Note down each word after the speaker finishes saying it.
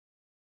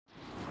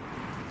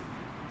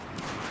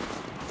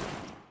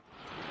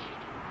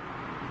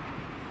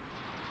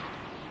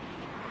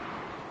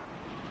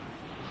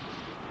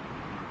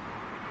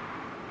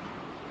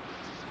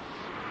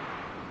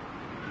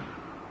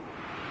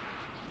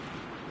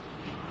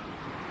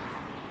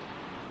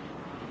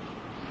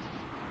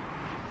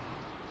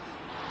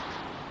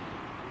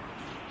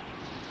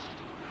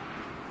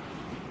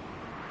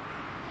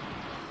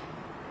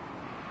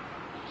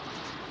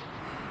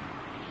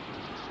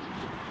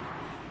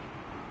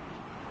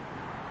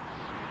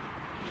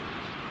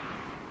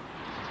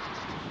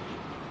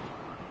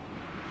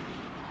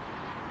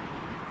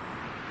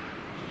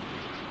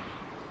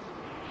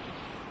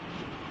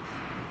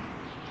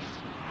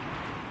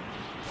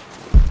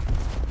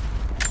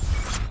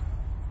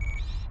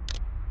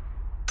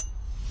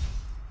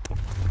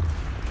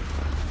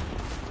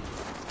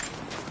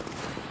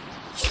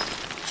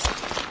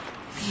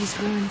These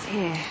ruins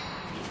here.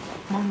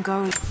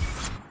 Mongolia.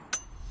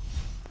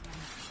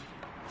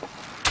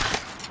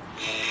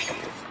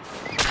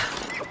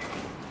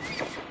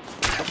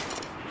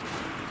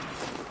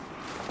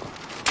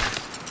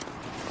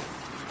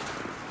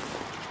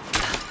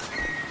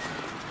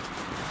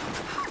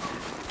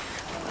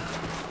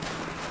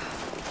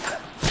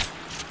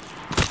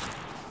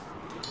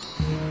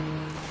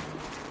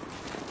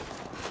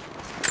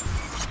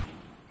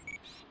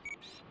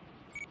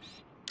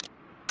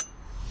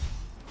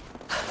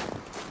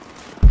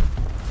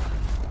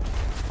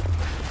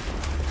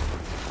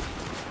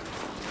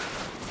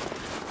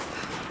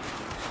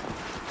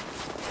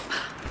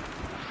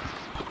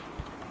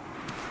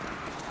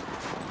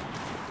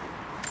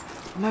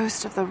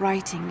 Most of the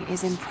writing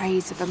is in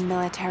praise of a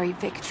military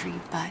victory,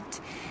 but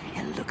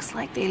it looks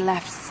like they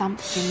left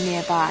something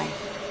nearby.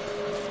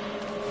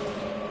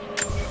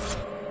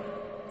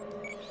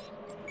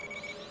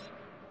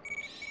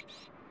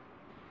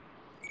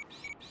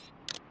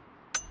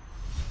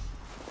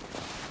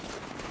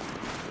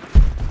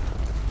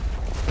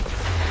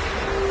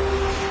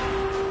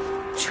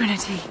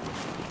 Trinity,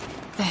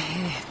 they're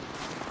here.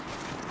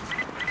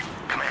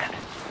 Command,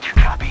 do you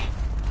copy?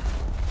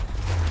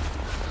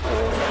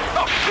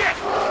 Oh shit!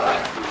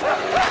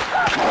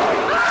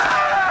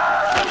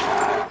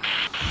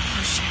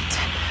 Oh shit,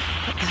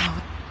 what the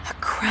hell? A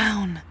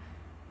crown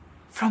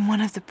from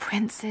one of the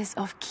princes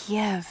of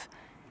Kiev.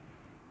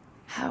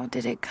 How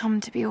did it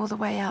come to be all the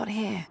way out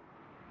here?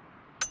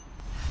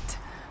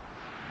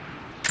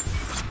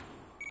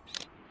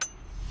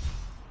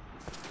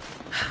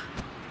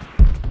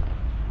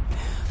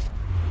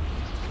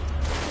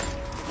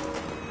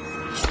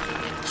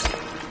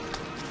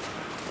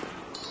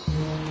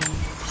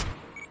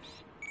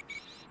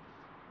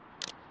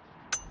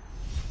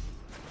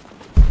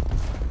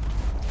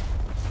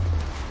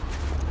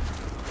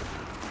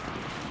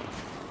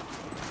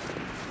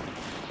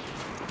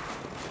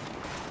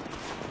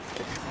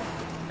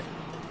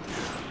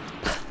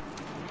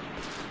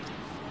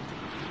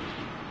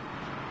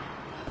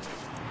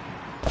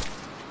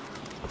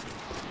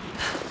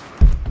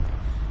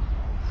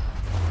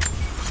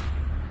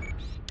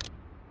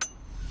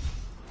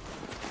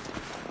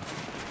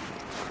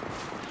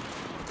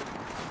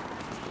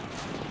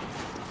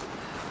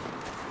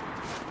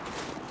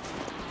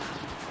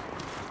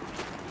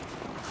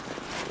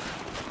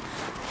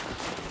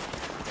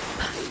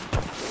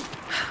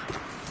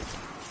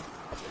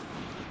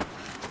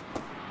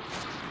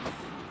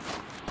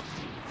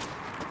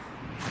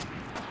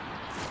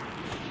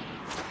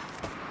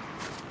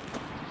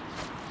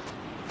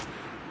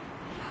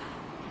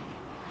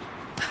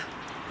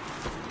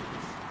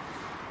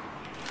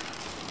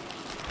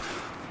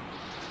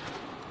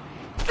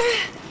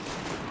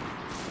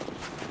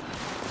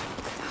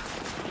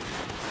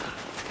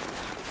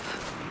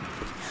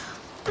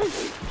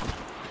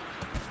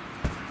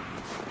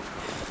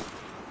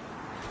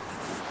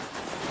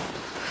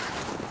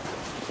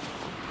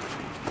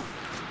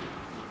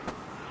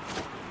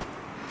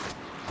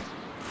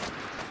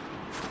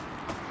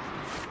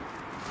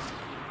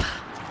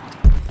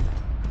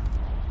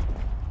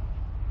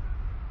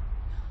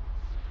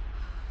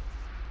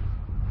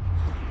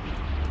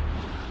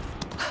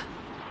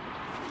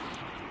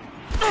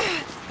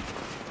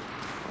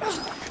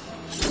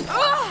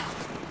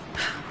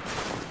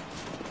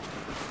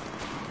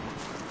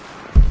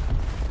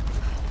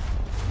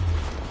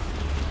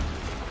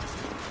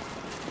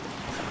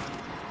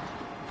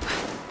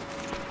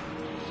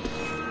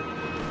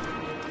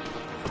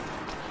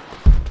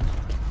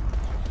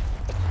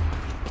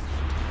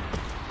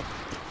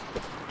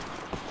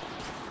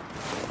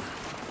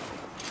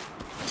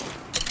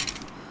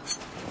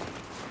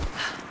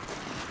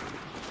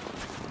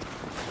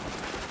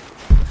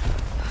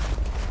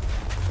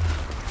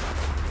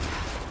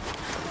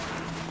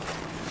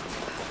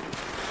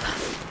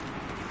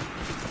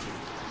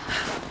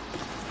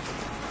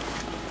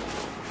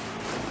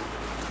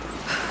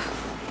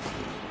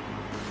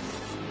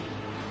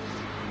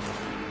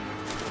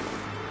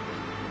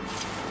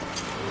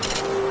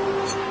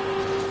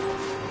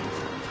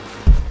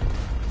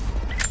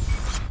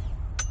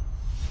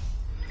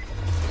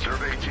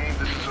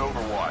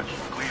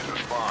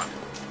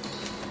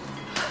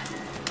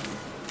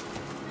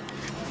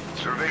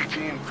 Survey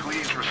team,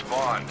 please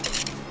respond.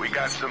 We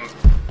got some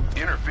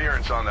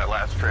interference on that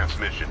last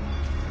transmission.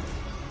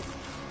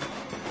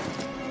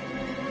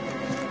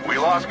 We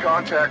lost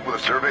contact with a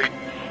survey...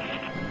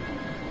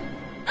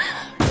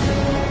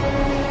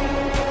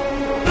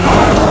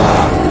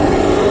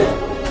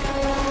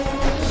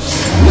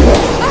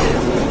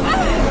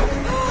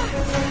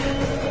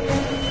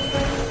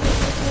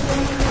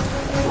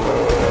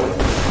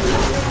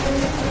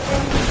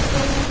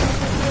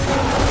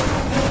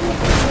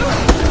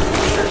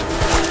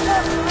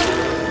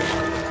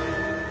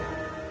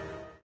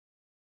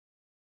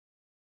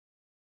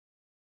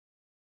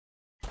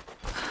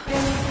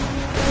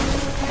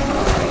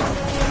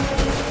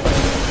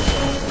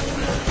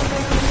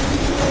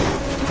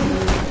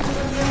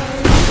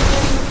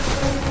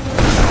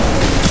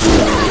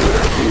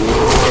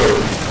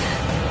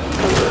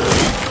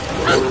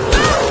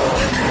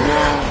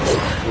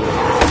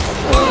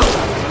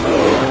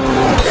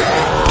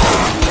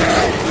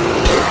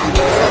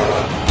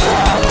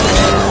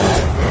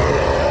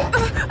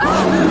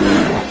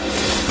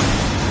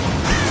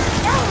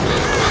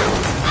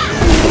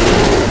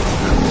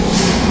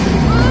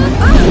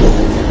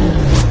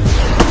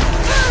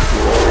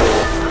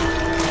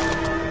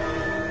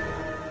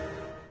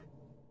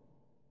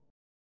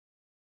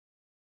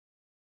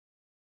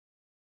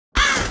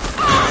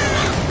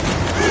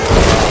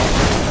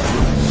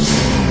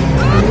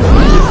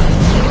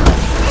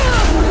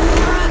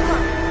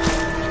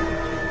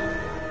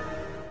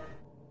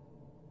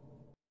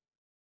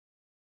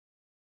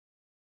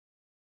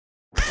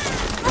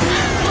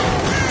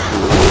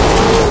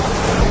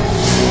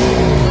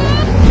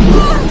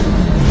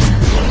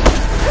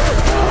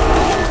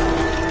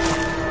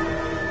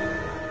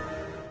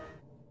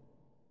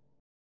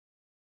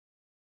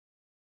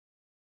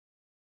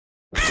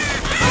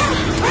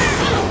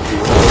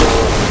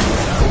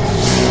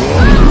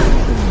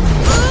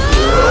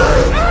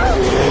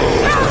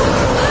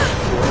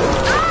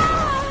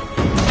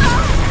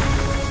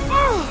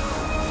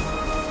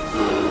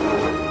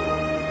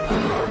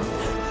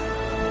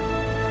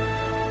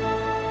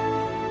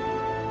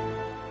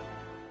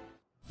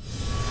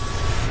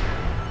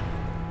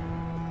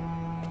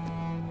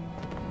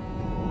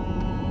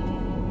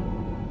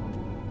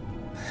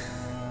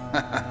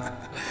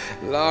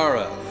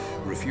 Lara,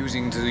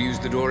 refusing to use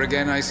the door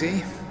again, I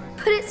see?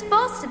 But it's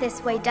faster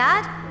this way,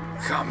 Dad.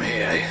 Come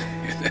here,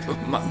 you little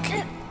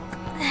monkey.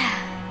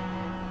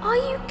 Are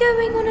you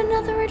going on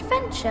another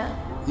adventure?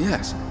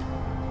 Yes,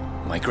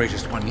 my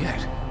greatest one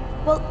yet.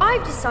 Well,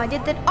 I've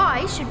decided that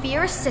I should be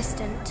your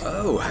assistant.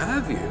 Oh,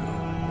 have you?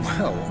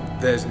 Well,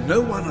 there's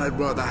no one I'd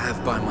rather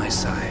have by my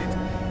side.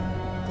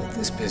 But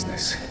this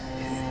business,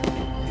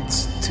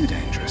 it's too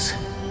dangerous.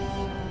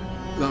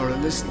 Lara,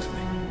 listen to me.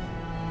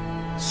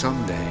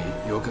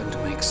 Someday, you're going to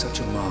make such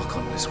a mark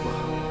on this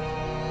world.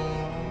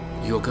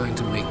 You're going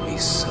to make me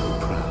so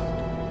proud.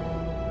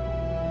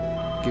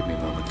 Give me a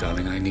moment,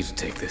 darling. I need to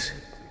take this.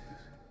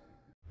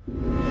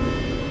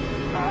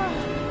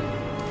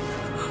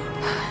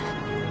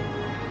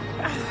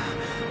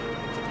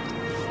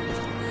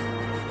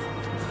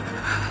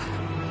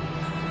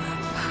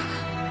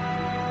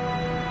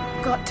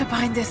 Got to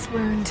bind this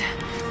wound.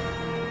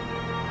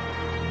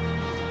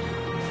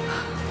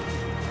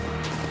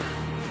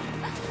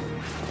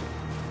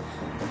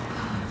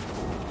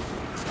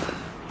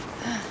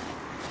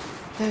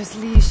 Those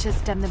leaves should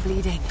stem the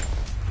bleeding.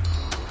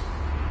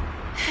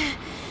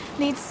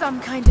 Needs some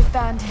kind of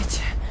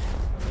bandage.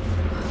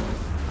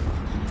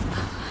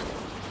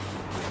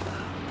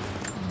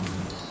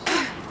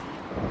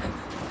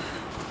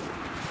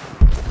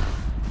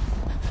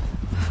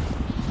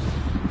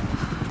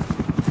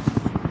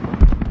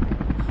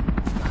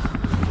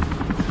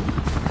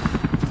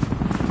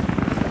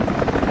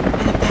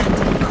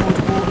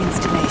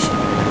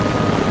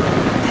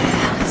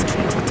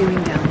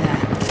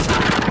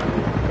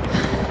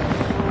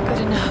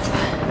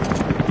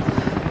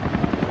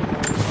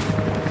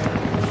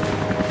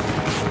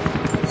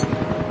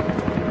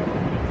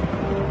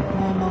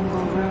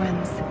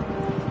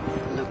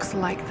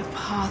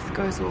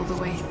 All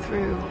the way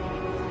through.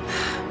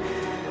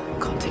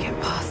 Got to get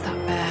past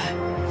that bear.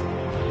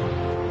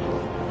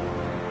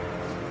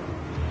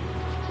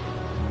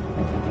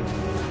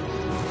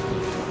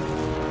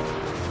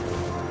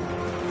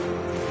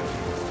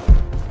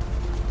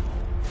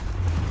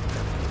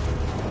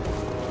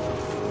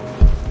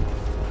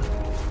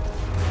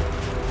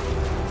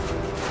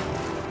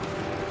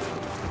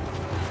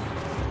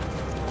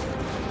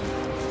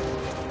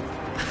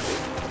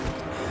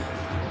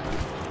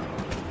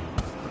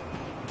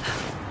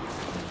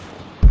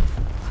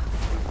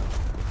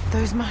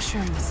 Those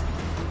mushrooms,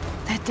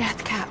 they're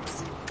death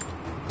caps.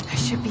 I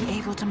should be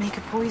able to make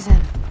a poison.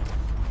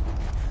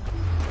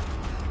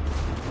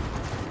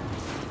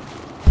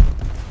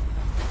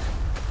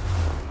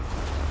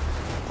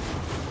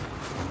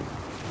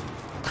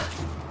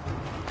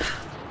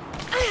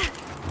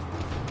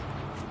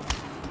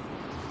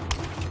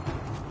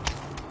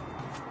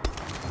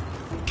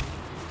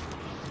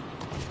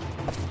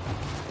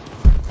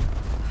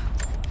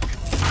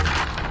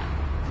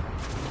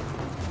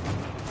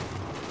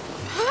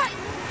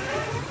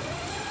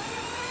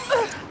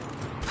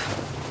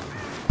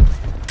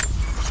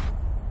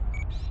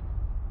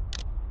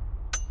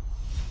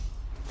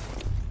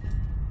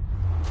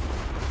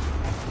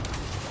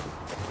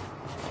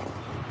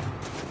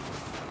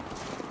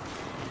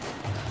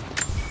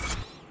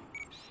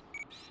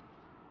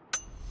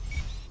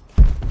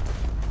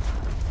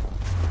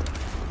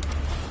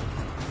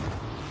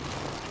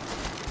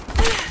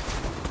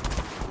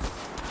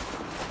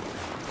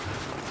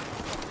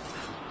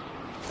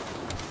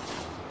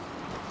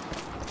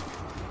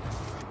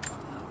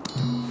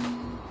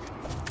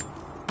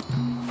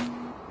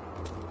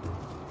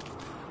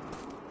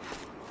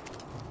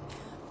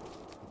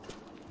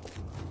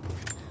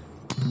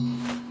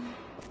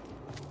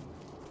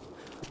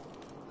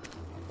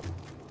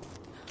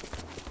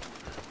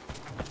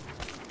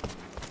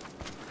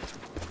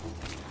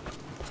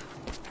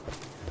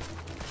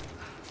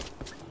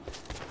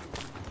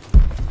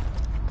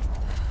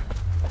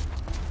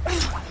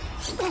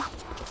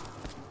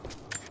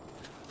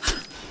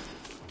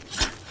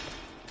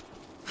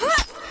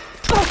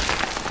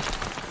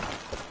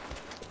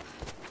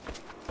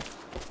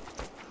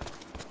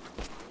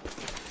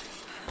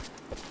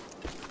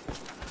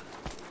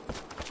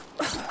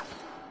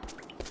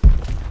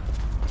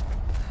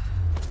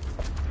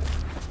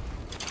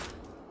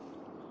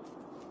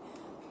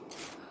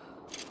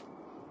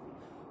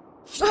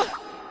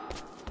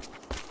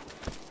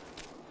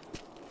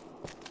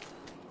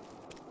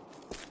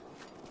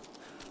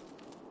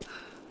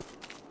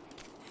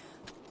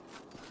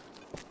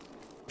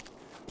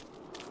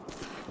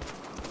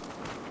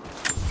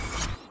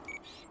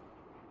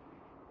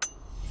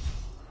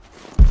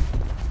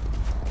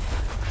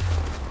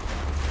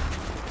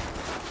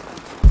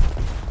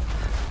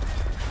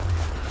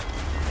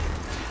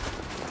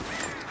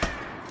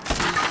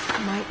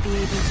 Might be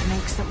able to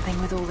make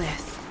something with all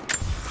this.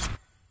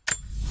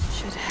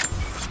 Should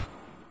have.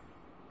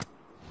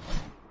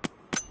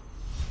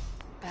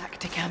 Back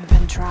to camp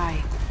and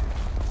try.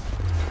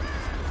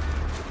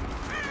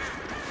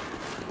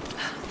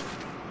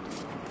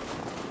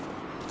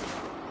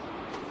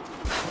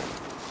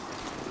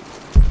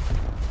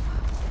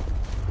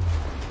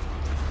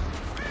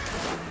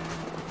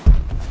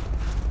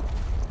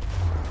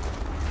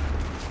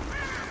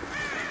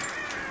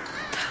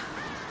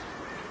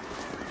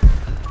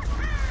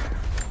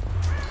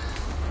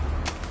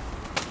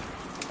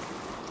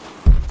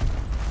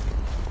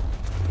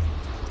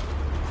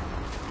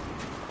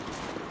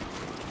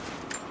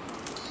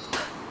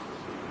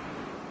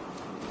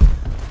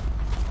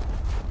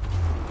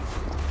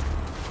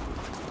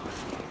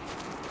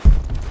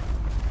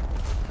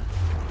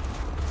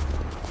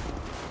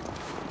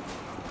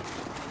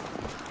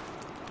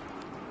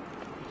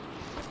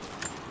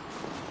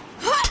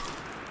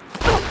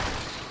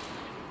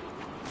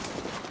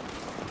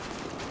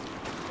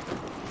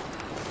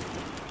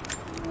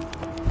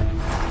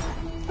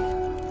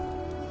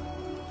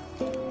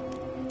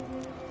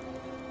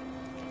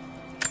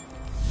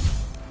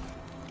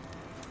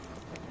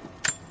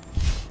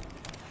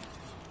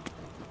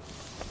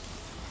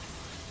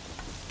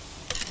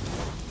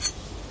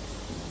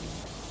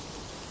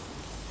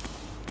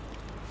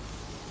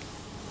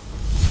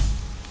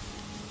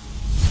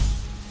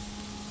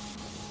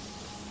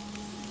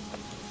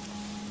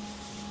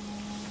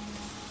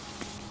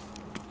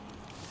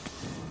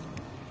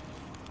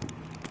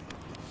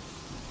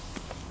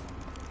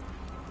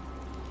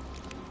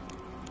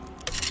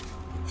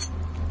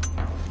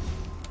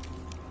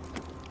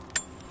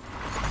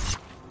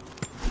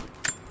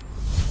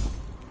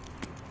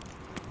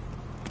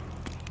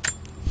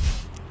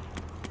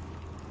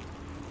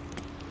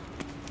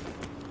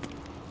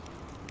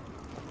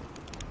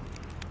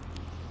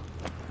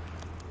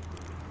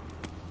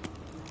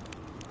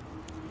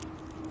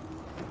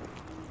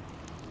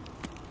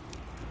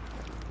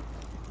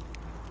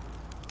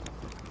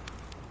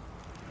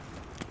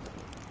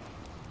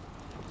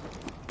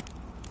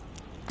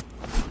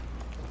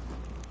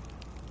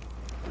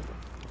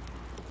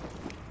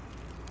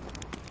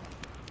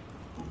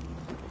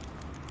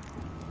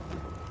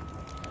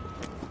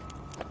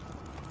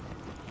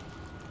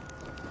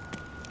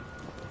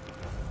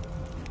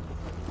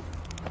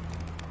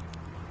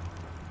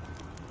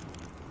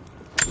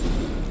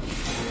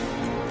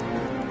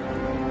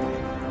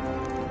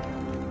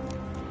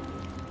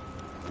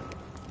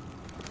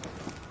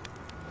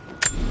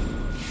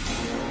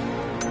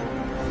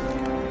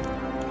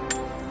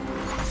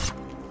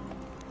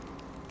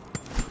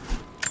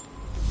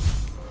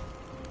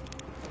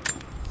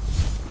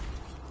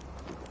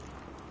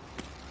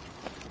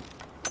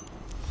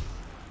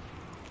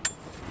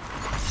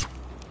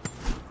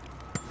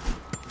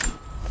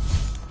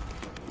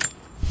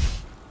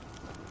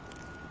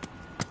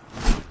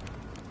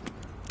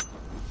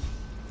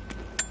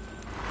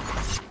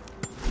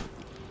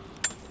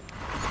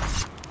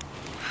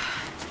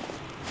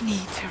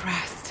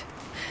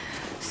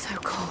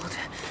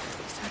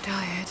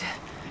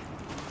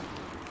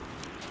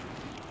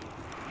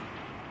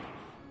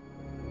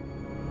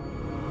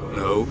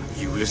 No,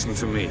 you listen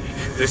to me.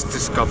 This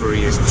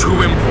discovery is too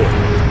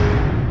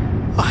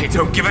important. I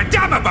don't give a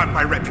damn about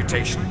my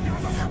reputation.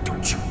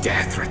 Don't you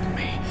dare threaten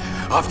me.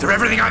 After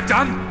everything I've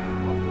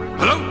done?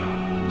 Hello?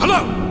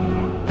 Hello?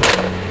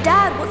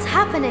 Dad, what's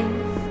happening?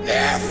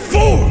 They're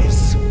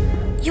fools!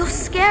 You're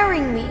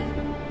scaring me.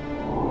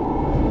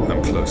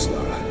 I'm close,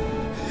 Lara.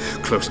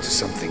 Close to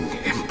something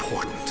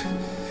important.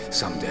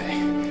 Someday,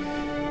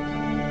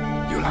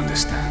 you'll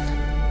understand.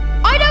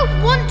 I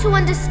don't want to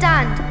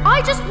understand.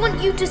 I just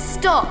want you to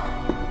stop.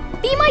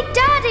 Be my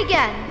dad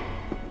again.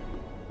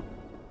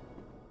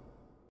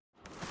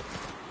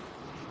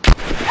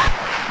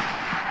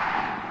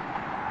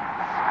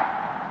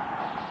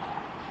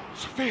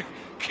 Sophia,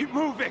 keep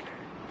moving.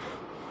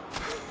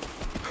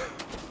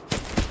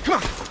 Come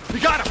on, we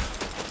got him.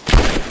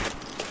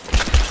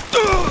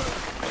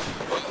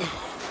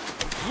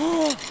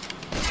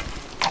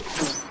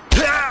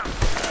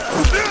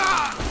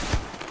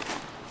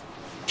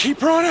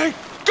 Keep running!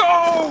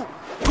 Go!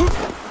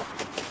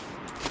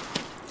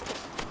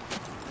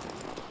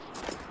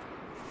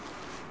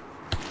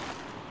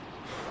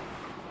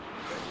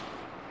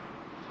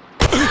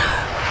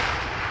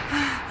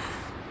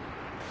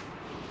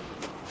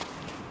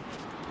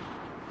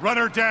 Run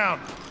her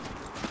down!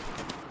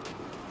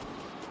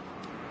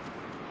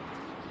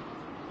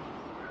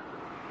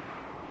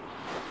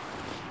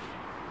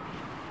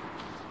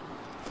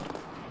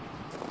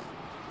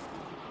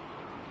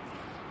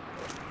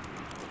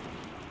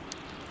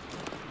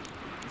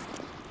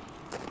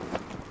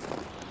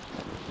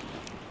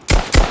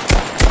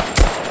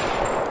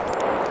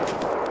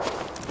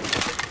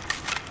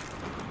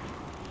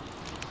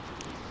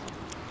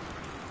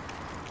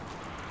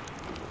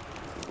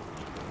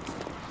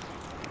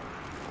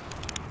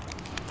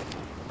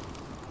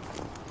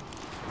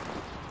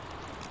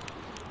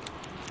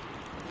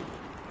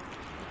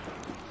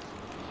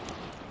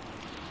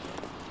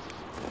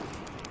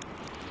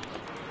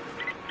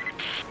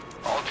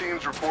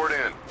 Teams report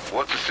in.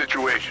 What's the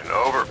situation?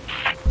 Over.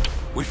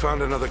 We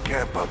found another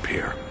camp up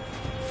here.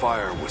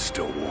 Fire was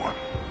still warm.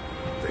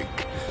 They...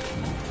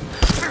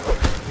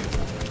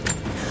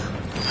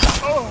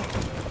 Oh!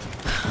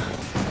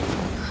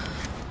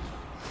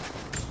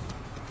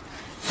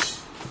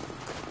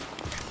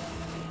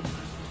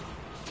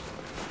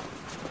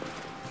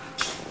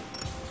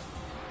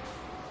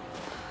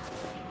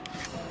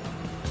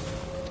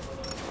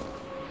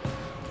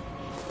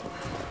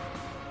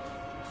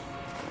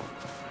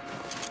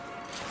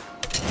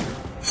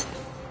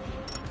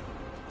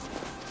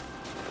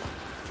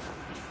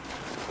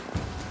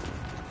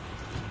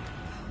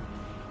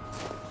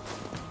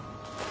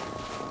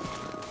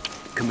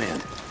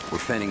 Command, we're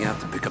fanning out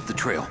to pick up the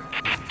trail.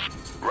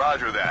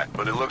 Roger that,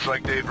 but it looks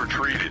like they've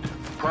retreated.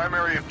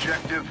 Primary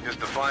objective is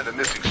to find a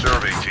missing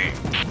survey team.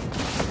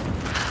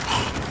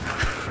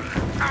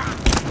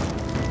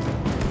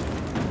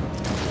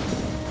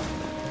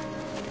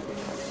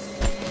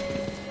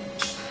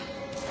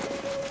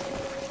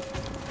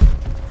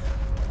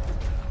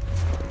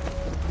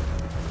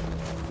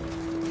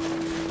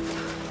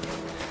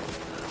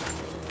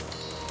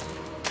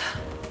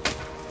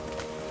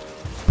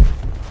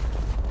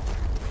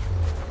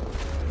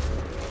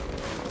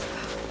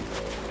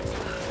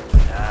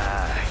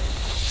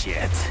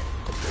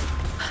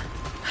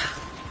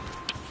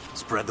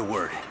 Spread the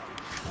word.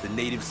 The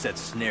natives set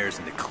snares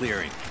in the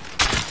clearing.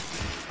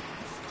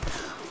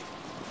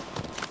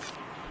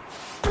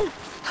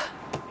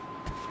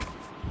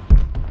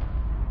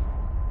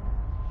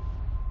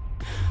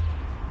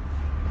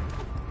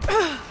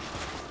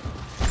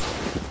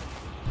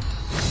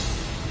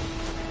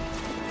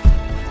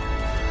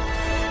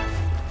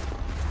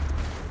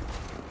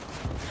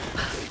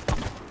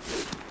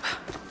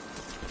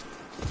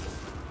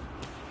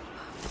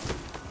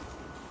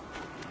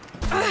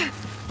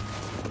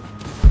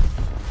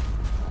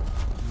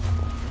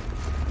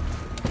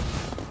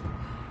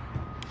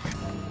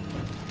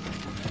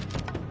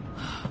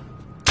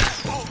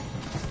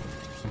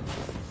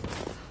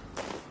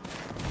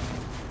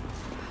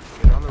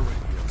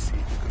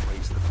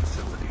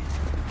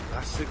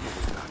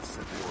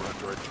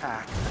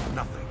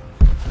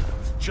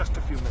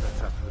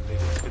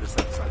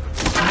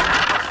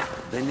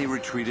 Then they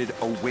retreated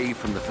away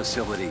from the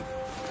facility.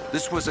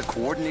 This was a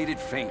coordinated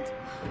feint.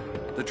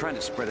 They're trying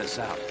to spread us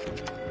out.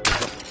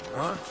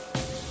 Huh?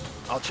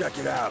 I'll check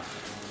it out.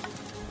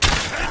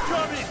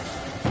 Incoming!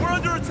 We're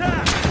under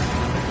attack!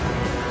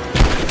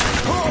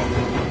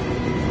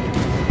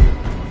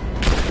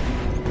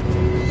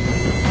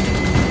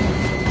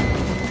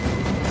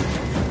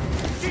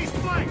 East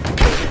flank!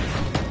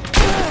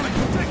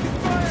 Taking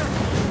fire!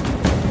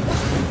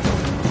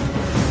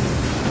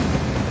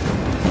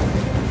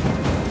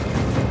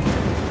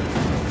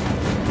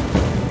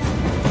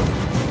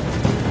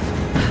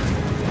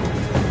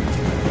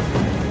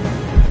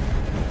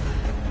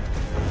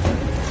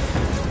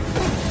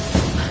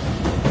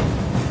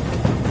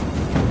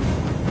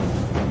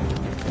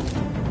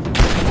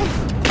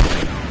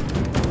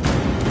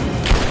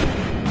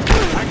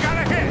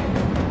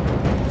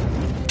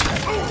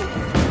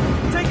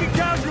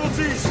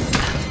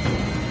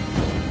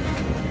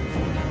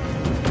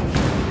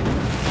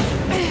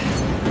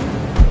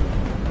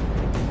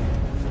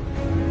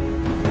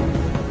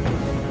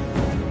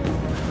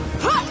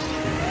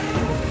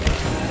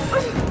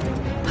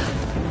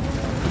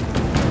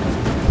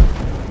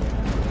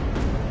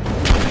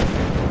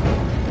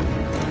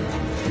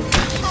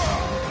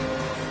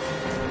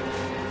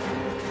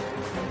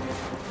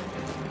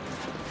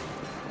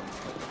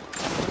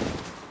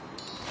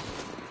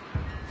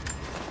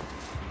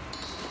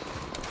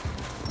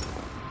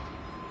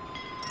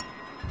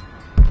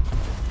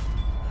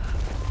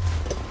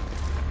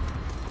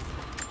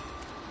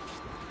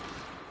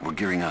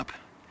 gearing up.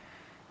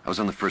 I was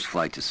on the first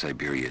flight to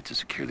Siberia to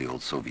secure the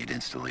old Soviet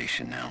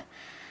installation now.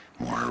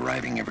 More are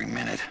arriving every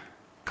minute.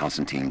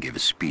 Konstantin gave a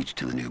speech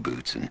to the new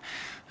boots, and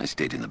I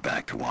stayed in the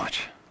back to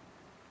watch.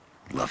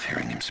 Love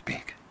hearing him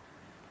speak.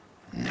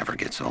 Never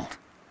gets old.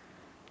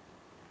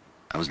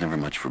 I was never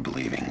much for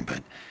believing,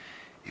 but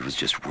it was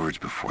just words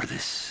before.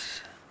 This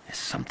is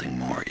something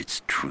more.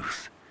 It's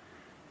truth.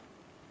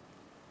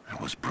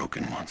 I was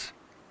broken once.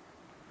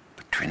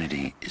 But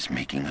Trinity is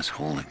making us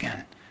whole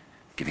again.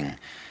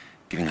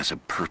 Giving us a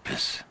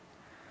purpose.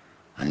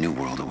 A new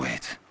world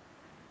awaits.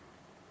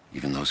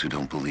 Even those who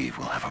don't believe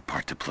will have a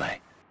part to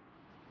play.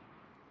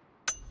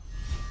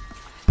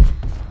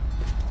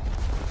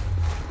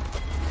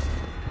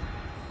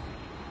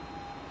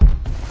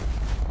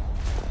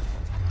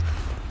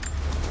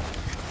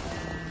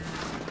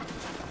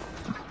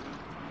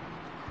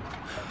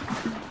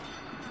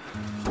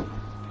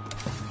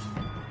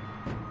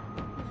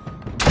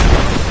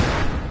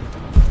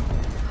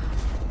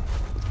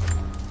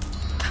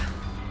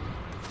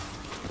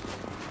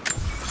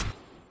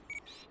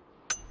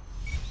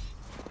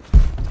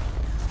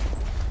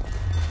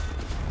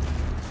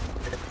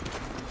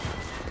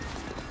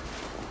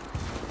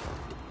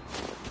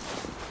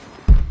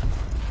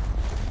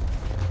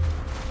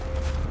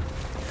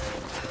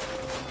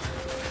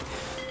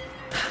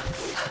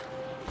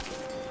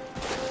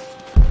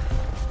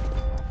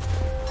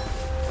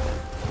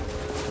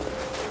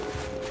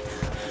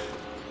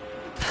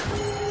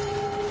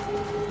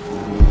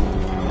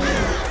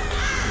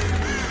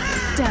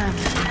 Damn,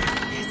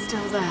 it's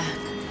still there.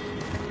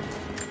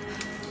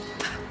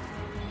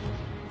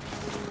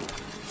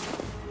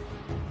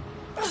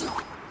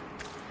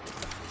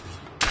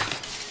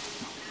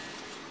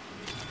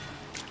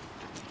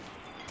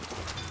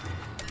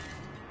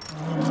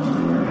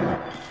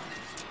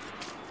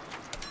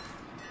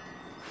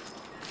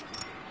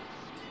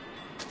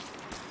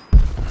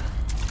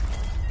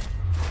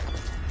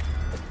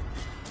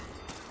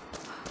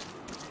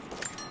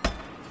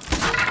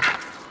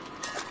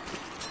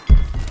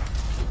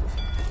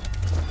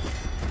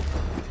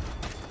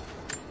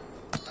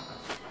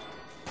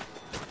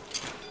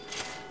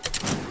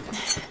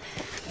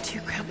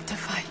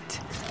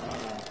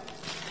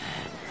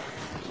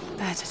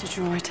 Better to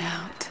draw it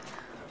out.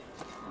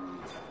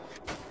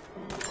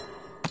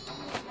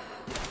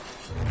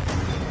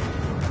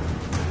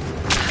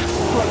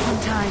 Got some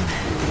time.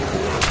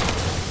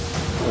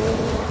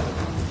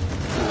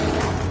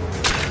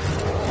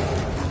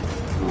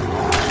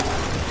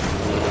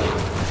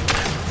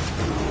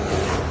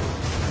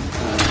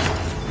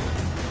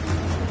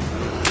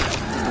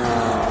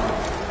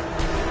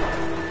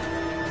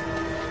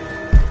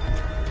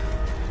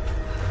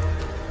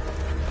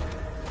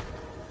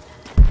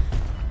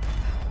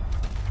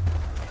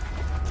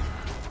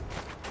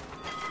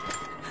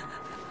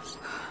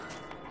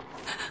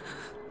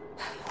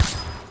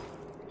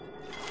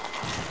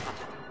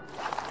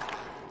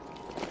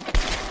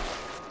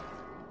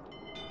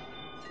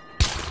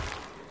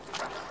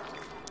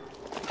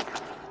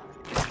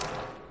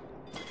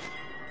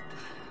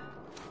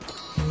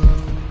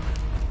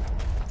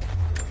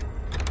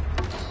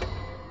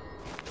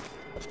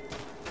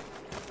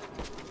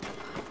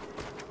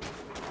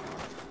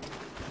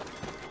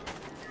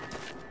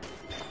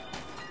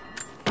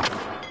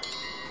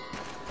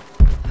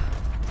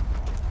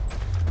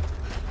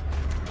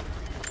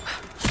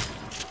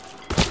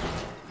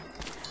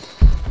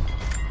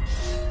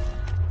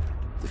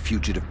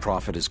 Fugitive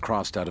prophet has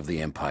crossed out of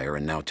the Empire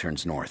and now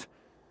turns north.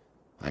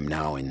 I'm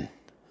now in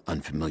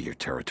unfamiliar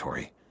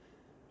territory.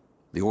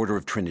 The Order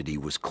of Trinity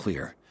was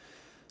clear.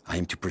 I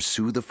am to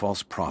pursue the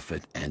false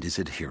prophet and his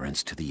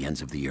adherents to the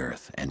ends of the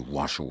earth and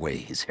wash away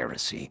his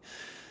heresy.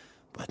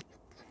 But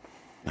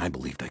I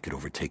believed I could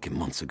overtake him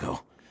months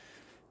ago.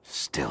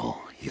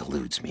 Still, he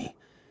eludes me.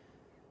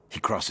 He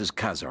crosses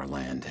Khazar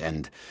land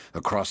and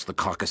across the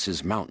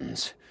Caucasus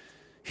Mountains.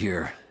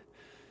 Here,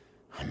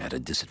 I'm at a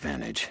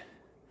disadvantage.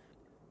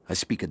 I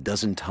speak a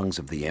dozen tongues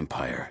of the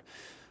Empire,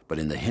 but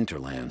in the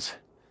hinterlands,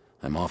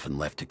 I'm often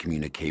left to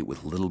communicate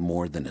with little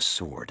more than a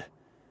sword.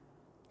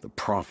 The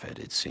Prophet,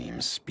 it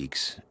seems,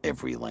 speaks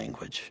every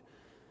language,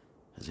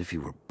 as if he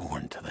were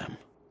born to them.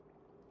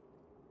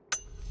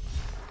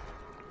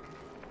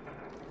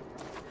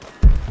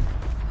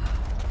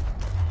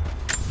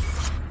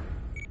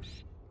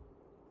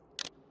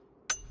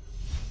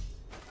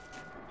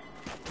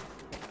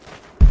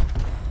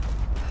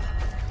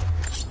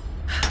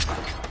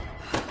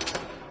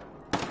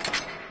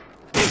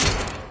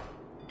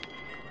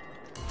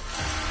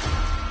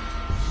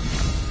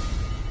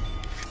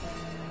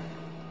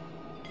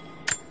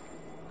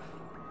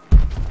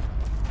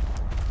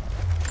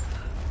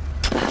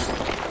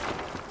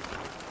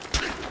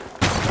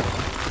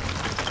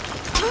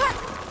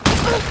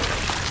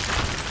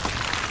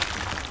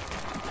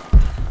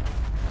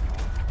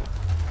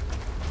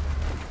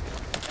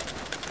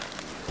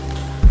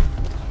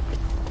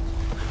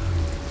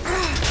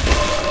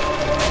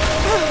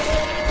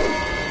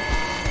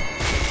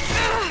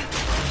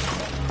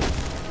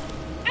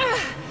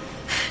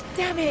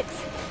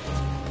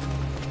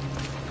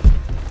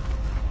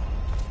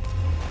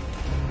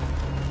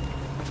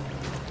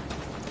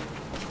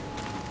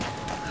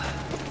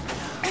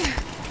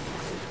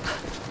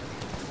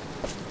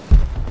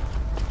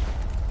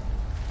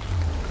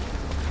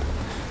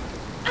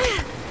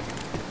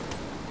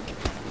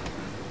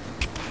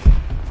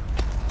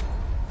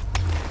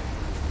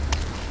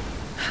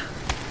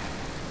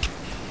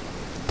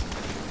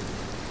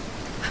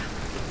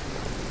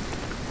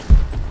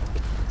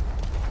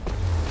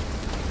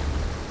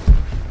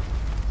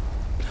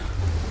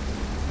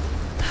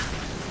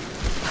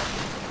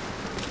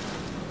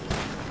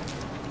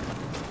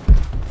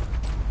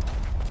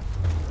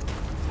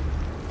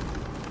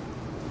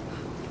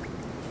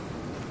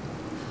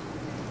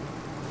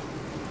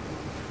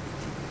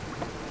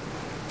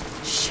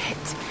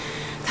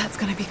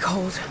 be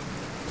cold.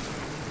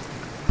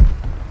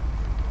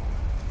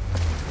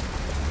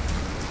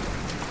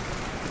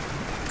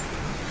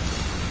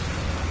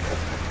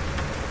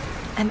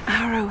 An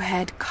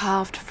arrowhead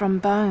carved from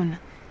bone.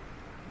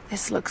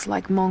 This looks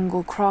like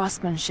Mongol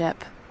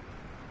craftsmanship.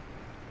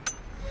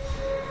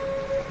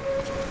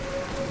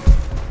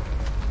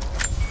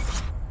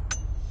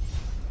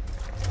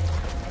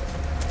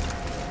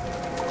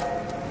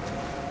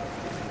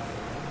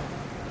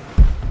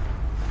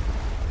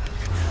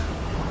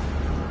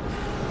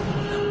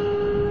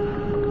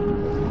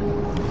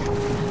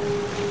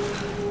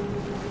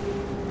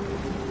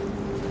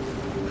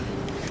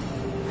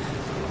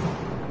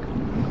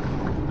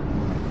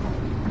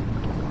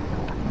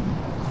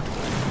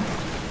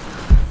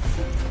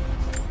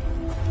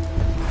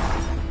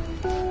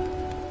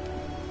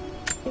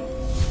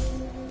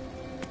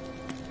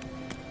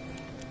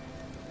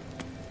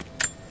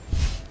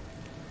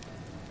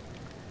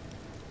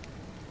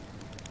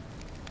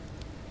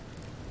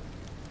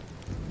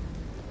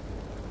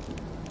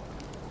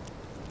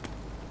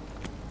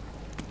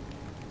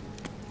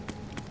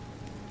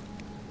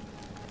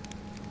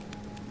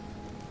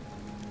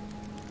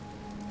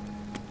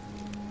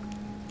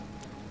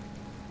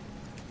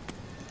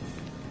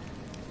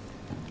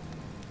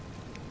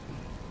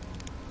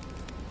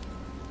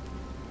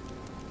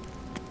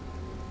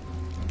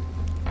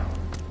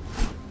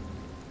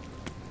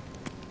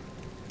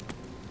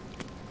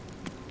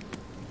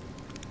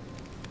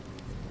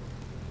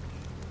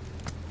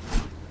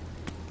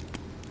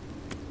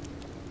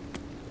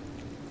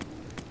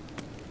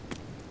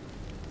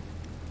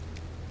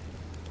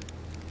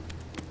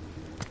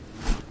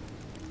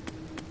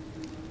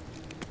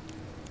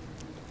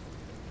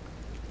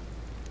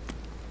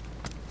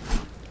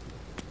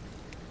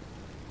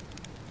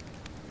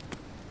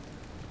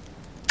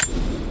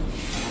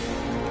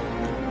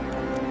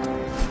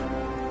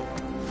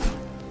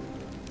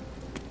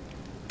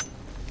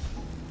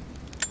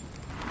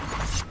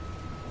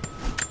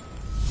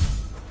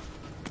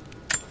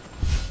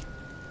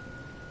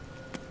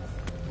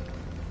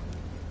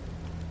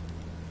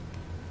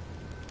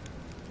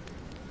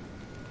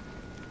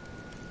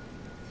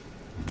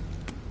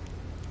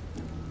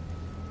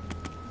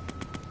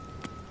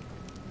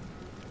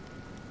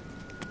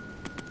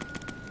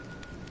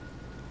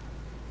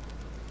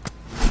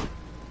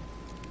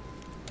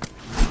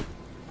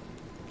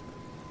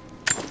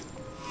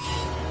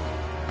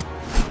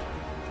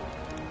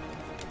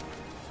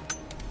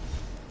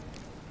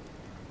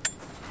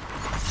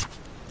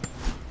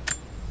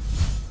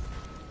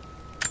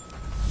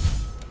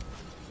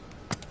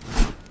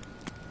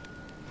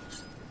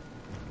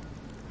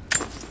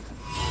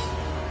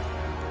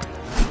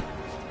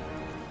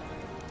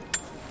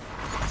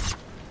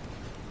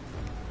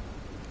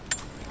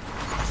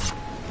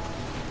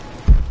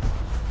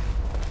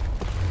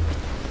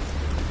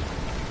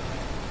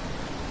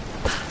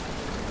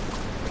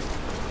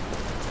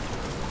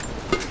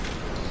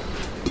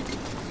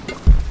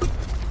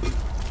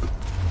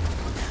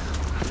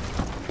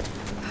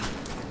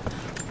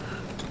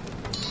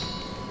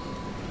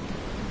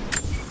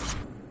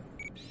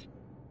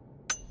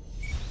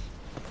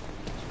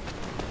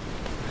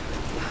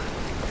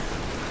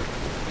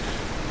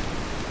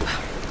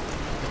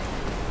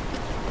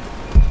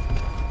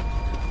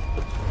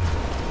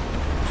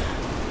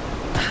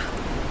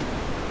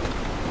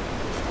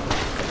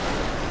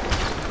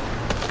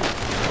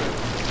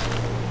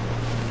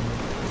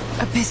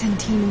 A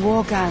Byzantine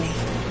war galley.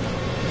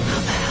 How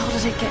the hell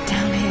did it get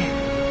down here?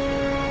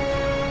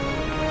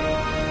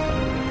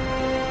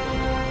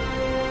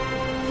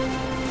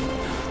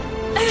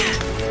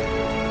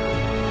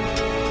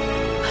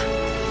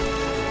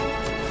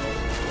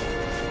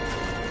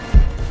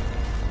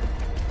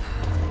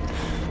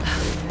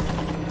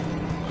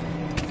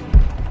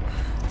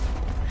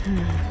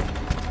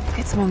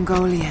 It's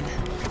Mongolian.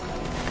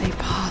 They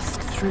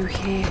passed through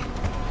here.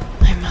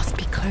 I must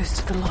be close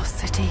to the lost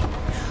city.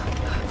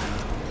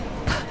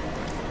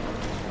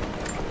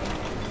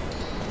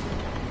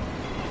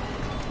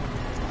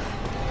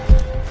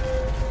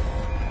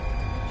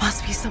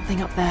 Must be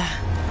something up there.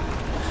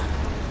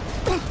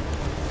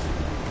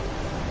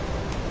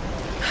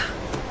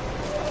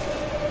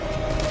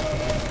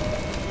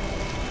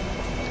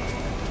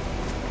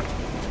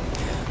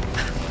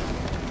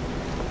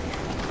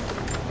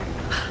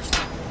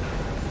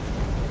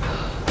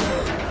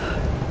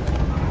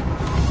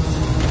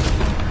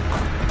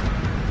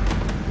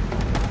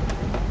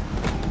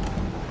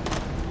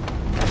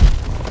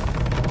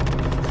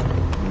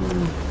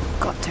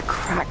 Got to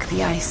crack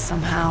the ice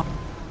somehow.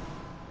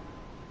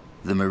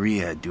 The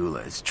Maria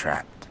Adula is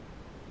trapped.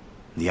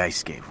 The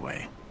ice gave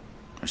way.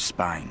 Her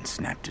spine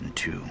snapped in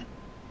two.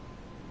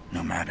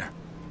 No matter.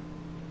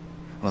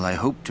 While I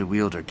hope to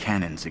wield her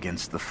cannons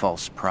against the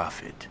false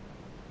prophet,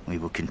 we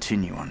will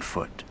continue on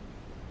foot.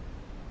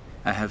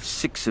 I have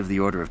 6 of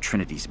the Order of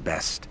Trinity's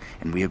best,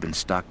 and we have been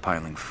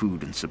stockpiling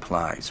food and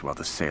supplies while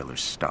the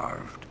sailors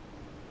starved.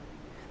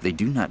 They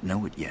do not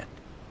know it yet,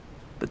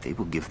 but they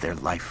will give their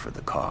life for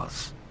the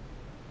cause.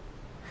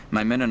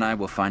 My men and I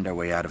will find our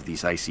way out of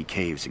these icy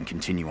caves and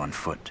continue on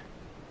foot.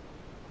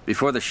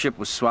 Before the ship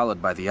was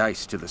swallowed by the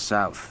ice to the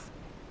south,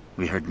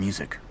 we heard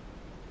music.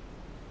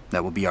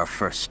 That will be our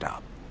first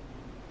stop.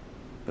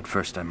 But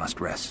first I must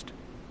rest.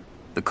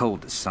 The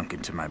cold has sunk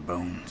into my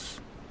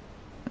bones,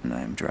 and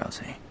I am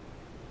drowsy.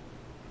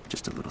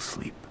 Just a little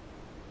sleep.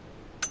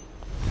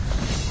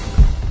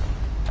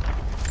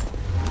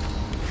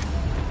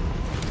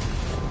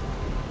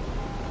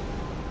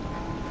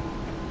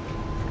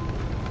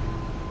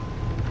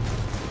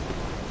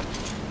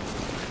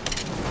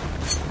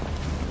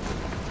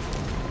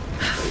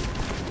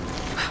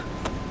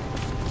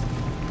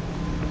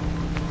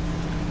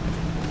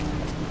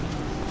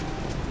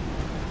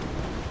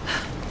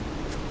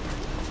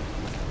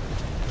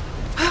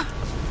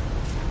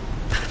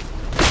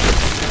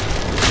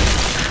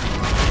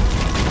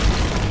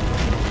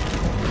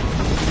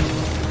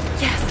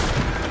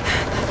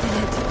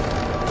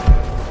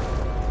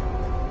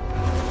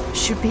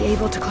 Should be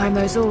able to climb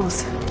those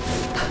oars.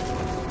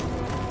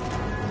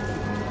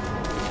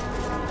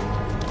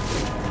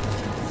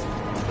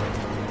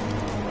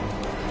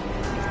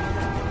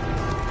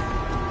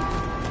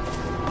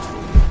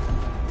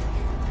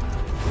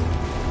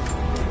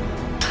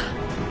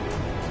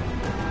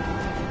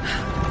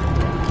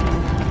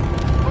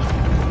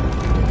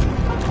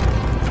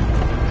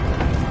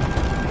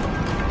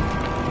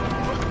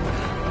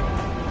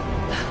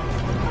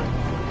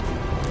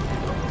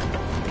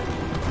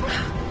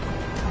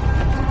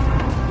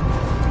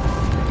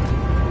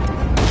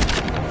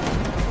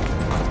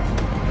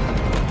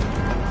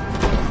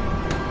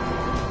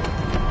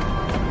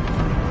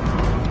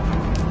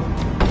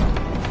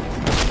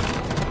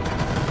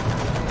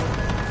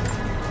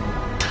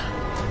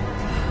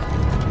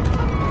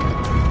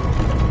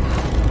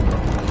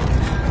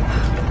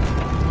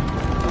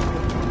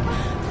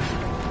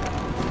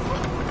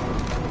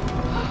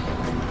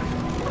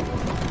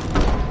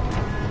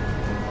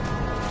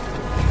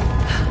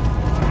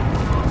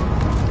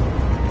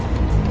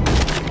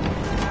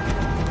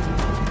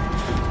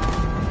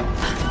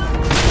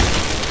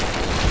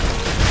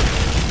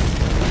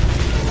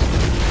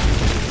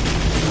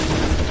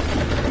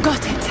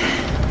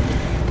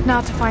 Now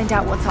to find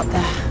out what's up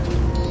there.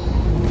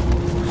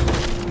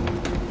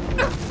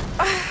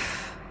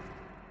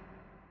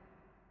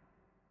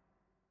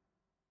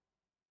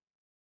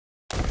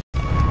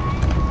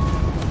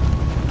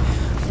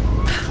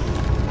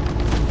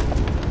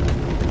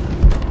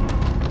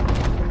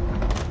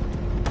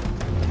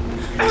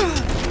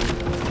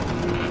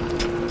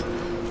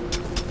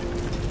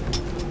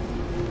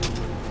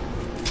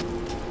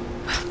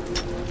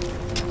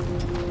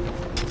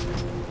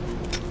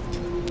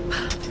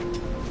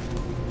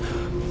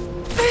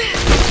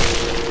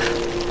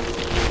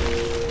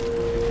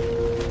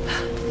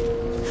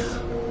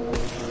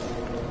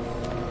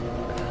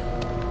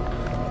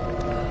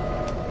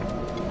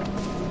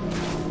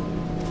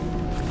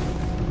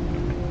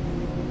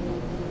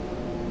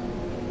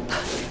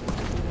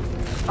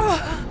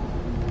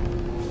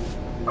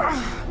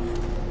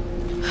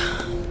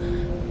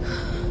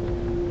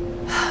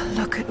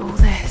 Look at all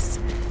this.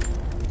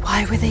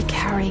 Why were they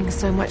carrying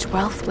so much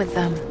wealth with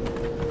them?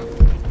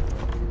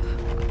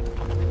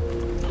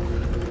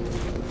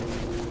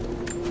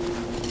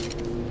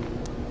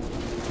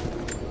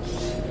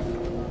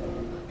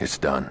 It's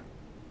done.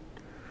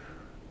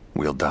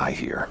 We'll die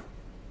here,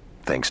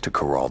 thanks to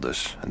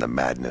Coraldus and the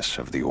madness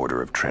of the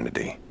Order of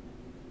Trinity.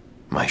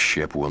 My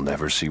ship will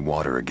never see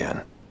water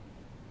again.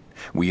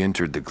 We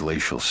entered the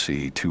glacial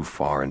sea too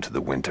far into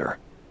the winter.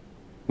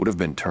 Would have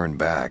been turned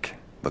back,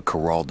 but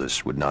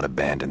Coraldus would not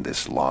abandon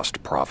this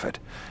lost prophet.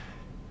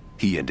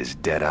 He and his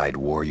dead-eyed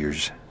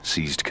warriors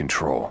seized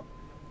control.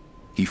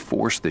 He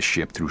forced the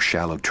ship through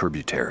shallow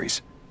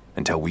tributaries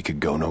until we could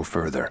go no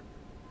further.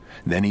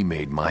 Then he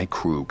made my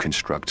crew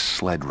construct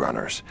sled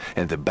runners,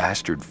 and the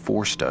bastard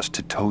forced us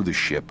to tow the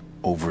ship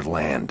over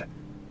land.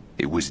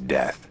 It was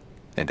death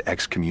and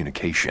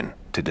excommunication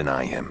to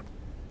deny him.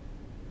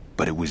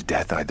 But it was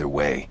death either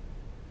way.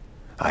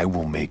 I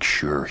will make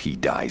sure he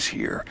dies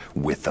here,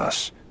 with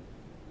us.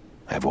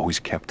 I've always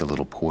kept a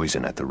little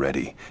poison at the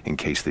ready, in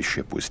case the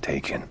ship was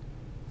taken.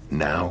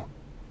 Now,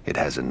 it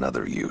has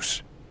another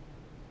use.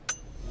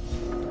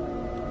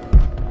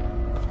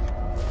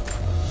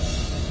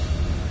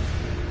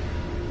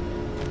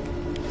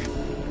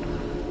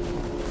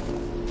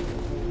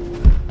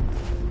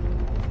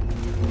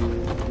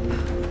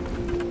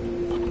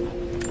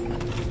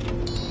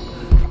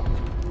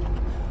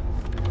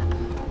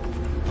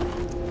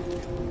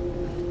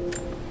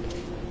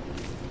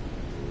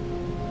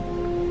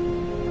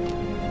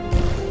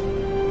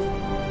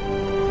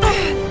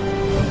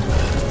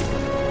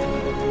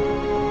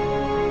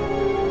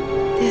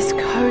 This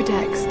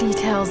codex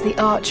details the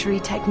archery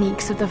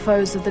techniques of the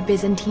foes of the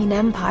Byzantine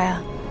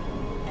Empire.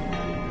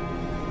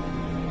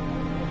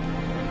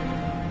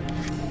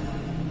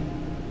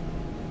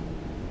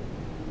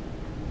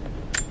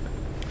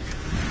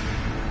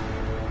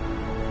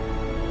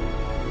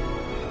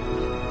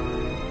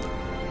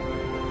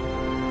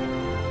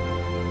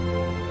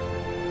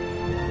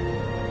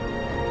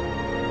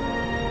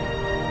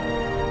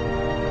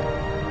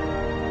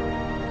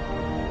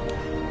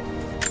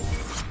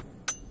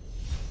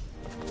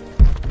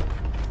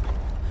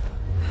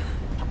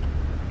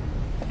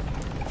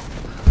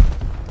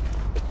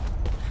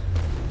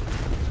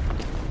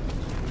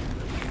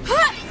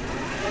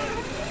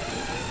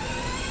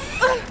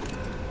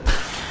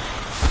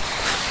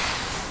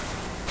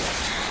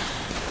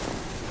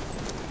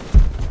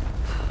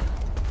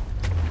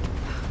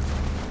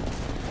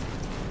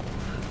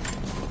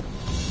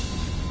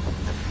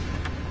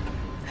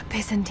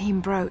 Byzantine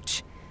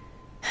brooch.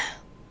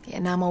 The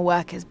enamel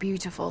work is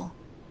beautiful.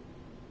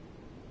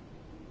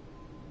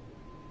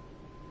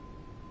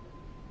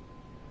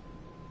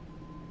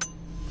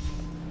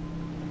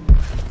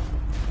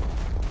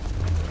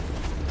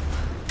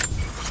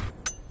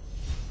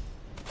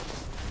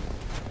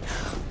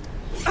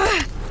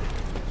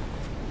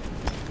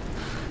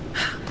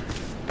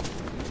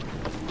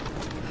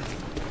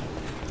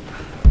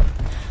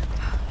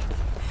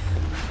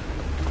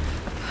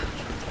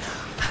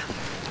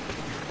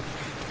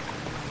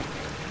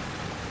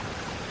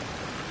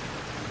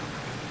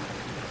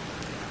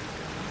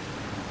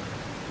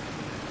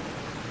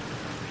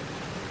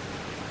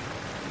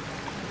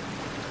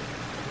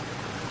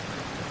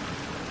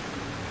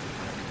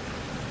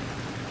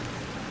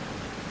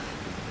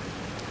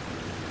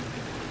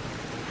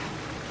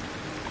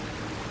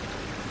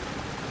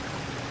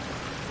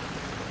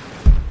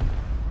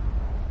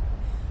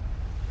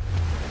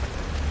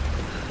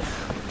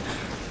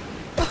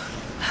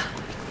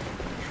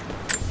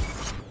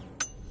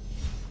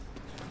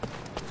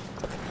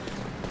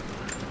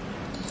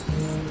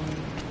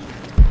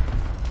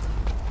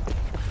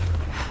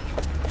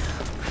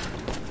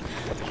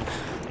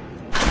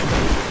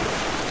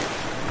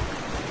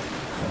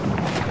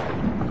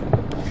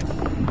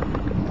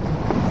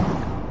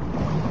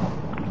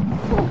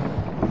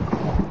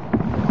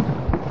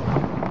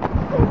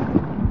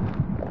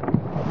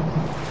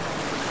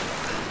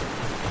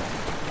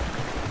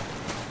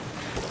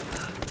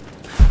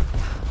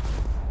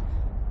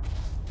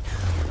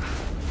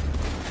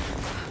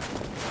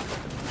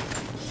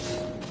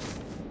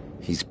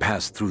 He's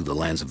passed through the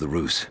lands of the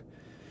Rus.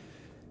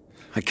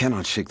 I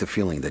cannot shake the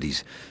feeling that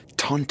he's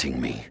taunting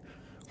me,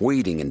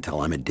 waiting until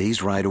I'm a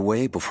day's ride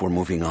away before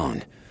moving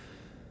on.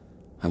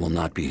 I will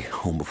not be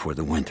home before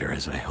the winter,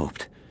 as I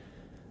hoped.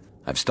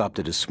 I've stopped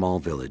at a small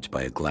village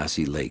by a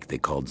glassy lake they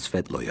called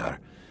Svetloyar.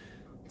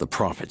 The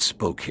Prophet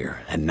spoke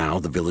here, and now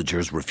the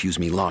villagers refuse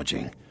me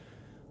lodging.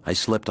 I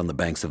slept on the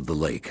banks of the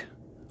lake,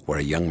 where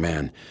a young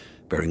man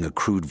bearing a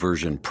crude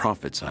version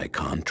Prophet's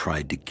icon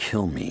tried to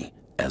kill me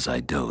as I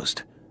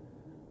dozed.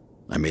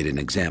 I made an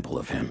example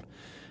of him,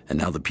 and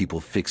now the people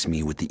fix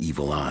me with the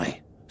evil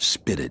eye,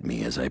 spit at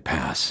me as I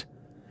pass.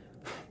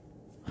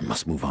 I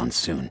must move on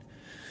soon.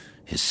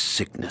 His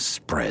sickness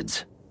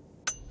spreads.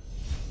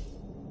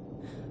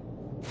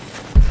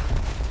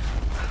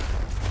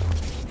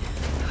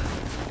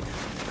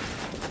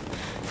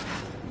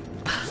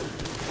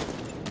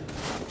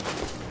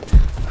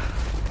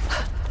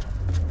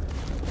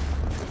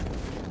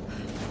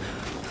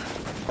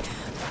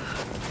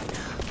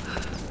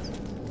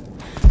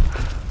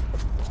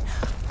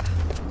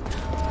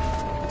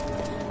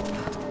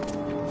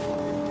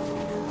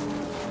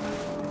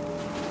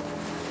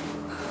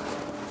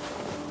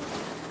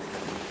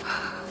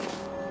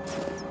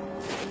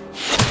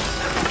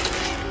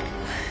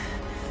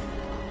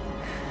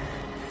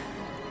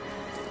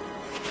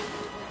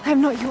 I'm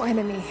not your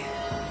enemy.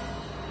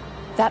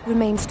 That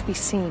remains to be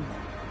seen.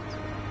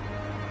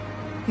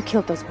 You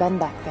killed those men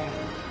back there.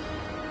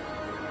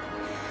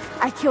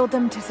 I killed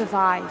them to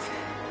survive.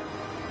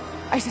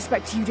 I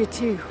suspect you did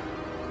too.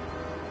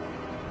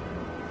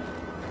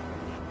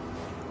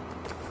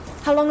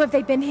 How long have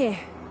they been here?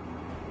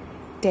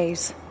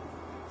 Days,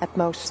 at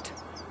most.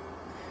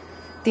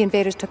 The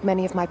invaders took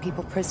many of my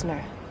people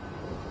prisoner.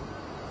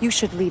 You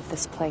should leave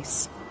this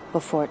place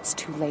before it's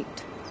too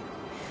late.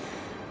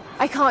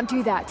 I can't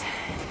do that.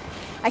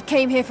 I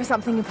came here for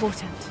something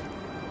important.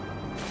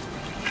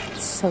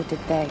 So did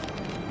they.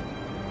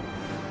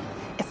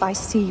 If I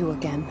see you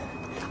again,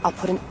 I'll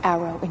put an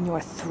arrow in your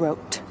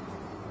throat.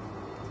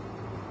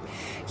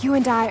 You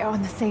and I are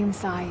on the same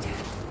side.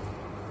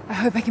 I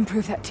hope I can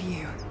prove that to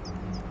you.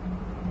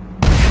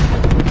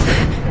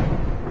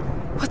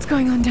 What's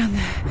going on down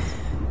there?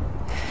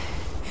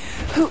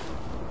 Who...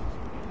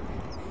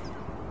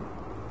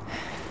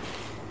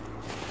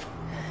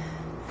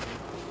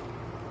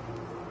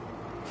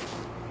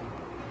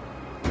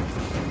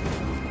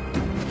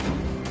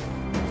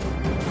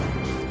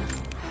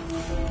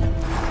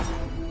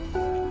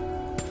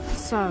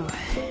 So,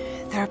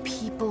 there are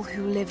people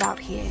who live out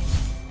here,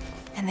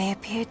 and they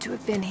appear to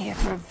have been here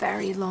for a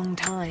very long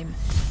time,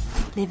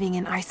 living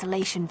in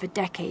isolation for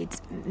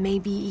decades,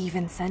 maybe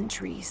even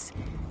centuries.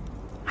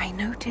 I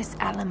notice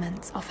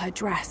elements of her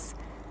dress,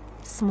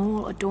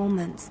 small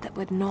adornments that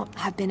would not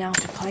have been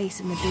out of place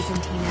in the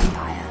Byzantine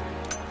Empire.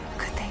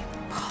 Could they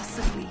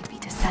possibly be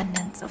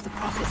descendants of the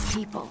Prophet's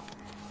people?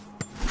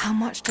 How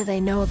much do they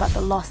know about the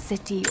lost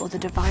city or the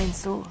divine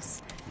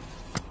source?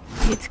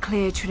 It's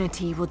clear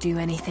Trinity will do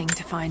anything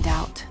to find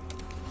out.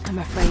 I'm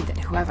afraid that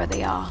whoever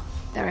they are,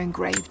 they're in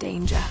grave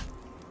danger.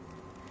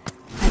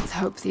 Let's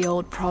hope the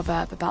old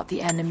proverb about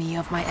the enemy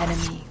of my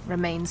enemy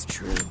remains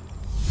true.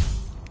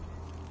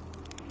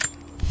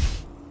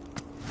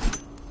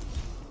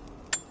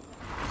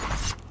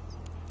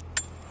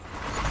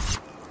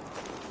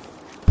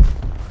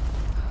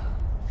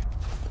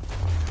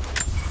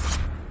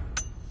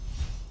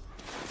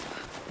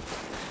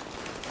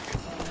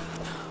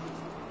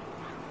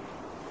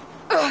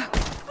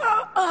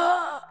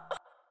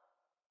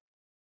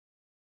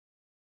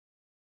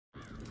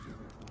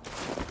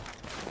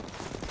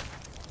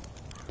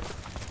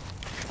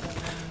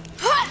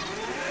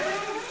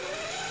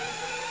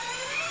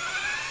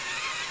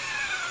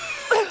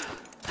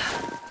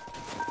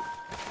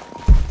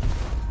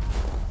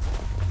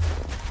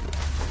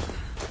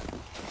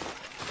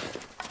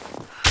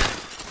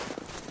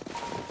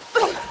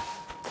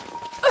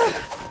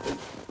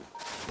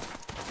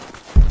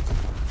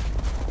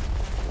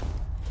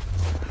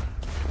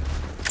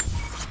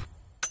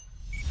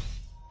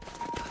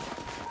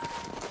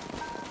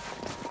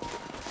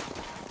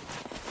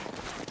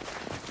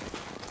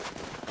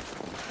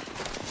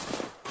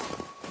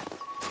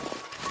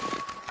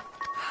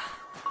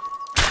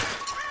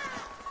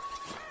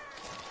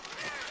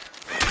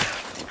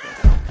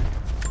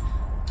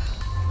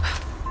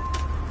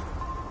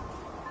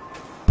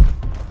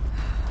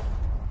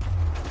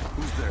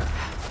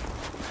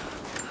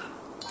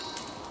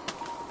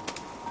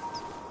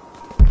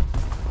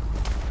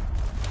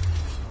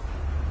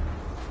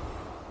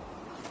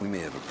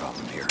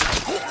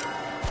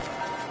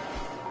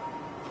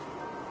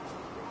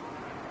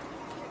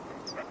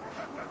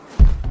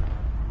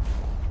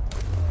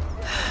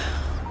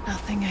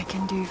 nothing I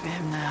can do for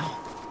him now.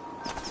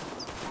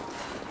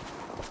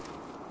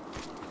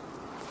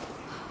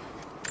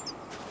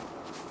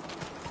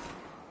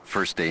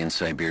 First day in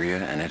Siberia,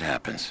 and it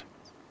happens.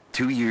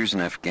 2 years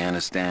in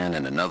Afghanistan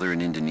and another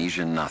in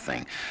Indonesia,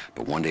 nothing.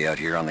 But one day out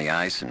here on the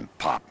ice, and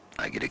pop,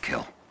 I get a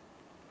kill.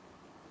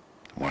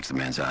 Watch the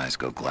man's eyes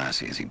go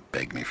glassy as he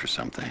begged me for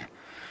something.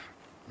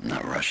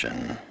 Not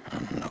Russian,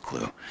 no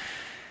clue.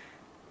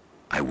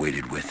 I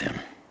waited with him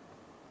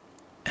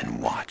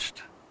and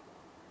watched.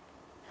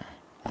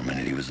 One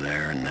minute he was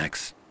there, and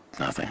next,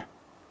 nothing.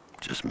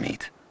 Just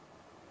meat.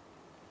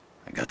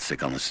 I got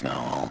sick on the snow,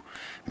 all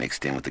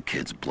mixed in with the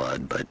kid's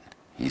blood, but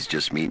he's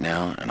just meat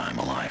now, and I'm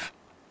alive.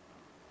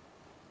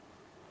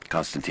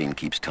 Konstantin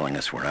keeps telling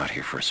us we're out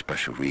here for a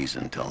special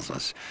reason, tells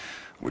us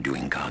we're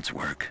doing God's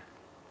work.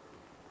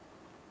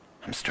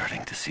 I'm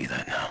starting to see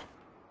that now.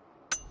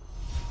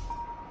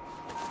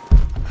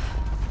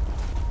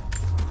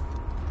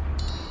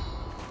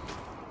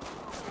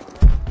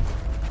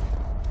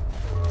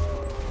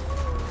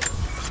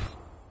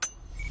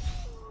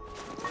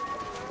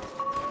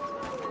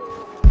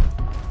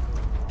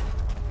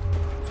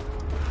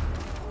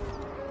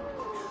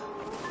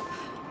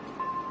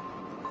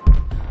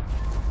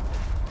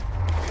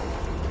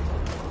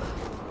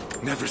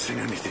 Never seen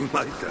anything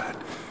like that.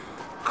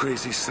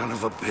 Crazy son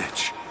of a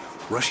bitch.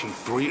 Rushing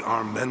 3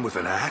 armed men with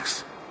an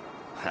axe?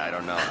 I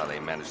don't know how they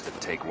managed to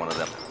take one of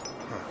them.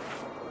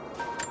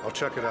 Huh. I'll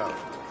check it out.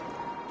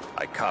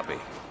 I copy.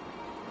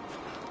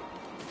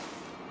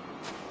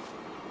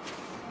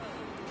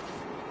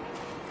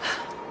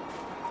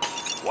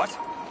 What?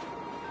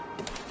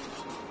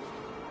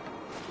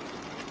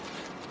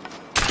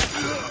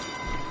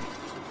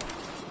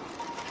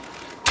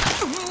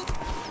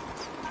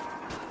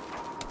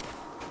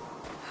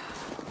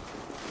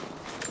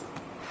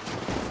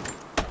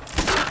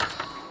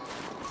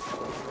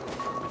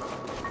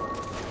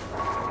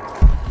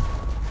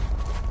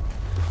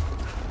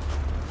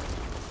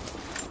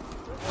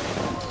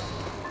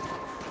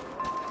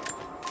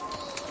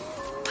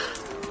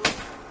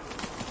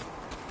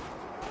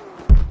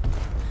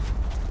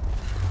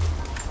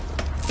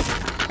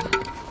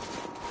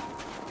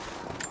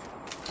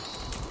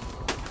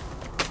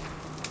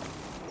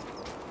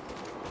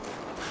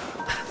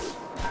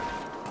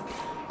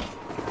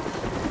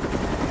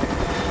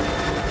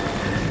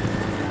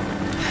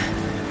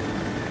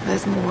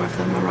 There's more of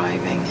them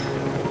arriving.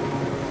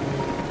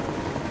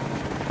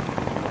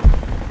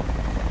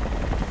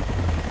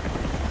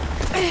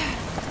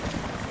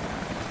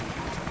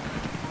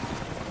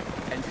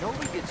 Until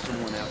we get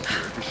someone out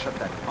here to shut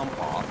that pump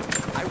off,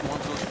 I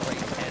want those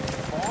plates as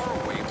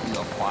far away from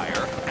the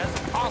fire as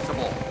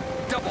possible.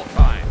 Double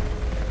time.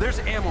 There's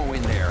ammo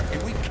in there,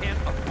 and we can't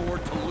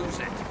afford to lose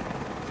it.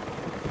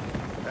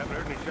 Haven't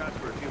heard any shots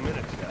for a few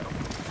minutes now.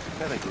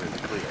 I think we're in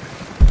the clear.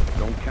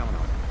 Don't count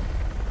on it.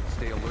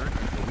 Stay alert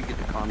until we get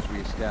the comms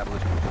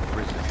reestablished with the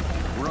prison.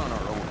 We're on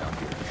our own out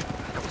here.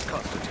 That was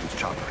Konstantin's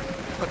chopper.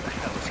 What the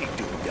hell is he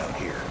doing down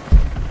here?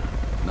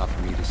 Not for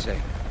me to say.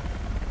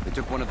 They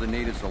took one of the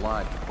natives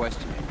alive to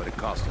question him, but it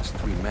cost us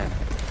 3 men.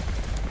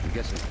 I'm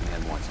guessing the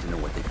man wants to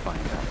know what they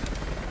find out.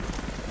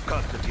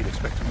 Konstantin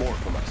expects more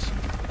from us.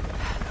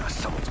 Now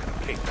someone's gonna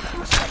pay for that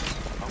mistake.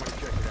 I'm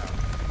gonna check it out.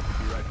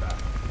 Be right back.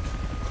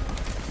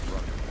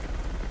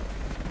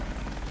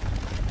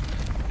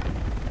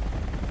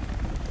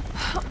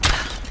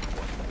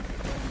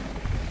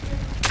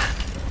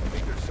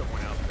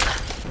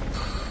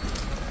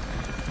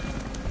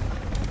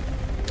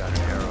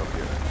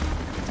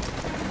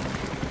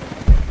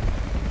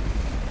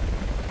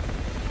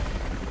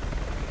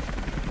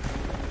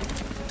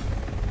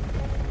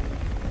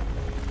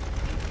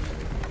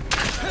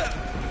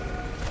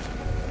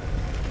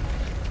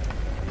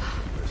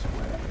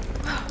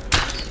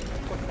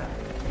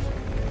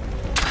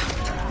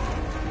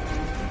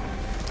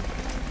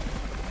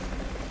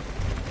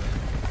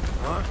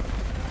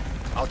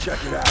 I'll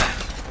check it out.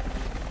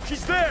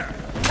 She's there!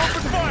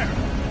 Open fire!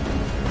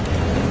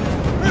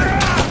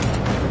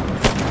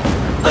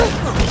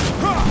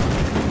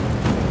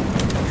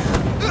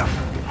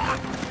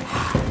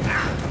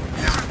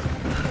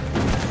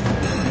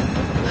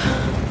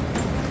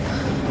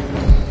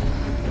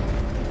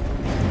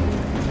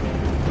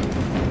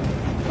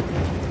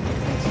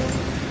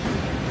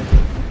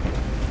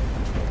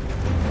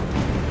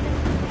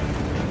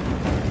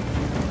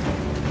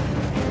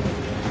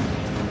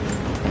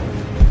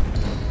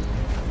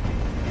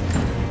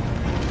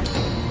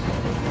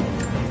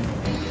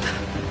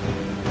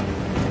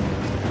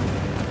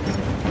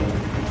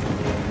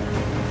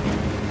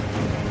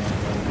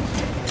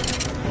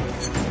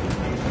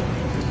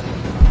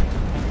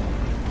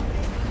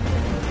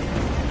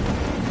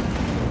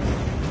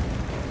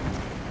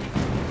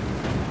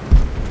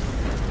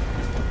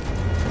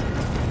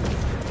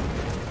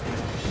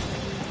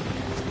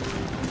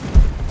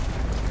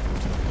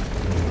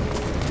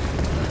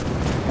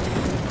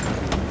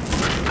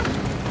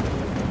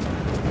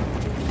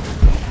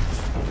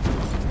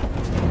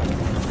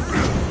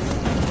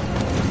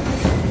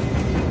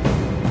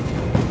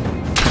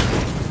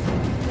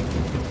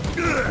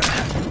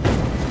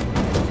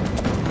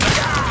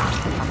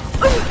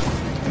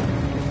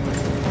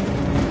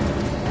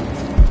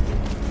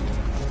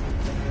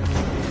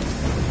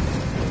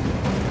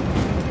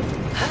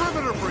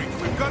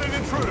 got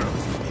an intruder!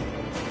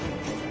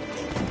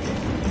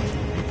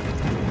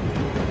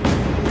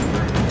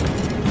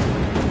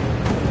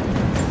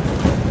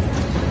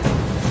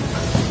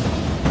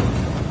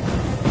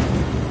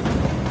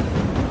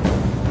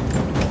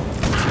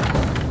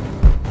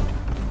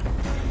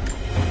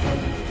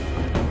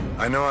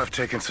 I know I've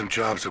taken some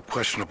jobs of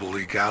questionable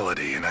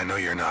legality, and I know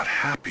you're not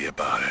happy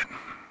about it.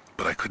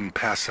 But I couldn't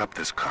pass up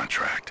this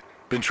contract.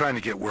 Been trying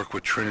to get work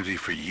with Trinity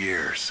for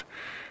years.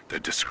 They're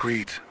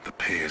discreet, the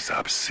pay is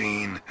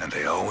obscene, and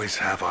they always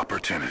have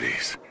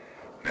opportunities.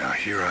 Now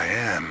here I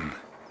am,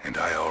 and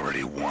I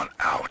already want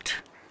out.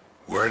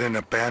 We're at an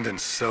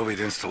abandoned Soviet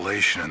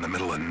installation in the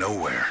middle of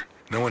nowhere.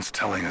 No one's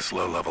telling us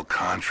low-level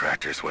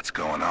contractors what's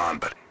going on,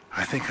 but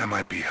I think I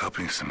might be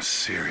helping some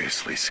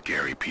seriously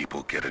scary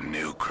people get a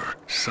nuke or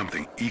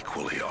something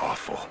equally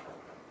awful.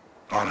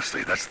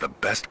 Honestly, that's the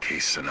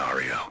best-case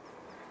scenario.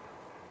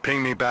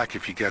 Ping me back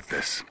if you get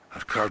this.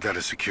 I've carved out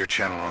a secure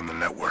channel on the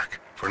network.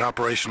 For an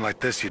operation like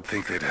this, you'd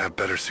think they'd have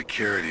better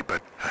security,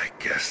 but I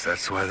guess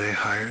that's why they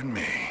hired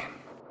me.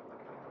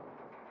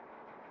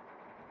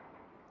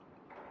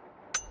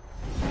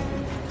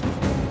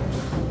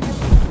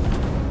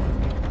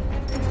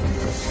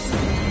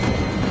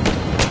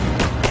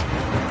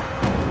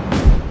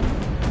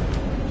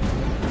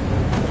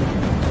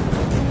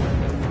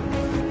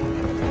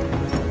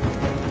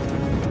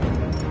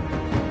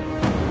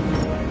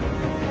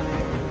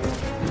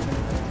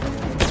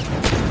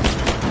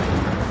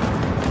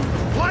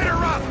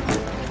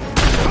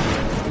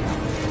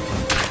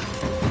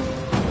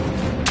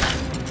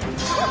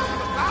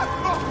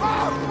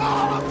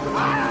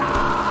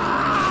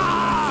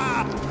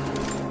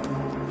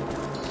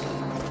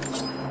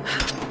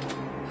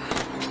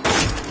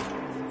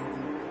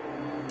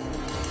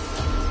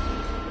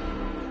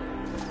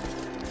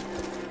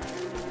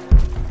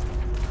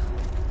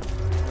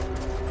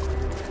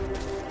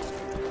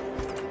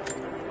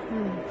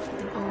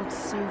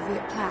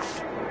 Soviet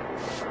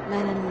plaque.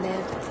 Lenin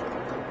lived.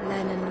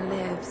 Lenin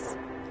lives.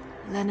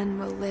 Lenin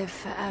will live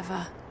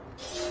forever.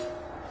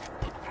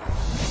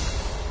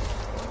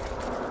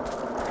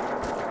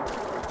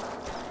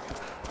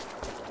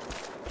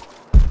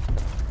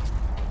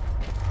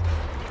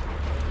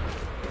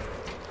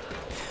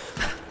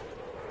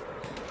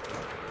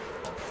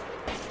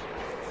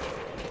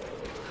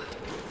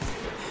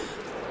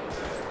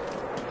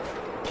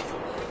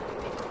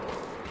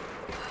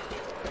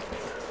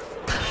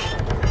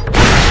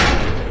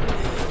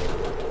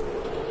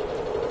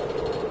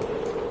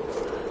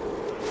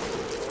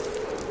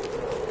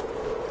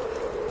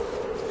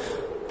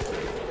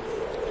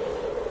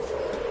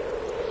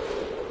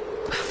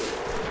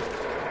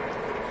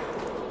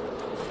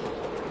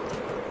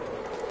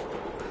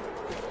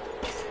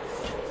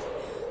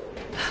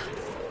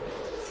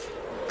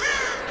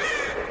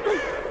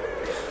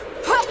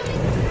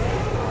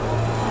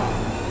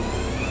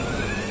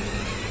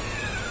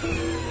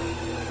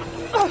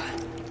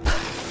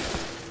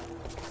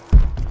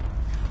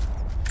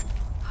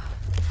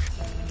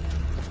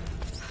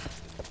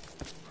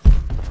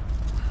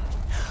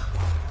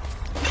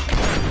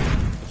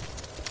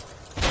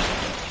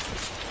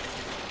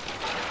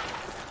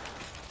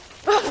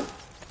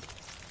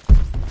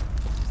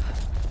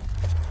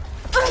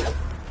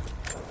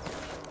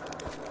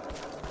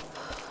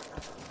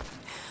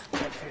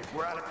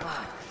 We're out of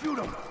time. Shoot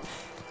him!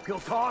 He'll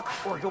talk,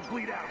 or he'll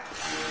bleed out.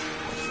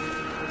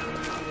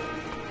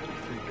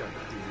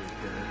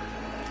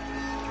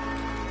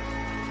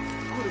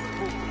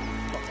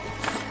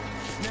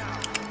 Now.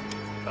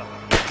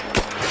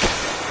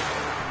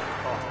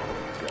 Off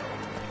we go.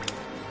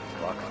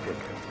 Clock's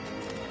ticking.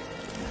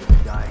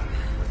 He's dying.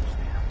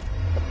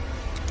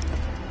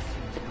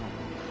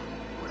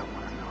 What I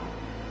want to know.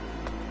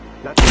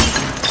 That's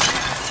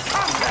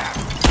combat!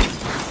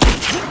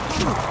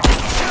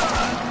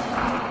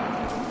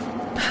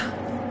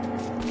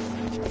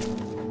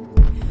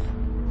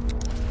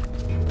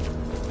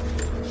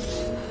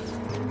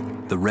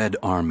 The Red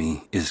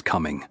Army is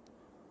coming.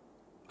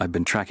 I've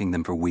been tracking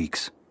them for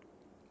weeks,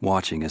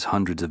 watching as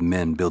hundreds of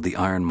men build the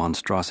iron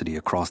monstrosity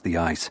across the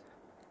ice.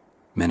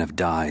 Men have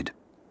died,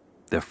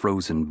 their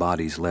frozen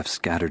bodies left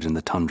scattered in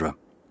the tundra.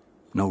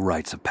 No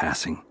rites of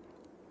passing,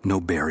 no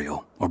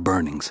burial or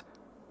burnings.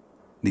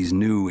 These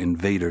new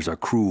invaders are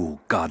cruel,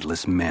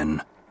 godless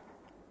men.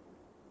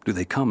 Do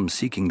they come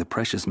seeking the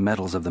precious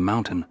metals of the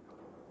mountain?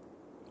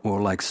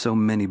 Or like so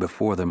many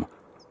before them,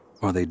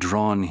 are they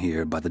drawn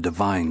here by the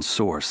divine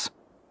source?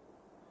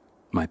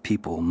 My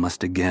people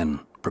must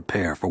again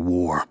prepare for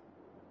war.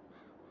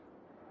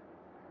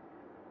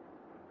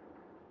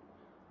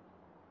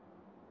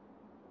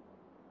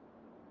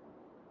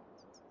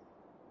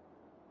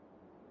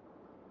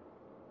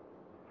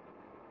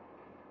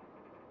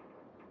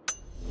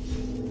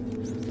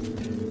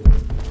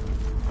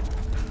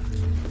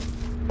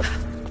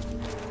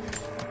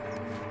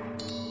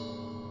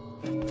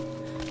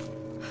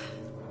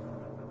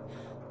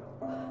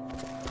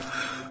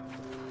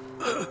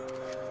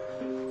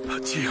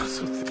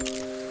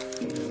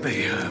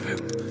 They have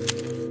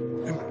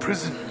him in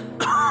prison.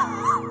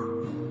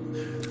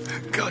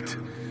 Gut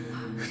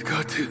We've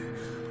got to...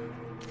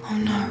 Oh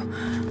no.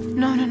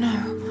 No, no,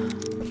 no.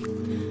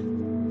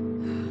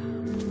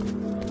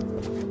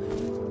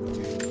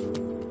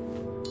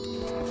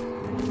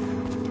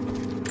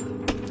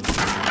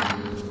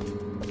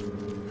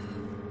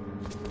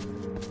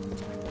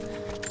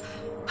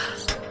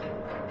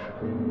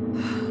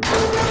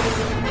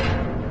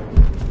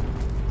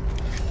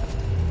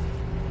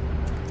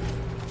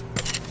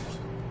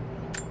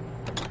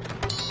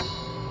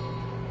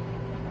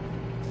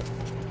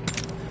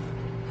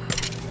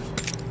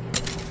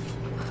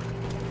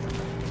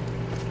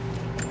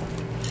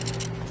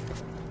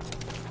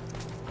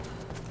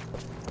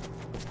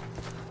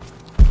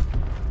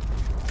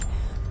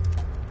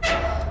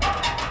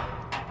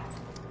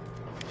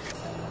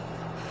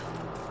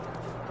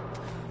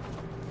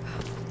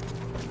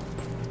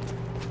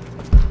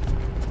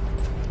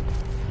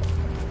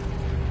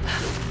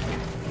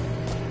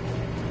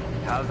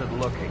 How's it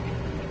looking?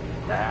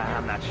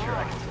 I'm not sure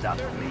I can stop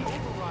the leak.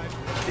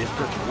 This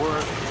doesn't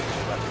work,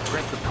 we'll have to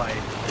rip the pipe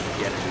and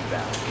get a new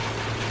valve.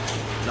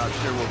 Not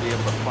sure we'll be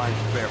able to find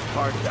spare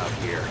parts out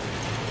here.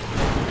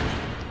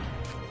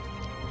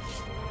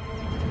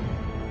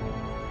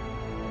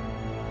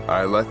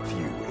 I left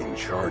you in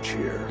charge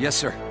here. Yes,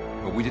 sir.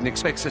 But we didn't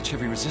expect such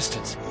heavy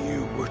resistance.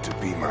 You were to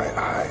be my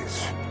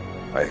eyes.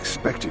 I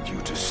expected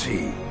you to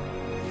see.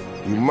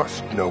 You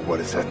must know what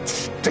is at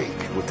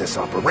stake with this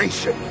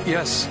operation.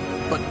 Yes,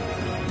 but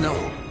no.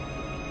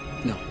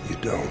 No. You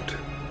don't?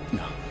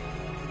 No.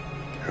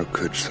 How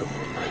could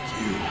someone like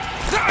you?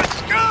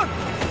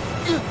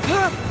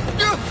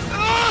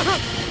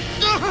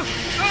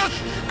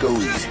 Go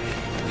easy.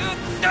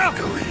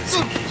 Go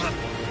easy.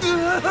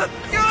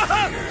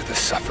 Fear the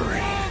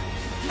suffering.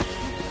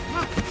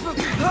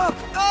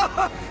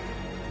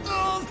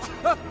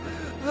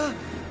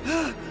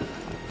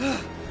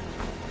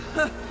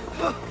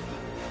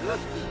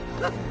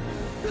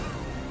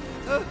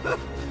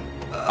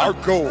 Our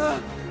goal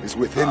is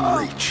within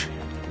reach,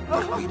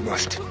 but we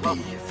must be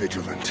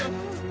vigilant.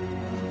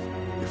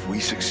 If we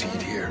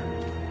succeed here,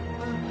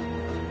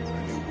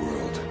 a new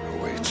world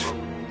awaits.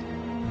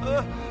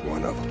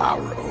 One of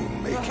our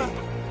own making.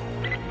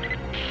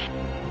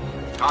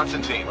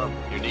 Constantine,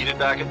 you're needed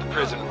back at the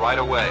prison right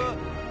away.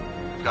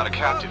 We've got a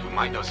captive who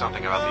might know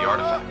something about the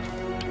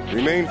artifact.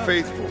 Remain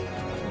faithful.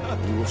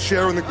 We will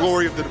share in the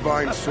glory of the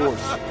divine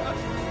source.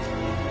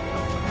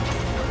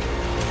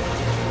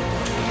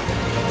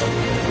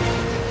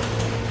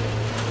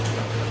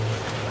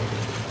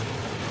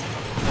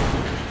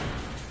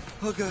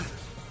 Oh God,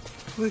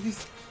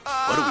 please.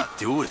 What do we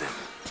do with him?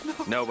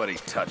 No. Nobody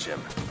touch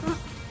him.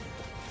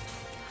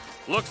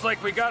 Looks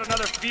like we got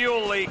another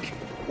fuel leak.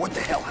 What the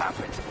hell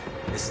happened?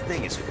 This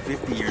thing is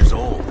 50 years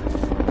old.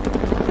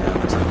 Yeah,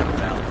 looks like a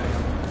valve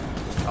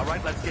failed. All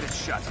right, let's get it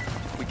shut.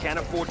 We can't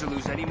afford to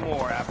lose any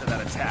more after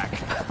that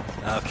attack.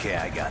 Okay,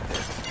 I got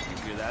this. You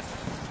hear that?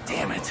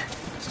 Damn it.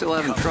 Still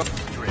having trouble.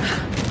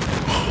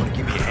 Wanna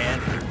give me a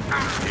hand?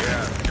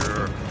 Yeah,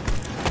 sure.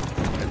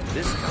 Where did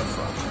this come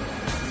from?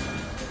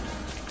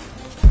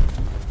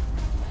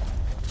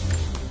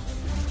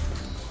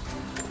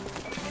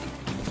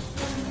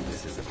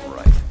 This isn't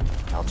right.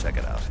 I'll check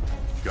it out.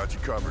 Got you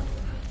covered.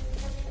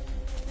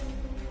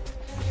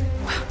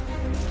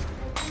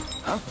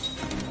 Huh?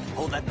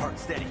 Hold that part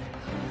steady.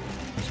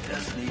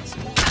 Just need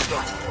some more.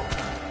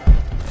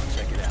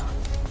 Check it out.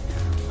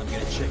 I'm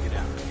gonna check it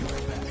out. Be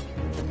right back.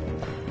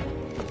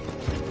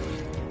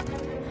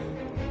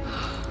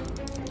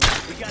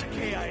 We got a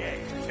KIA.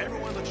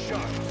 Everyone look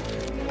sharp.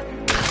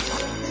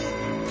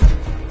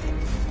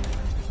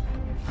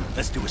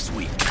 Let's do a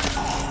sweep.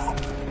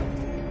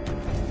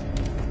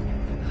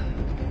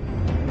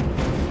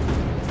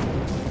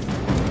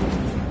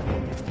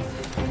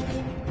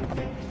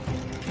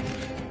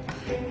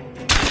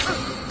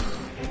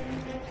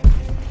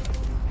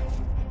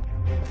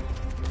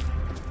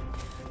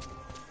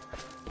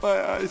 My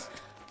eyes.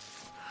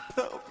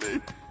 Help me.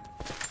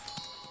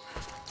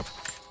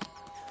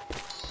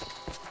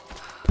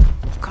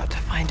 I've got to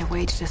find a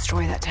way to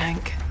destroy that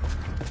tank.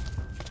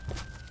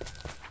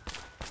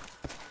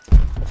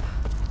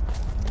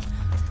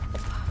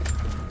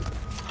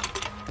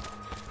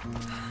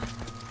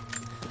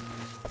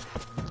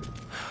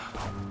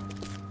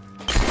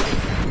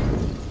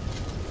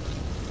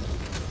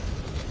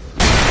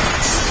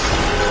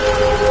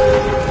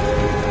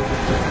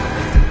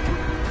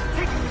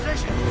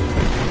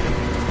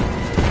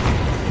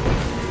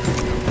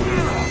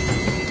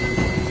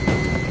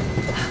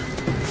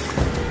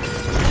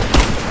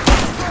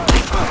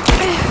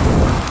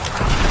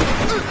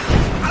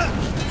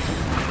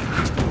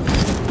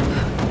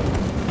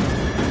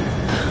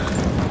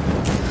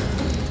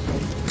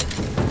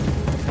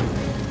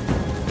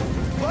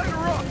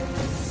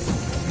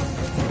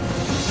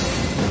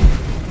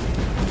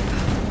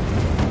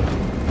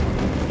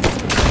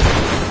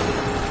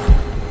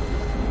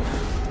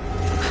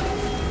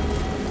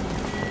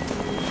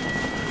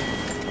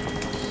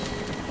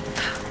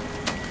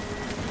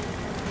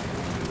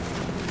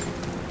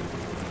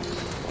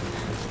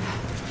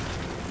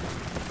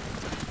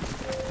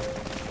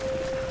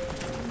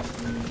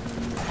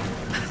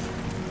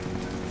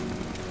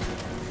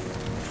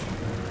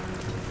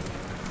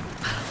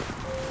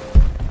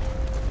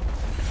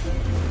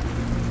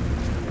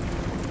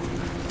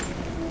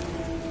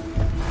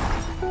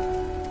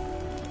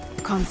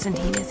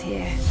 Constantine is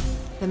here.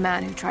 The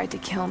man who tried to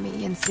kill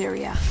me in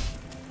Syria.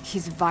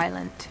 He's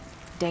violent,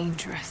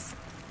 dangerous.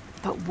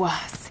 But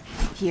worse,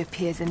 he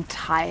appears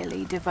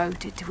entirely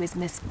devoted to his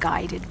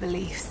misguided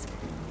beliefs.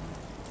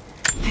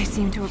 They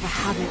seem to have a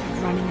habit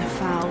of running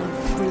afoul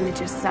of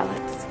religious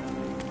zealots.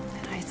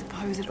 And I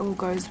suppose it all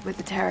goes with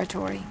the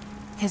territory.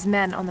 His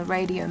men on the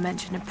radio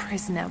mention a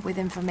prisoner with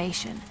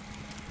information.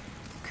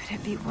 Could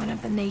it be one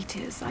of the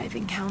natives I've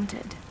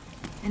encountered?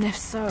 And if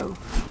so,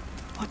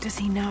 what does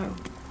he know?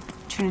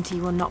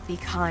 Trinity will not be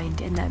kind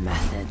in their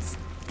methods.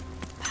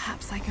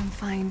 Perhaps I can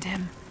find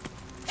him.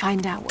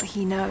 Find out what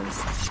he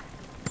knows.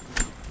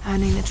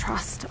 Earning the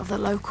trust of the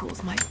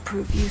locals might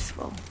prove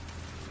useful.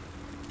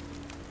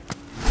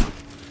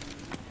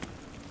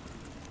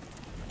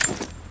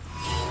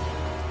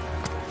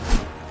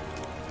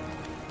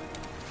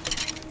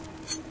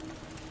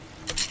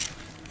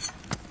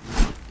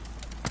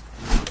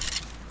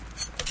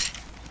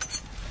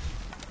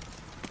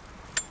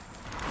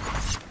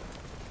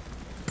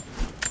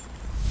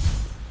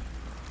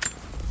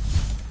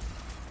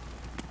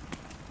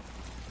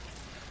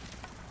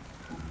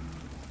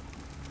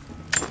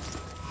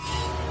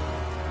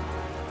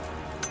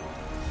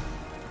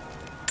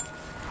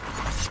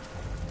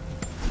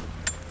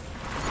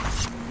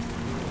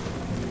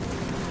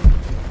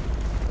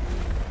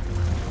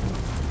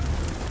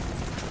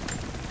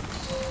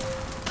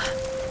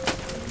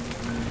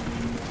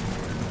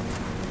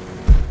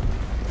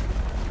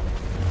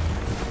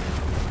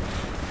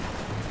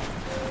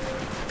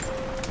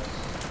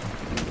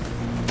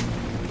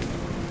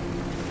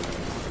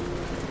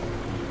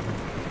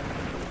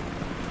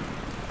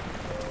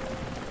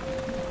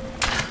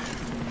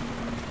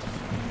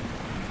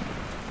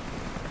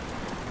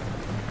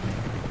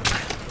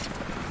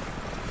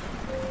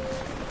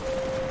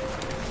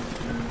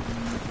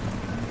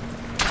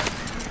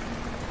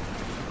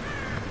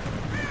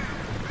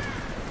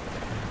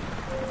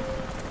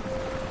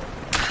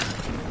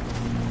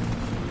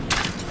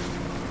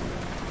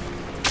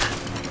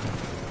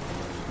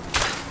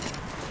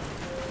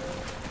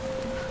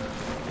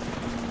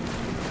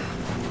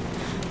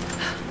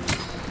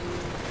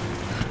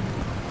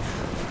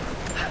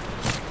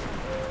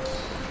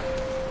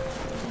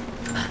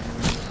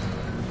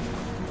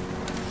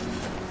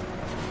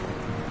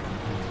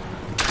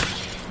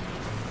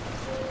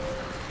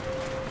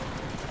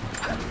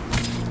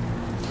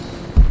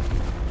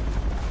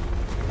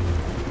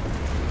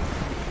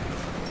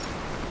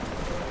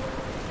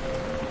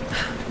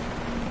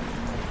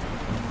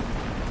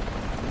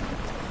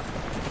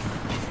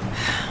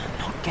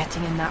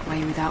 Getting in that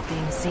way without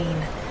being seen.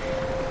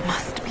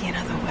 Must be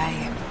another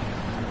way.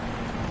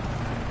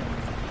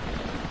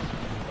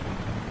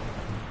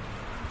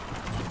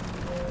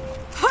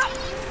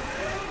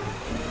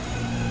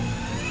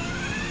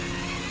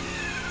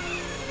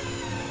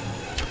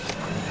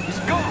 He's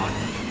gone!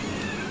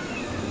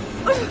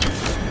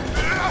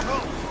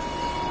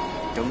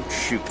 Don't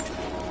shoot.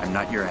 I'm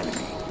not your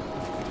enemy.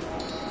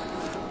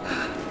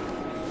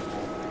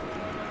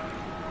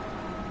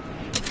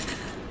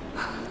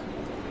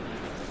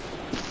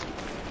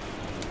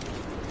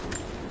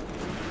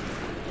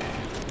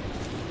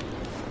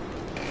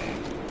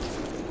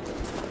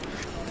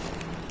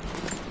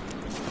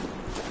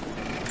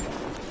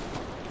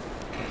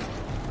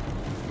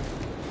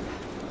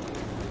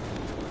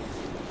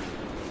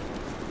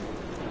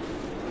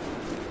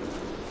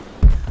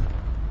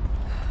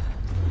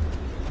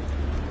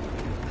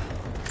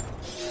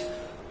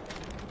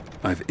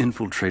 I've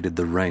infiltrated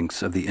the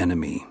ranks of the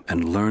enemy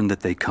and learned that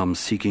they come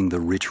seeking the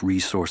rich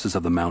resources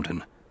of the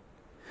mountain.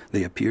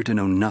 They appear to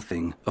know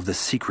nothing of the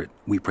secret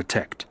we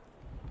protect.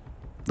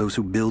 Those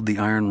who build the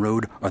Iron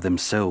Road are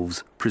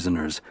themselves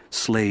prisoners,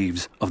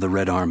 slaves of the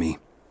Red Army.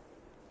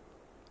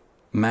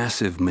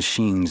 Massive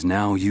machines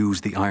now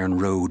use the Iron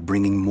Road,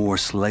 bringing more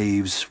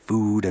slaves,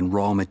 food, and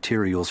raw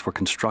materials for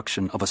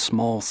construction of a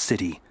small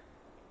city.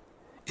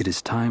 It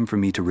is time for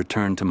me to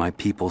return to my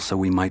people so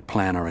we might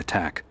plan our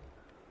attack.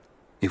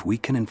 If we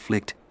can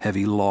inflict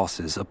heavy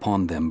losses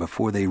upon them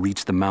before they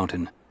reach the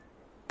mountain,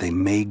 they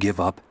may give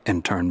up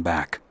and turn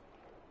back.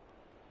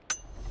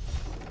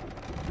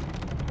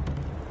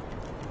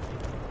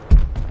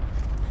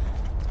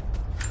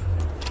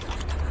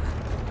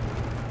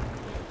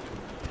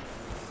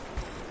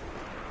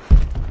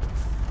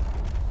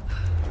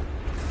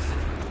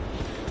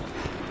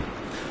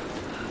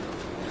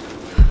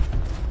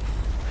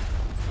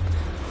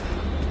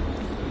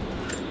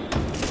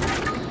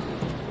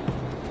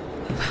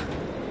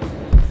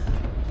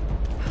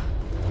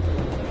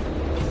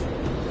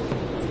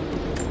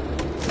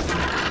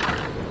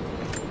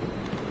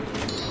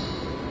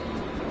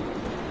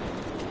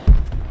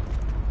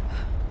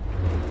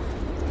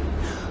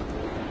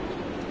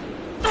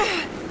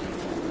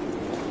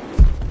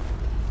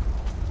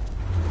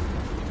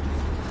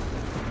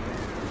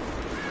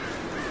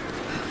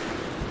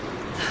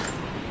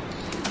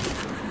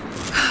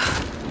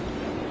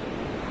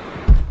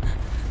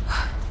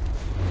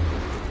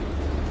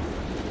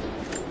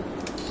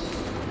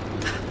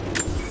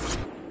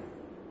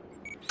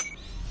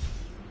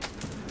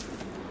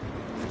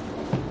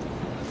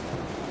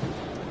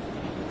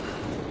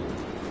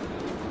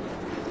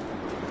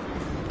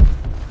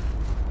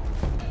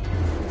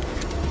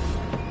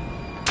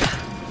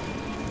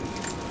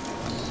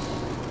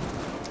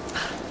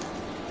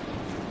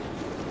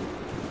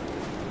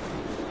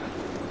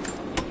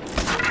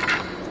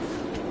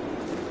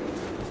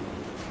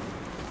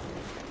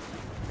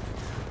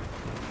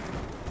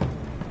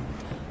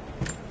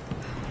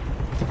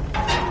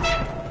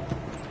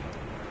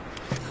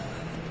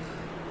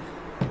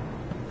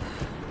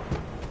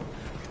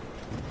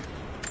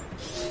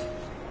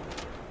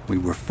 We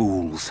were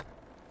fools.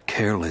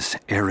 Careless,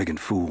 arrogant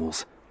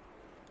fools.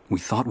 We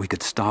thought we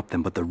could stop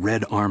them, but the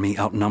Red Army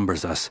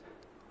outnumbers us.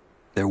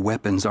 Their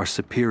weapons are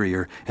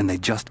superior, and they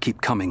just keep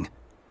coming.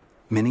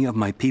 Many of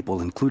my people,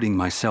 including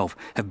myself,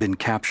 have been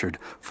captured,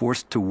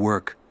 forced to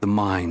work the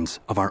mines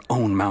of our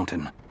own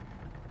mountain.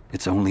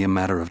 It's only a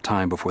matter of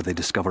time before they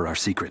discover our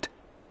secret.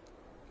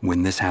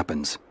 When this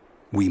happens,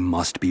 we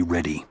must be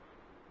ready.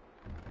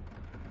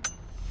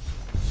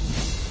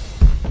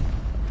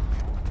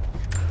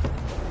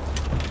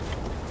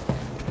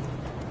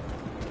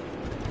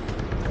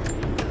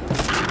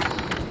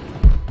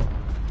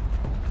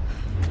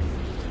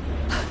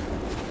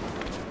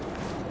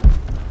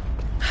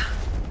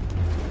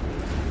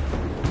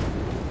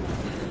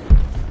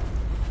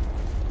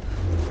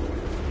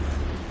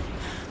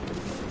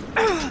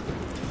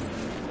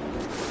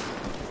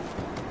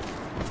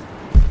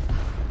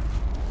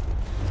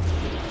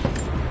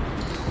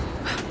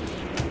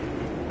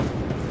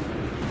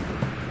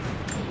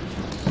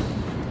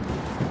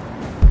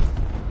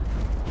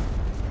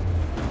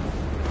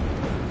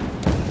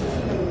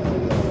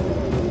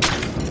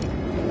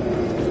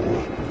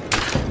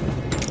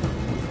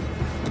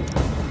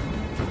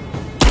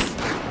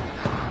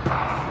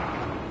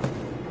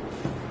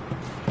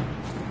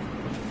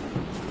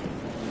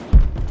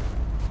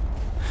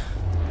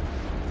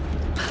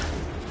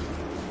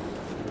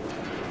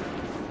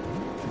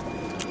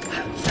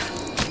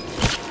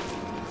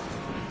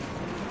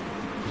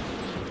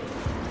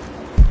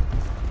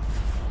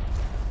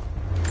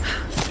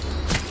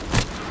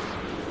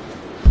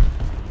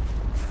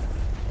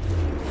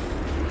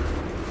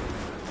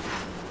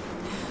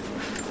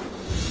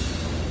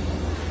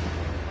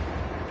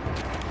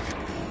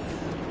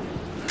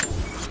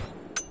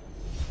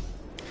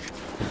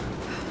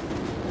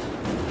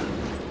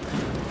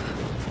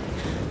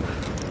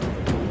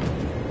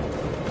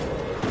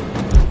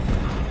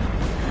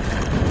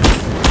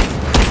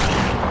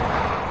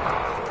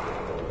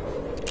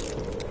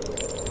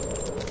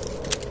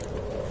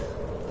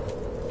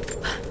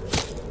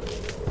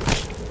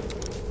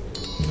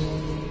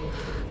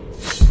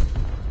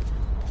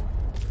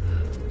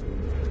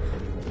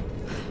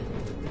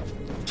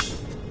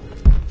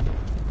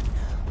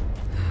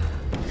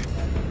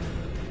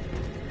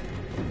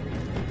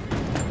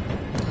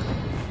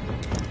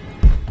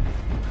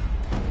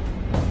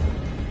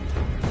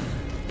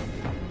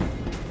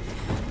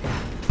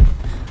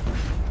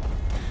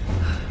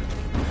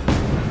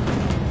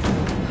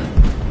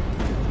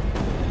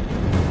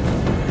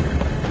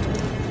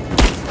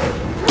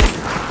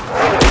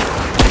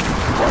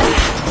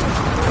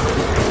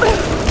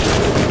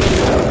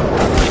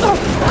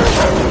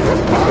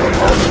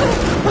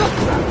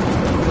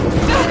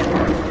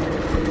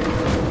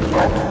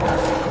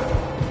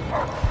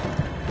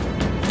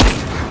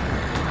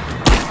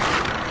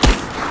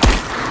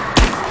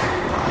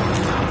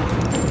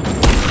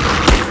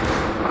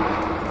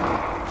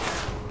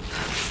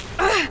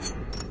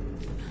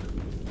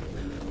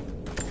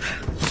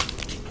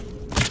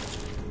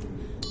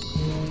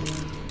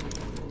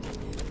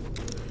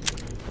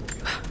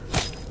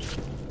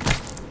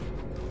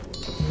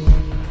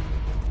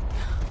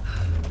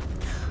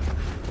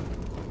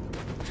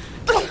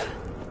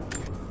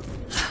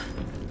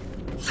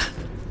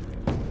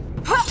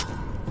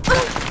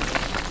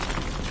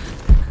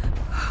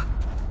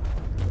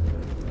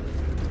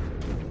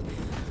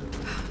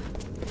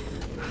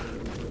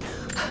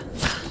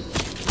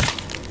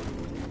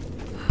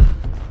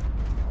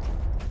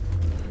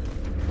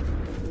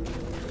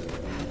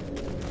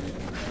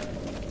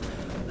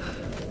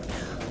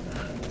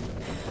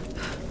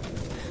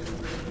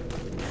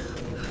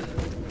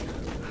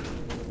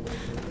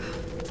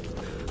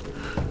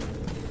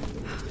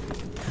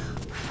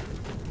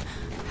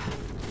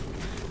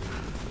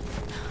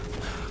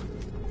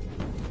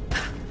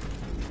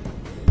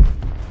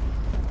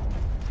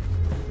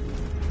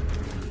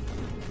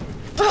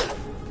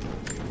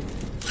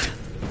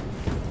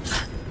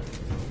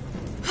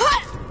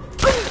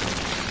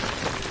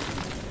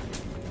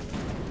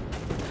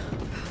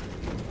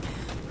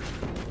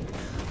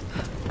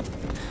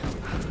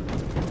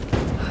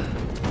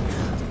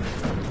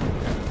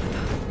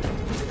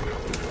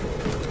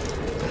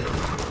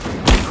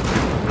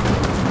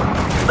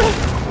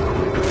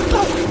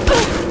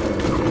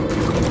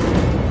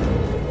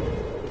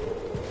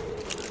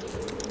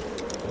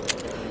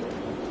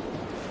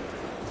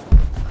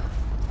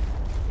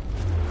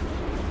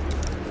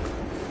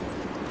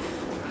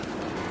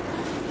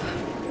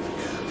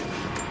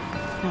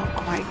 Not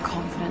quite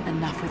confident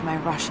enough with my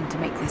Russian to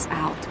make this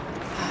out,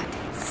 but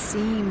it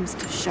seems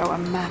to show a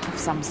map of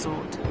some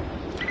sort.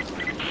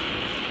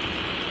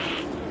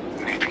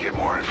 Need to get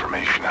more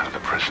information out of the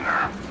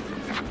prisoner.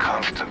 If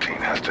Constantine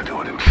has to do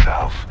it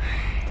himself,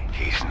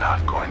 he's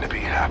not going to be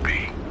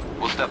happy.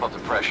 We'll step up the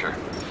pressure,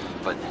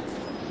 but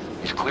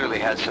he's clearly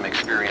had some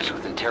experience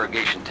with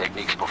interrogation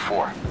techniques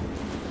before.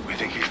 We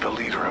think he's the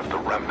leader of the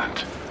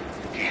Remnant.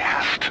 He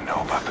has to know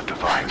about the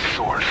Divine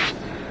Source.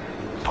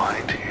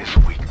 Find his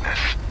weakness.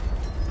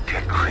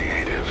 Get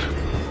creative.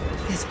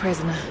 This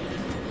prisoner.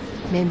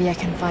 Maybe I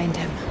can find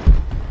him.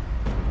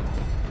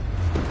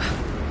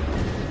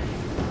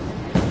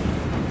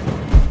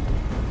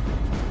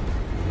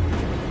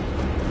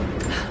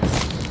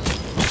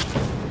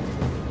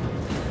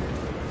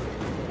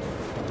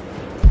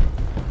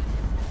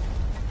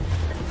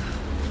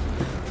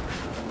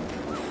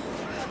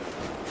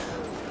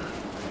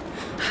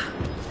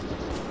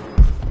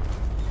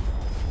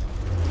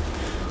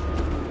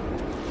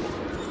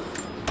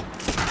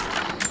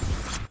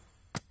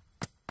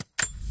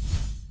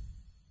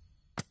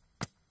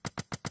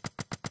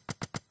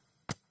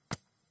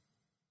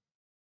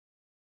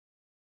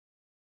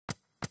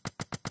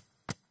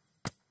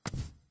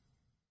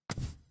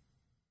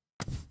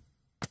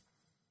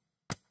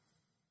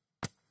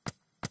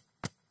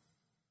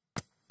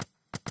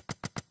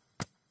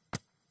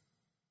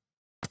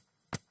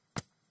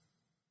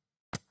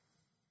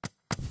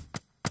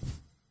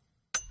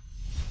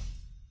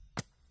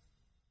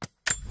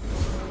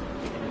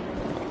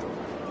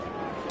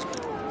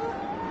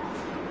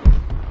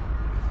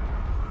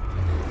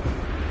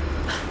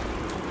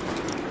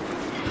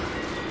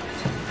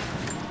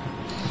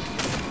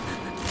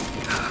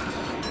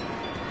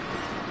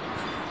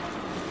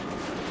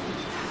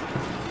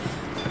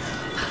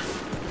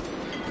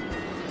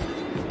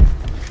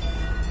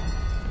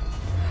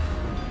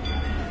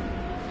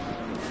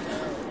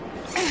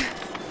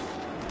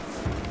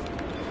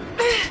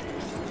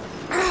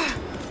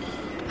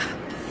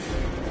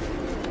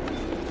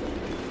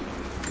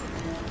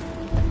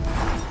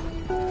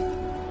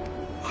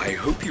 I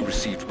hope you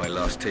received my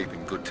last tape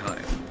in good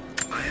time.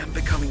 I am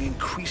becoming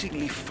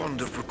increasingly fond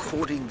of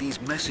recording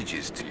these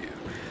messages to you.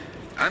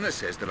 Anna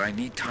says that I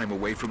need time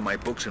away from my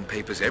books and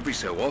papers every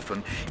so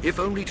often, if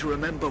only to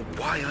remember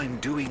why I'm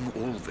doing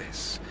all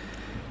this.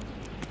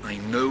 I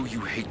know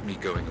you hate me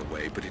going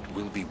away, but it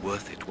will be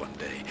worth it one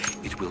day.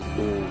 It will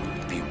all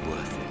be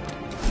worth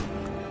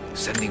it.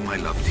 Sending my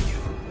love to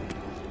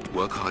you.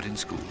 Work hard in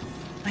school.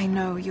 I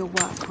know your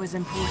work was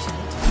important.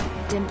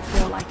 It didn't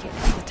feel like it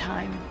at the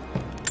time.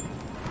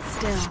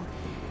 Still,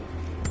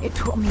 it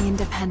taught me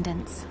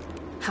independence,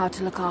 how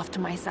to look after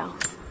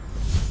myself.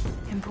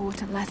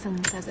 Important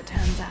lessons, as it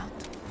turns out.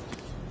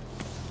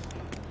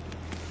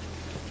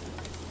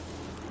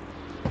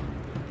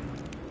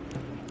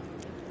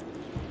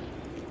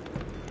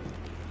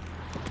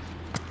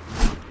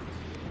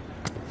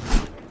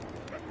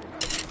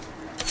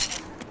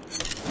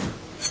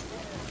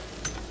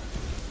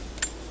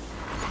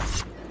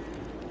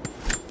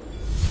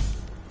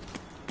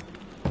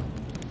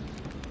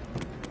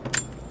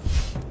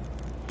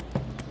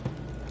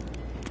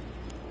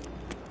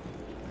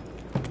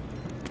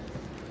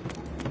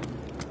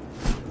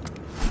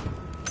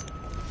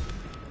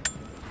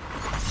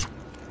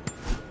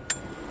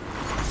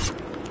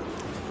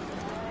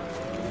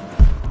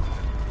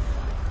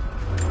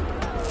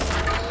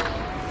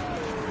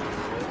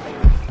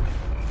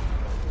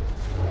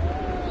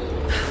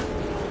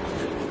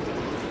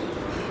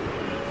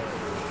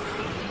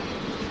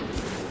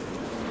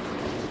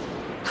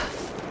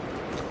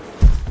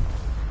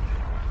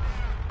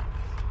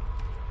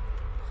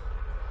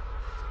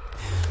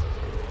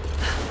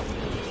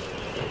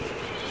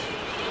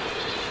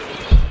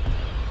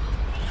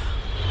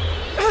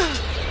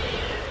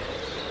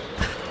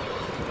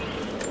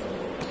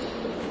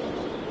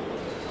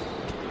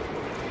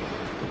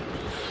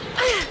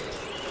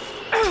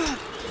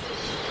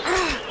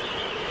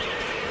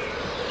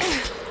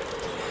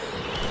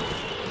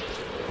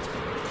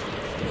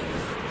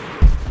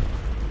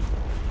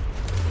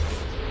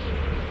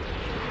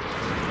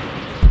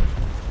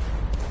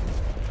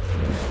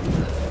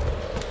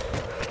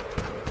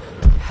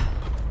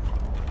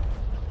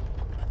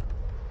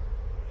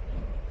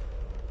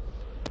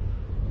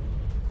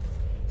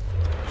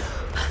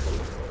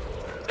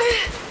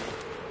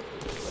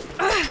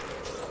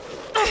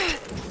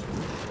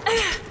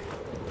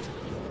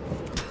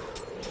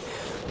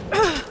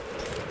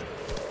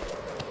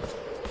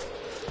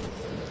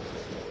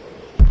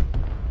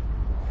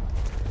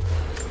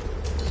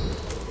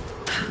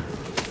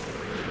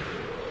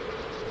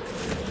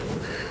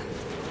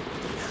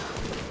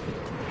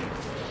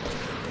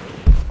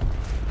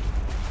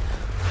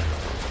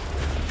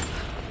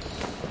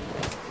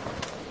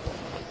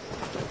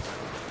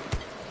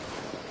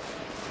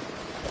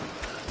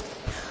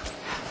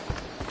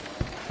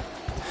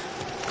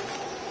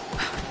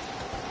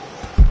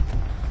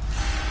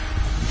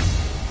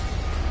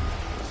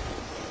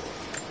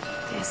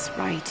 This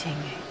writing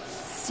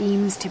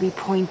seems to be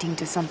pointing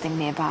to something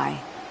nearby.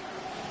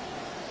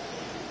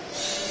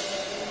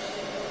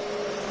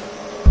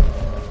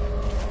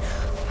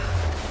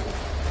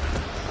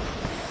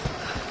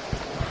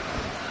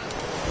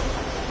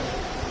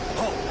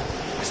 Oh,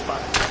 I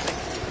spotted something.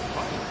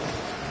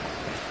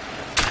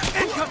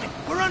 Incoming!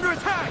 We're under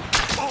attack!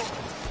 Oh,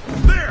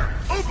 there!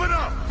 Open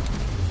up!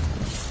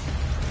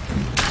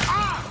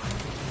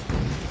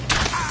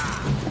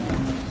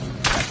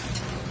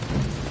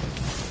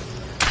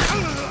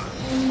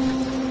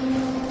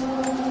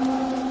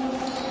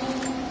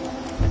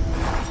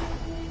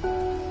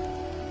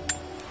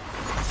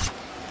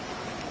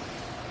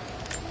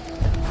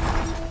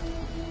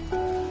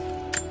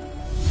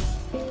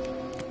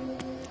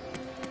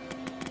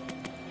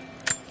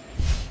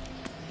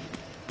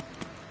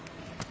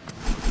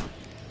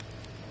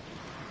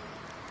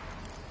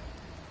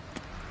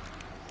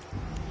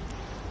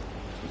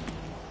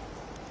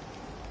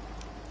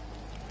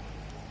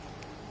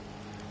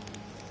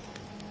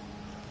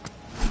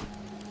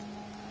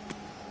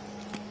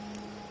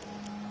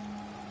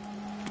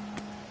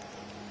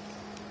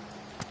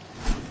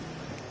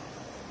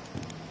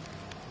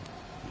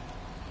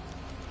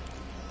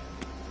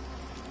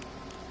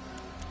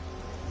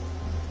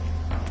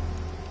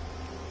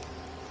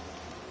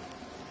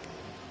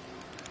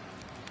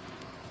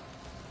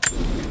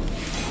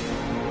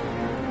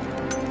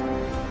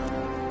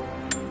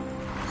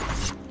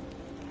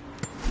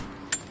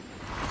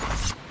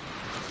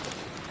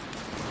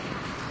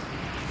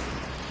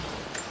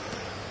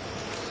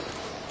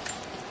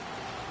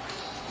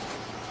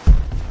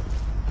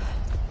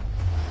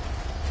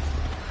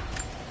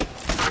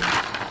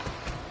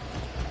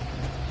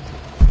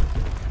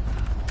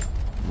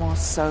 More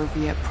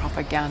Soviet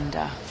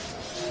propaganda.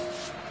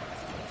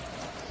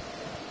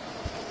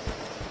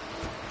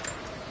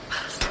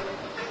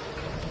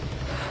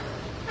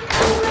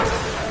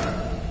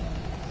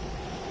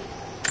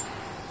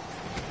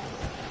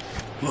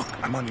 Look,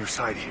 I'm on your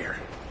side here.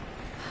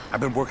 I've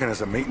been working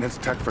as a maintenance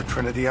tech for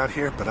Trinity out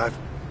here, but I've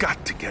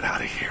got to get out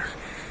of here.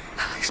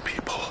 These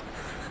people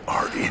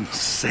are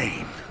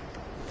insane.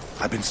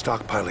 I've been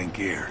stockpiling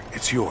gear.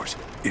 It's yours,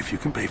 if you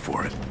can pay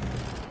for it.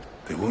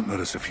 They won't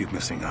notice a few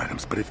missing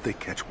items, but if they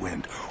catch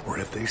wind, or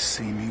if they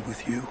see me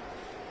with you,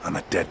 I'm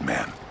a dead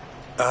man.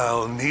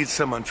 I'll need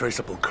some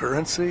untraceable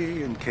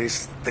currency in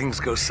case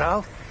things go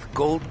south.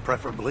 Gold,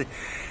 preferably.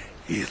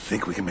 You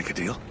think we can make a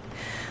deal?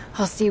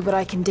 I'll see what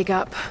I can dig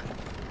up.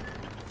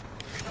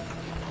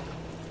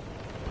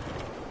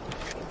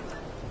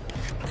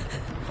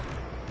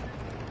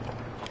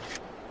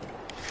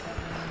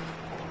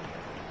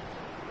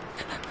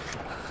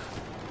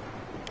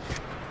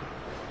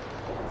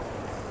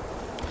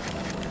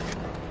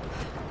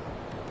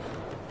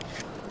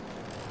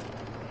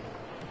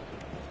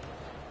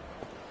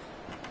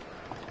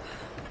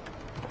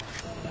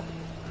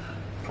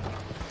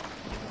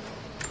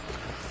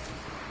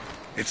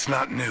 It's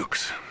not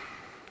nukes.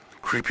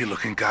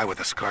 Creepy-looking guy with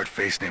a scarred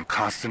face named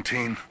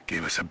Constantine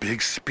gave us a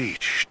big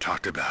speech,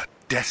 talked about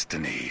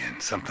destiny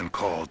and something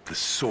called the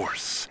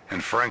Source.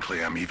 And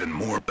frankly, I'm even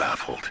more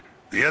baffled.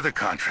 The other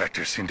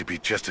contractors seem to be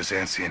just as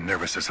antsy and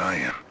nervous as I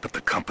am. But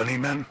the company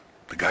men,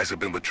 the guys who've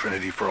been with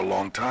Trinity for a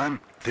long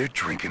time, they're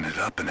drinking it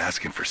up and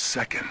asking for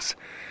seconds.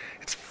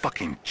 It's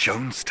fucking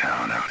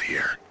Jonestown out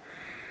here.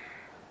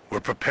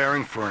 We're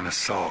preparing for an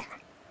assault.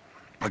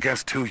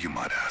 Against who, you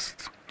might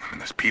ask? I mean,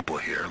 there's people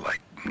here, like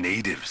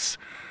natives,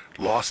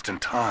 lost in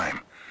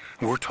time.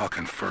 We're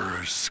talking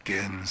furs,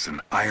 skins,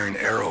 and iron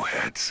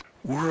arrowheads.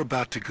 We're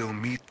about to go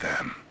meet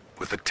them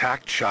with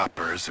attack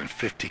choppers and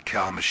 50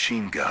 cal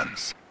machine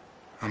guns.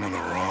 I'm on the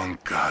wrong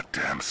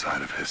goddamn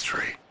side of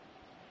history.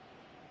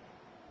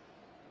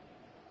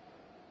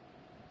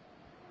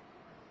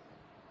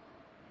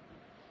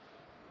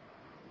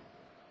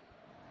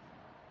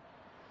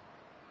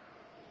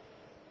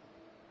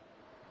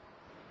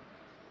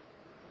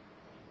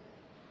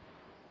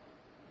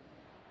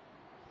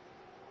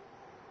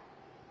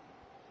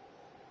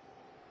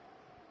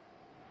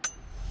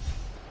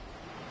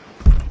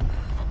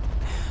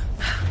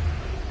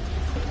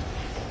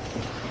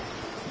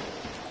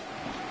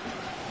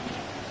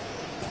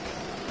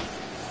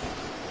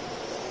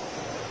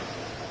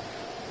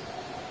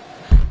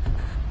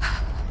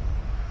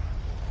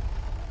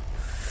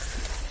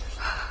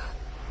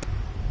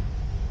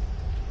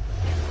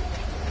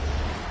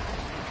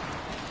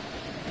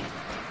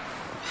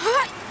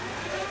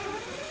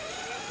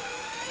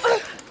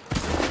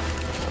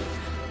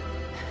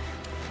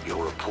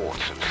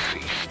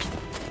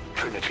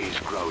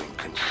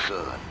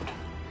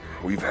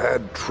 We've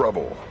had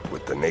trouble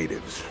with the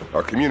natives.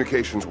 Our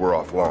communications were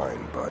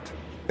offline, but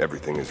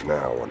everything is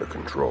now under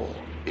control.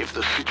 If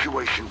the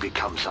situation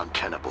becomes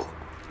untenable,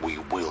 we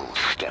will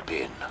step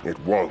in. It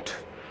won't.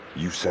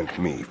 You sent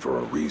me for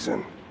a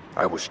reason.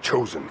 I was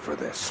chosen for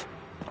this.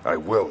 I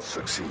will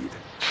succeed.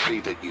 See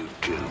that you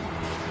do.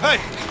 Hey!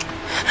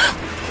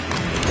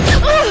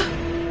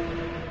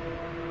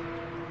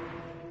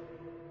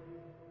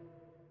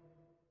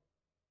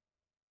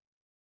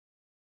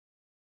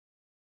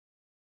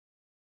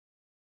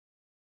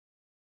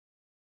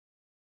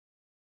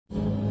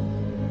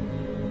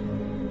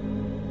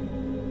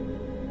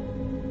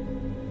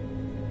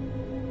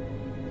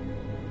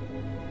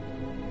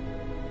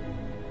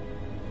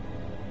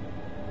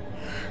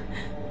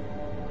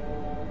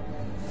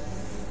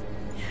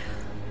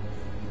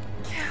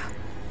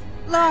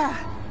 Lara,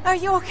 are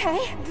you okay?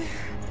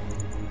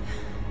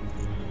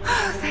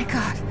 Oh, thank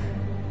God.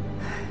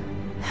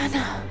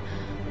 Anna,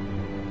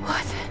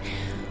 what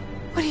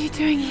are you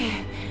doing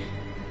here?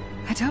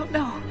 I don't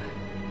know.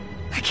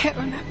 I can't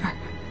remember.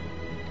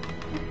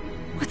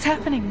 What's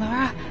happening,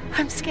 Lara?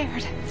 I'm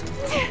scared.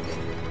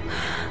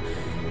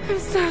 I'm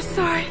so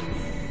sorry.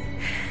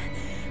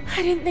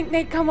 I didn't think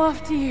they'd come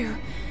after you.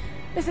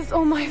 This is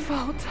all my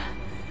fault.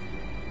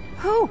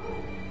 Who?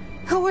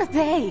 Who are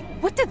they?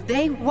 What do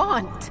they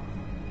want?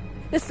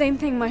 The same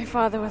thing my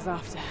father was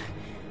after.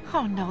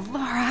 Oh no,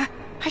 Lara.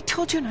 I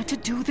told you not to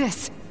do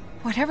this.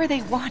 Whatever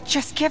they want,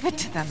 just give it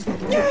to them.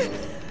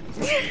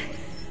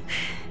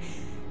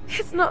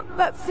 It's not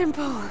that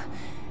simple.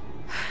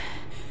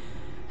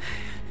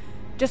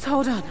 Just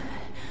hold on.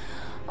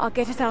 I'll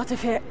get us out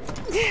of here.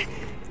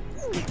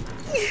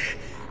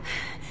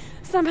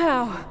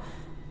 Somehow.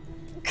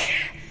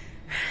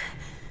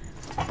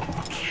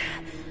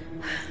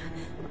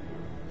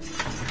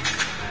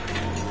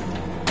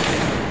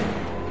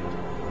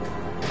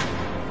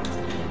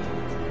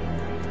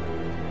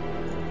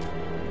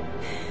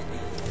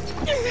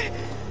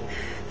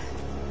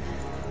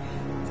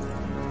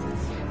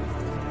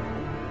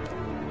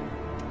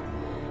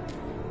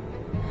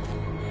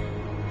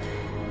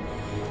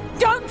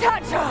 Don't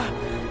touch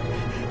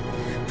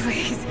her!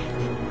 Please.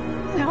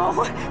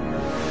 No.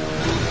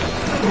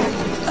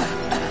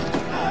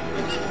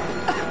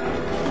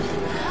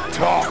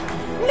 Talk!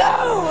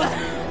 No!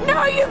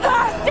 No, you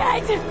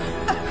bastard!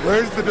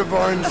 Where's the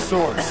divine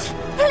source?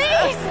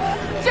 Please!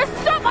 Just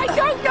stop! I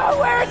don't know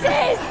where it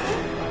is!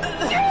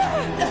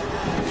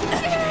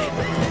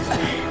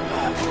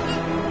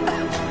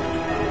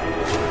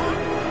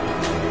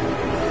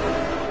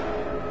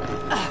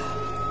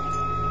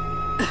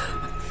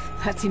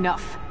 That's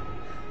enough.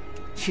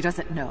 She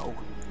doesn't know.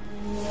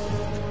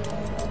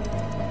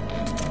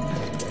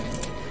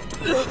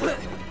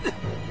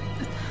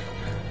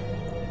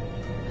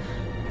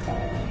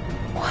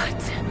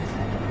 What?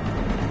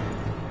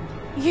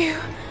 You...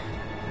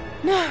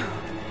 No.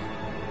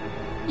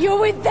 You're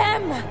with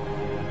them!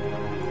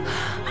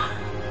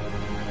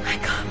 I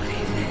can't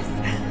believe this.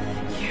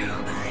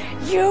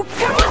 You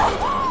come...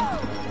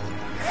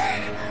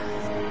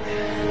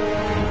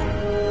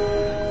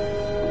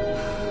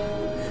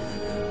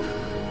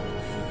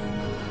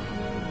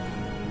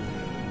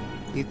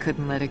 You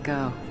couldn't let it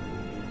go,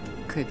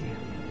 could you?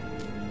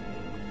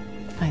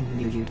 I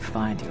knew you'd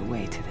find your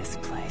way to this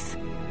place.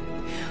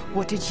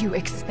 What did you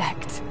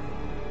expect?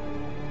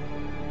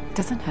 It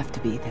doesn't have to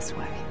be this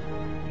way.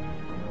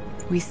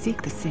 We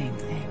seek the same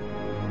thing.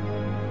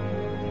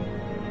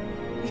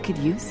 We could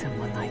use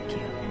someone like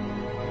you.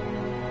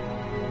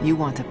 You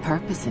want a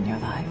purpose in your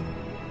life.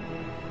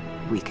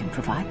 We can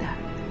provide that.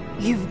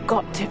 You've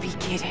got to be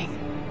kidding.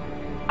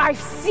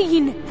 I've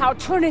seen how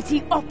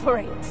Trinity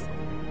operates.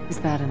 Is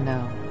that a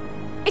no?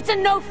 It's a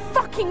no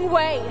fucking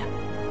way!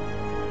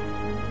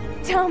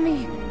 Tell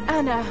me,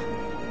 Anna,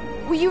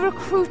 were you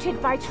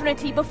recruited by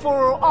Trinity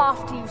before or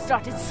after you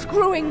started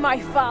screwing my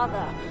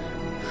father?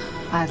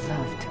 I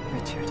loved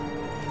Richard.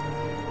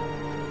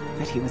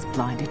 But he was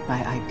blinded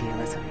by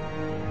idealism,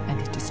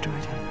 and it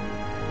destroyed him.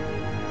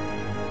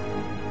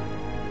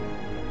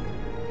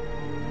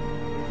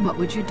 What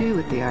would you do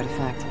with the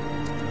artifact?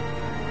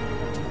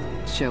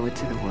 Show it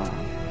to the world.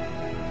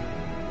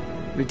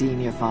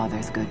 Redeem your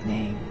father's good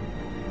name.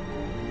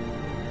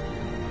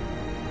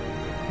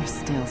 You're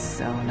still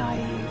so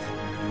naive.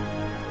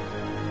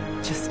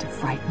 Just a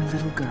frightened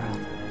little girl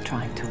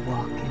trying to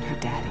walk in her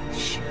daddy's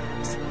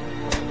shoes.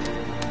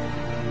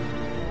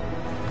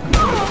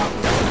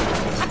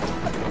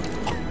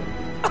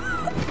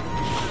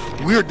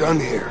 We're done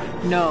here.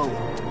 No.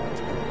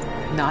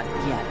 Not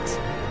yet.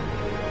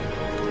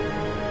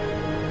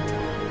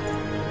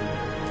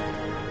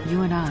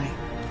 You and I,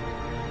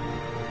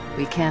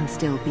 we can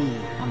still be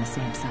on the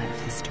same side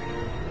of history.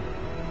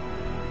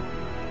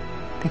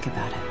 Think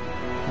about it,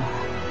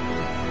 Lara.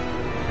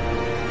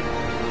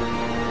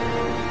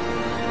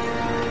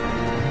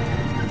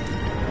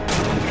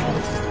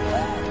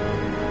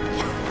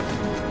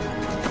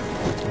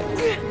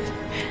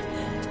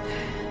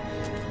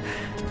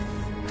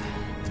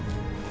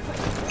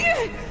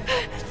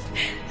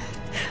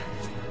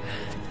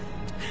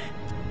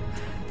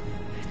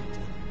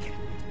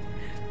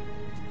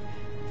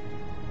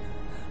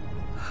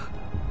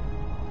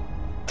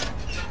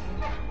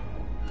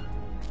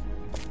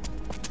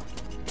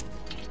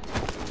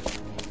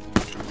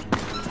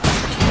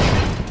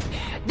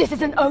 This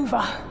isn't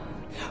over!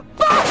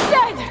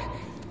 Bastard!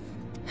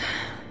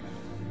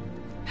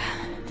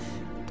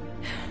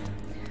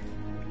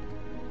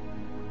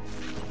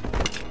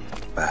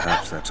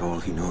 Perhaps that's all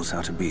he knows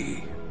how to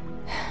be.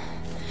 I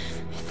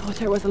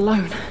thought I was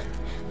alone.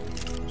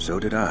 So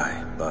did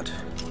I, but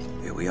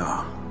here we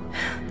are.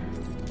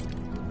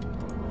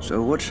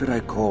 So what should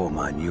I call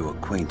my new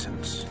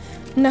acquaintance?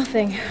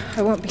 Nothing.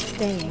 I won't be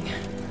staying.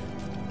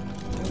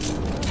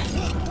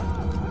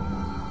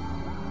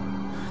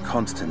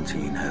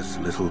 Constantine has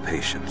little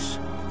patience.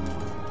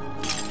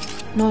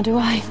 Nor do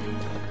I.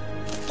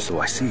 So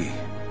I see.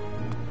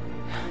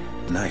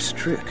 Nice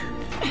trick.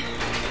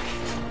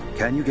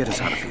 Can you get us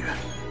out of here?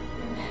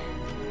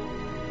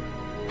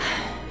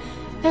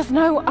 There's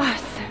no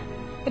us.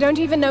 I don't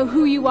even know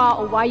who you are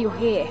or why you're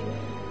here.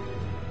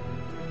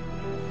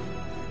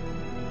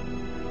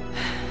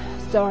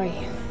 Sorry.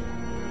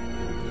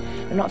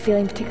 I'm not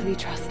feeling particularly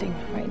trusting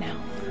right now.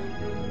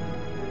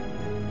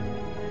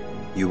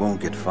 You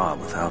won't get far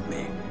without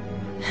me.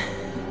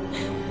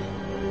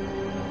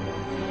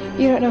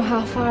 You don't know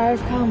how far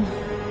I've come.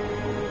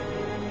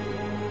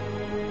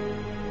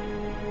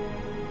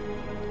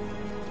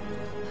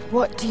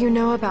 What do you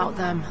know about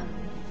them?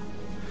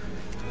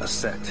 A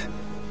sect.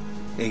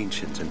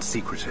 Ancient and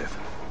secretive.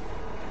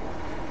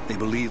 They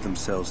believe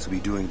themselves to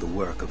be doing the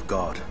work of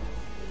God.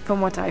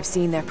 From what I've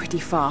seen, they're pretty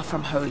far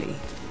from holy.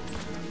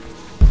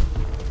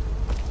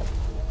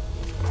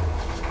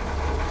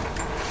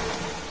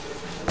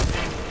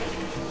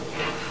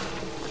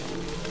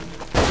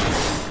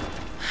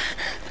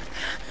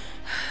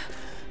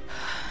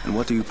 And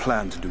what do you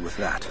plan to do with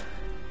that?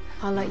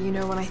 I'll let you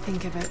know when I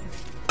think of it.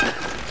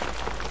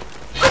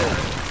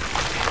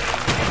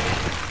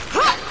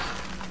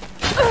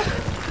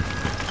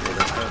 Should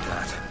have heard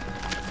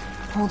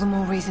that. All the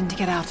more reason to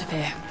get out of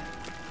here.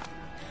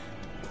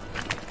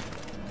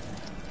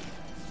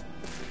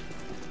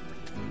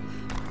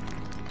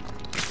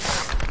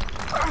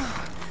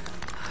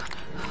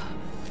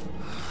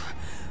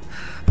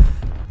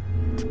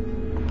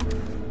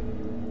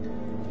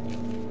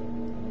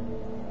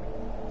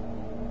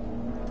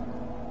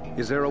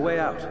 Is there a way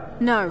out?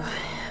 No,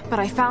 but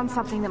I found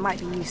something that might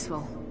be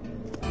useful.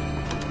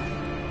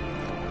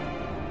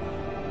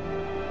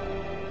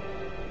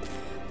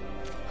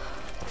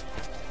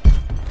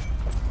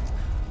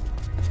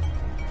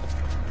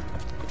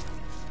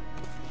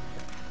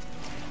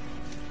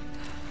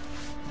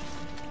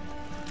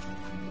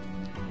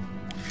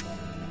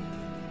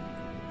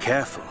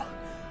 Careful.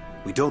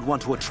 We don't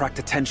want to attract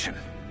attention.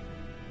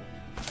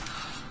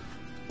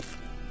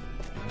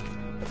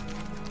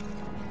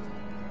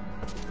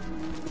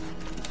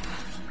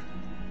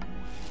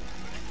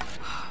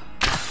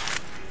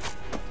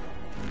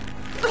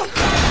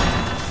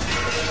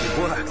 It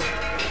worked.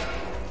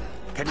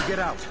 Can you get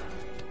out?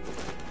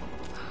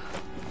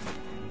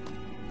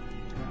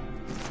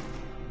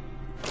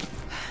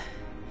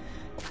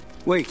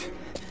 Wait.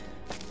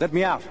 Let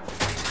me out.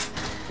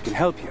 I can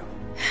help you.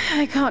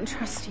 I can't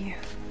trust you.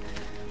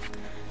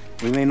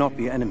 We may not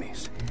be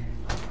enemies.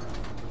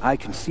 I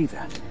can see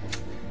that.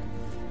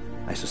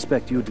 I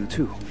suspect you do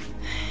too.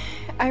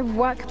 I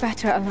work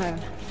better alone.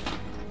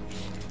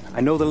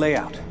 I know the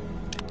layout.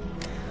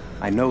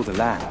 I know the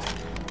land.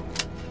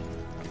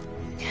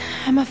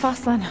 I'm a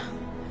fast learner.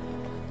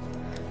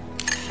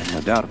 I've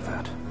no doubt of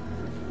that.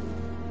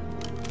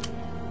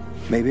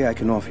 Maybe I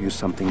can offer you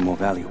something more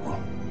valuable.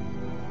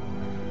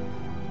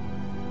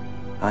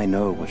 I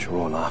know what you're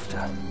all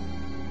after.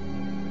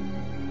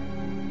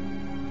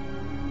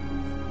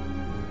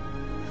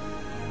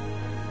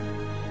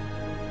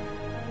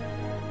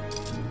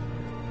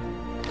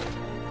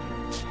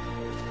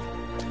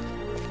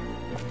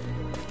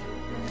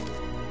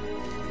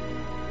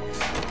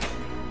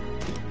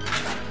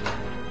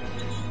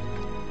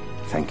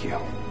 Thank you.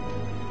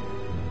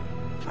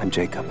 I'm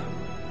Jacob.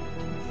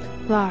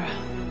 Lara.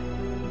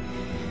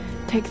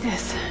 Take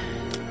this.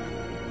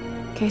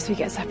 In case we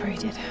get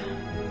separated.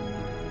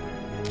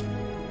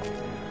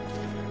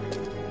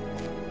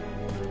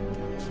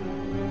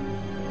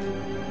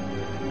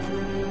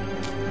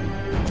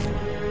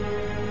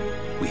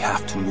 We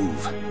have to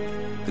move.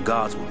 The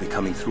guards will be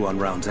coming through on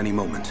rounds any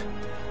moment.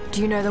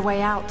 Do you know the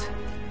way out?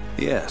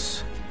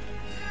 Yes.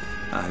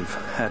 I've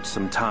had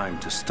some time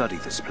to study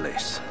this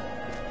place.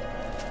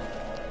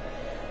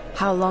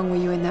 How long were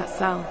you in that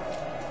cell?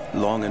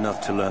 Long enough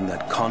to learn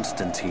that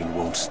Constantine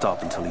won't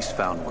stop until he's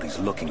found what he's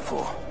looking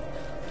for.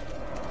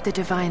 The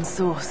divine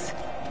source.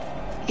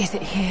 Is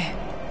it here?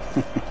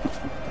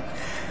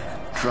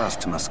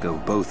 Trust must go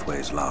both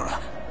ways, Lara.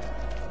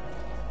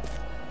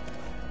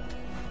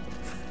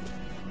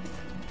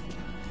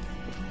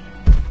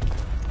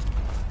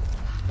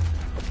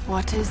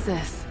 What is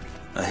this?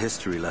 A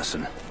history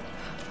lesson.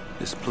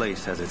 This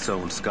place has its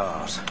own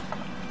scars.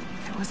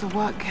 It was a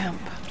work camp.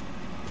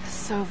 The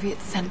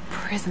Soviets sent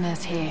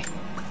prisoners here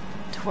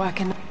to work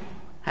in...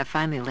 I've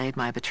finally laid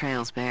my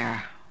betrayals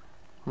bare.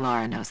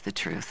 Lara knows the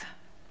truth.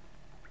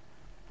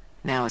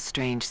 Now a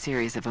strange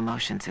series of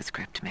emotions has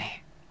gripped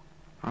me.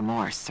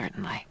 Remorse,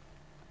 certainly.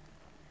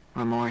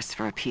 Remorse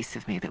for a piece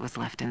of me that was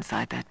left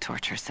inside that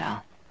torture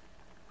cell.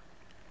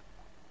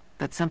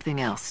 But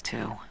something else,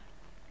 too.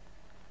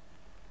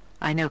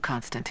 I know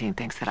Constantine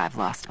thinks that I've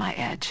lost my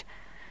edge,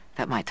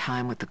 that my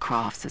time with the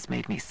Crofts has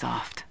made me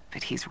soft,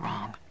 but he's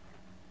wrong.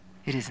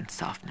 It isn't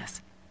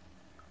softness.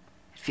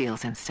 It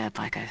feels instead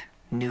like a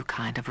new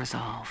kind of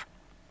resolve.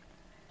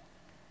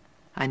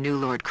 I knew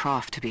Lord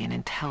Croft to be an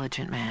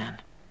intelligent man.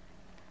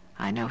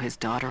 I know his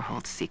daughter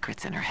holds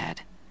secrets in her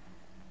head.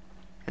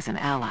 As an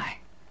ally,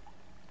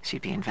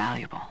 she'd be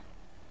invaluable.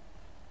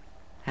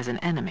 As an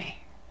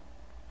enemy,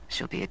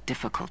 she'll be a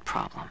difficult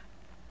problem.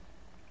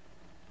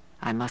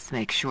 I must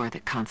make sure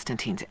that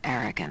Constantine's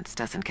arrogance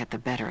doesn't get the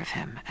better of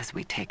him as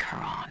we take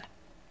her on.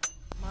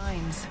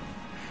 Mines.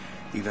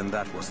 Even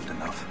that wasn't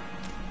enough.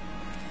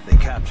 They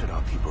captured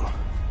our people.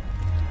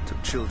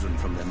 Took children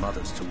from their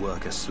mothers to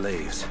work as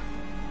slaves.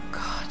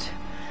 God.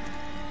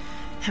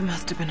 It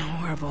must have been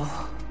horrible.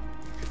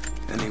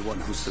 Anyone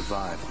who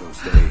survived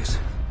those days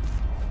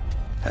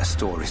has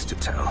stories to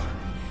tell.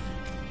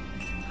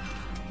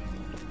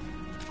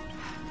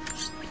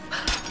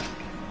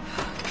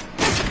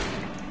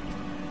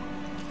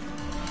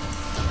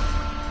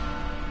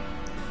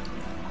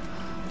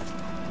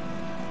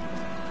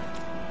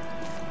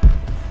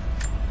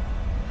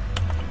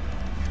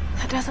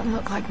 That doesn't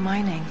look like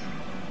mining.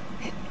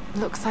 It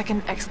looks like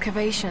an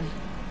excavation.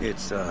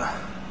 It's,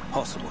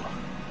 possible.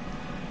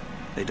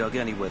 They dug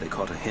anywhere they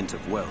caught a hint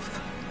of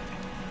wealth.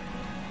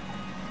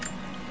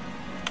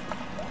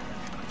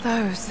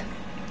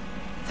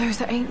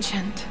 Those are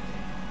ancient.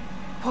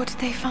 What did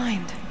they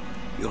find?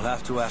 You'll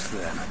have to ask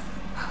them.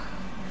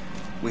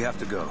 We have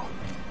to go.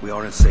 We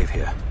aren't safe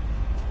here.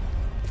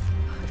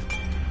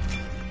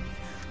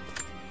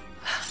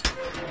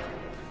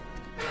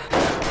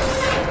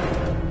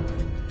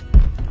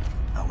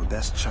 Our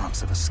best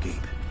chance of escape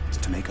is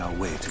to make our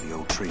way to the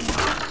old tree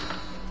line.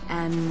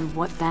 And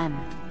what then?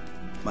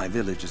 My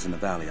village is in the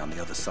valley on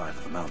the other side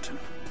of the mountain.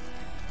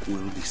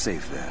 We'll be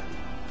safe there.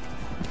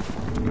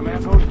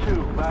 Command Post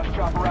 2, last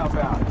chopper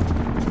outbound.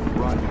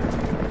 Roger.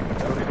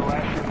 That'll be the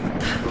last ship.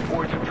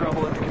 Reports of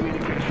trouble at the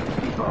communications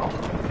depot.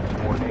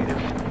 More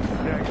natives.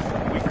 Next,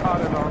 we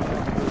caught an armed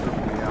intruder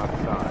from the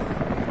outside.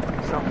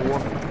 Some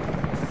woman.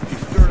 She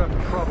stirred up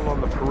trouble on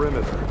the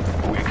perimeter.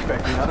 Are we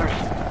expecting others?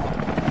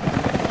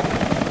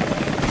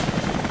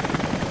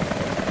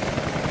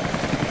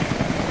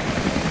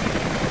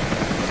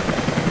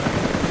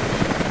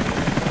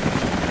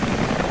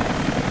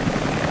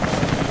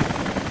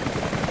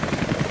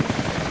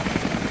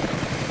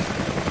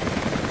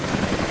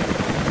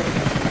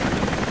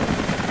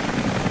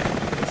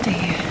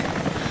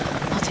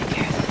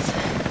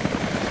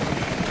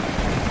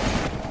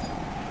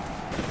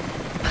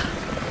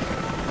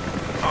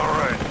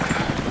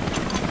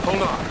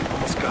 Hold on.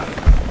 Almost got it.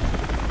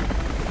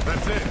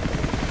 That's it.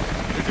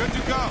 You're good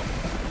to go.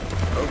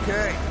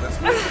 Okay, let's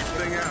move this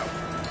thing out.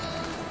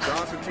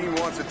 Constantine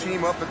wants a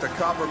team up at the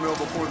copper mill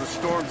before the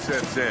storm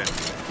sets in.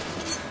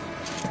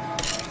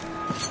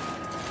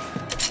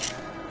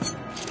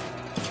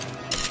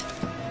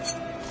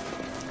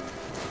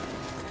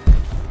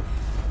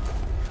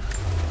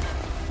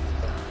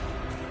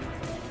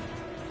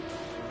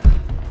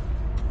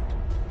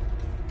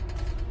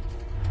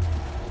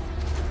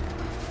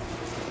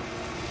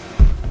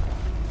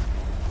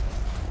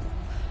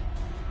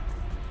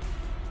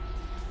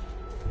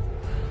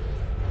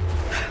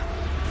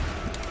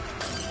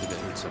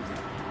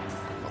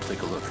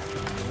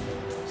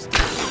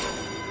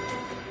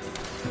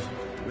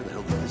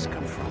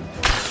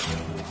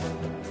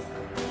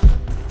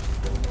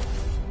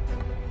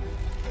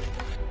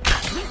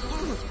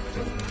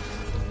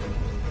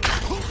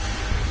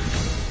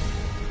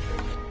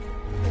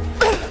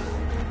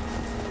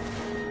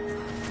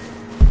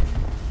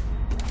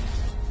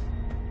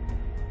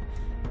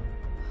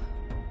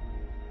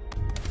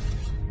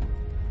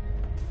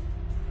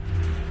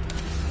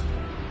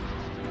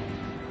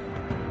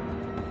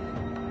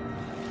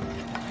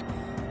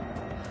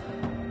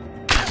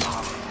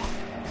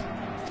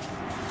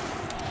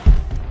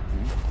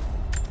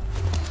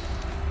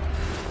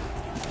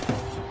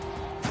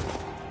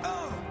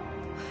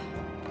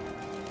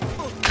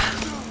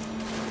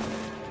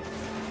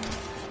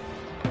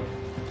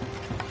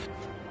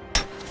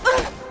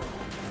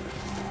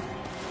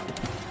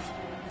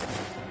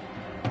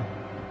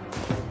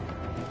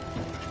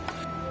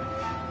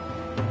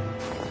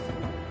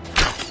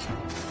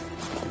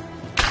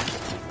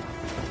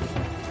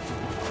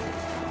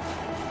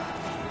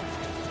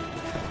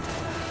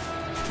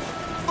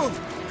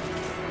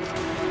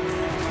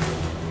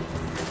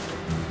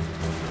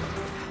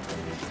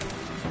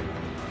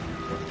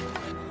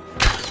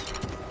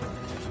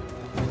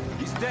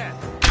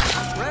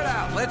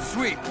 Let's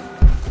sweep.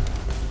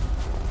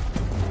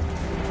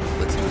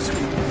 Let's do a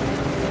sweep.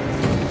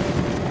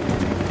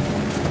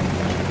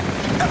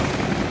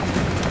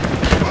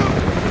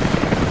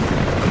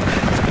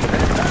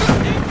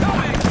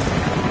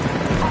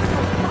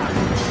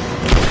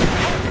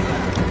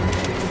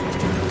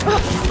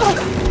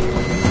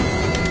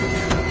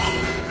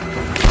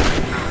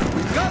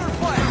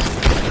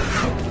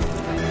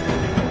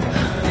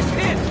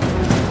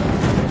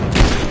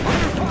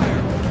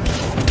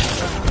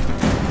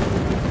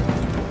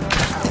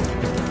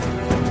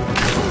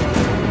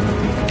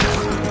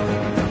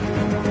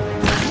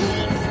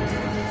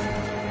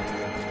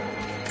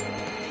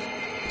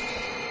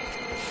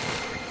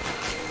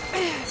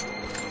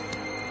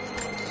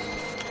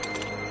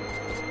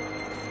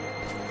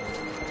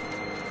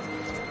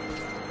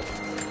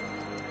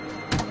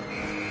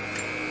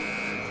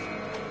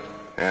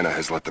 Anna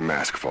has let the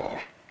mask fall.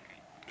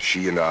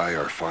 She and I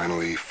are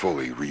finally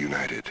fully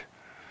reunited.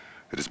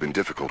 It has been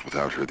difficult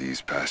without her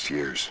these past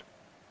years.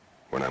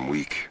 When I'm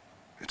weak,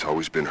 it's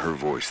always been her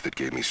voice that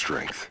gave me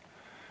strength.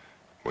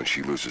 When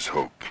she loses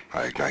hope,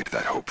 I ignite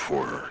that hope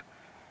for her.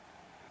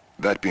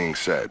 That being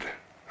said,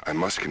 I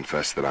must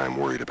confess that I am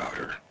worried about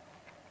her.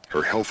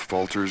 Her health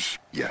falters,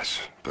 yes,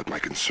 but my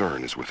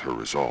concern is with her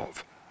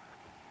resolve.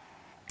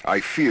 I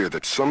fear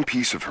that some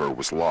piece of her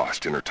was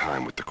lost in her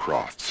time with the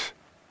Crofts.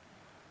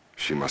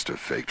 She must have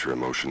faked her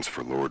emotions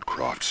for Lord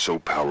Croft so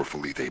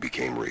powerfully they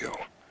became real.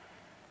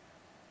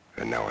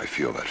 And now I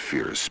feel that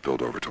fear has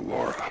spilled over to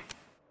Laura.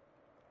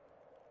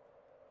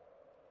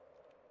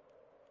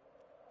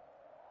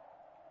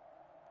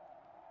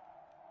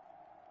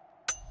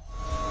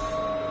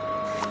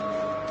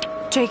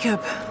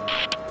 Jacob,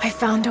 I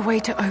found a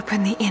way to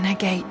open the inner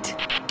gate.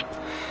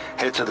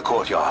 Head to the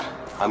courtyard.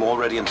 I'm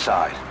already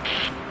inside.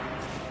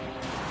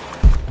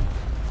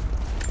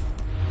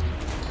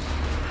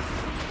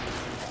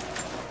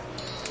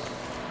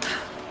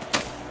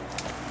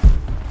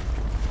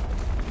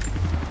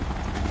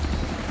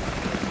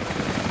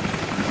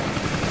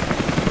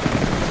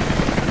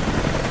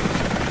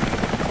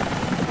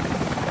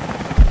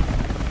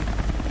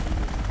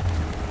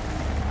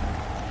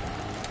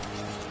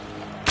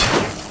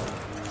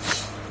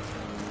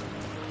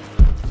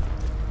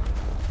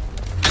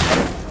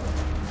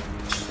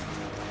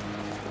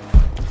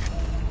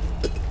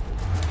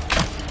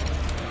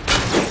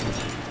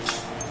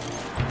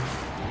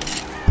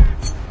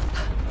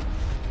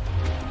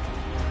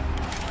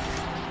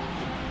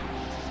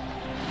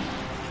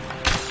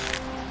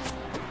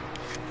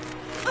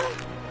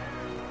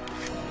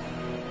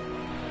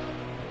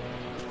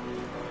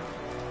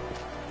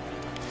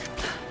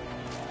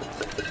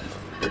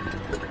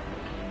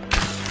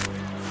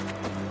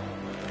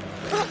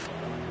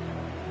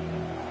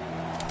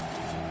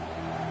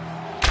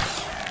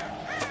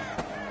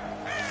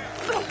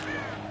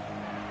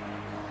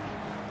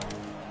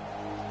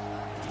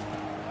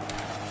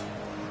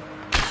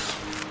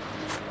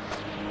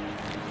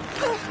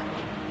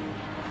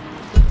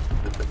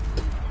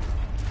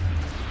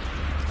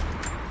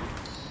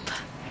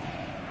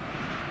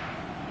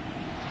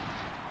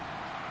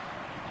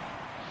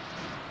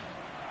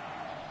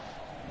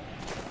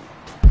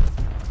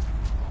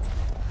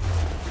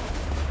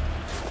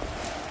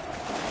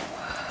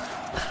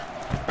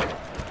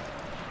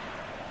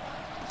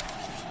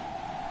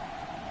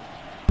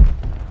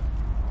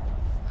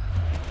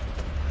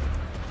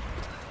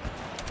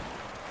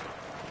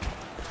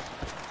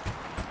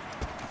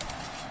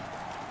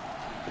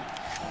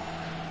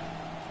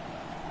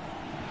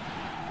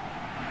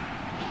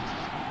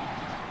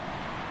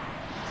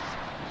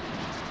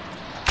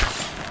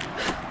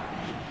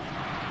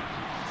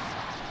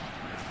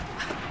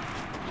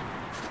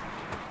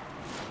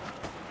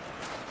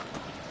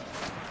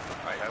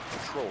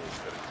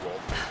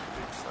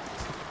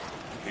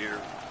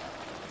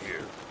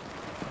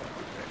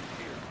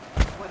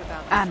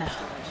 Anna.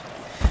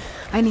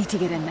 I need to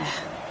get in there.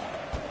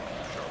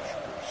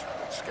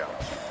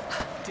 Scouts.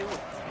 Do it.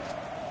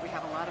 We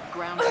have a lot of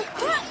ground to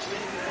cover.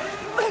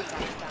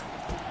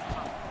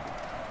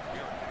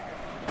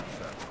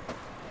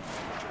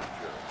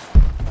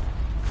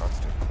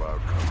 Constant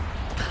cloud cover.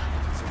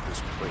 As if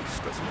this place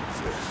doesn't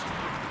exist.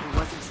 It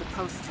wasn't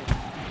supposed to.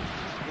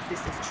 If this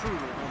is truly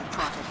where the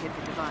Prophet hid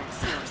the divine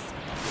source,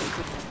 they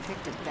couldn't have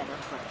picked a better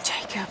place.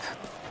 Jacob,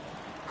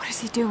 what is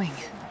he doing?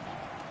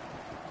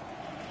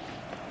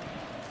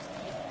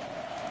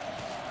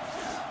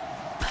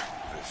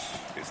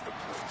 This is the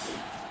place.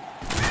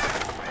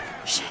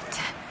 Shit.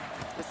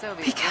 The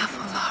Soviets Be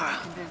careful, Lara.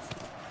 Convinced.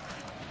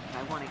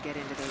 I want to get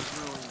into those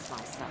ruins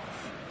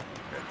myself.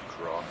 And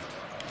Croft.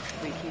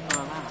 We keep her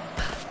alive.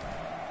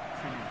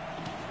 For now.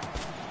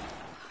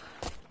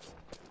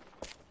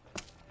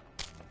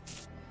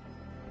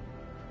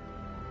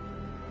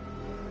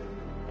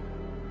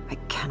 I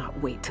cannot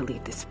wait to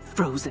leave this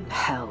frozen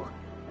hell.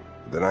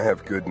 Then I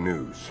have good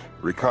news.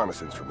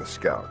 Reconnaissance from the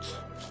scouts.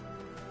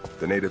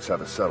 The natives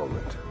have a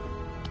settlement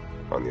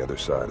on the other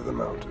side of the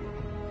mountain.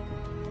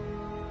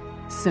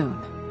 Soon,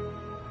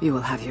 you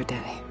will have your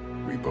day.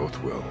 We both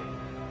will.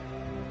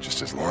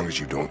 Just as long as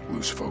you don't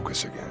lose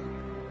focus again.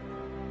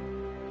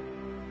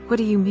 What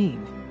do you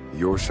mean?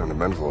 You're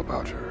sentimental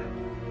about her.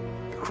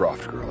 The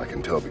Croft girl I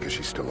can tell because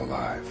she's still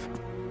alive.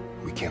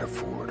 We can't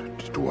afford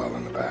to dwell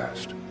in the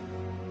past.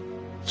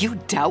 You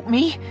doubt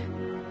me?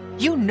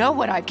 You know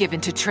what I've given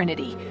to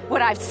Trinity,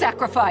 what I've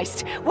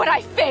sacrificed, what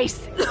I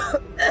face.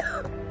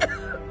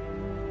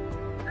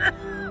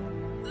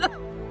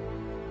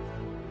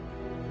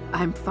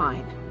 I'm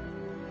fine.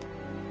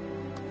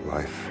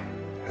 Life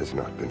has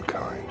not been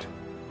kind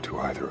to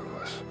either of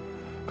us,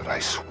 but I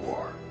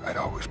swore I'd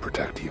always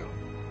protect you.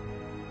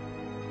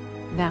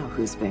 Now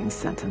who's being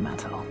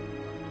sentimental?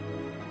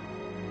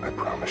 I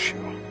promise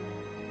you.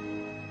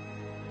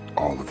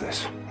 All of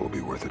this will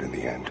be worth it in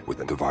the end. With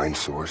the divine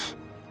source,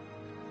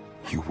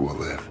 you will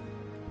live.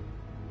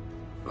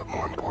 But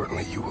more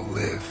importantly, you will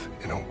live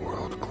in a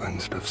world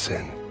cleansed of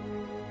sin.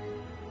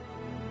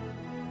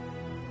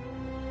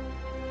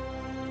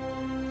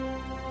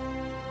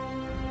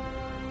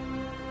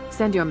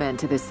 Send your men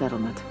to this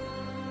settlement.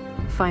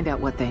 Find out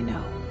what they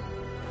know.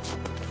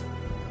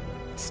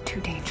 It's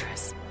too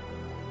dangerous.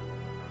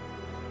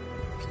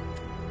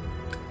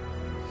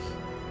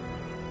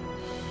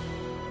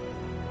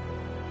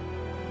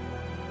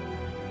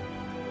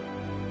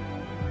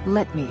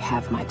 Let me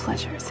have my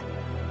pleasures.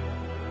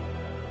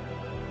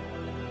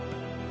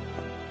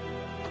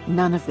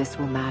 None of this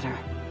will matter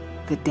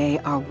the day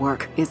our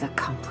work is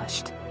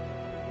accomplished.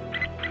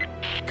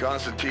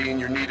 Constantine,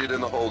 you're needed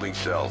in the holding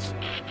cells.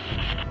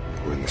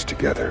 We're in this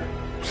together,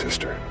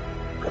 sister.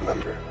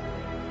 Remember.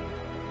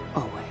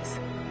 Always.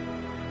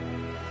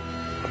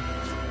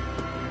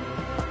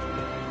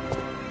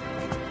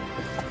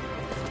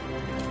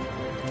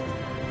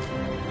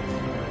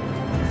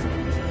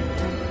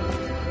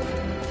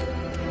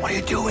 What are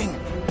you doing?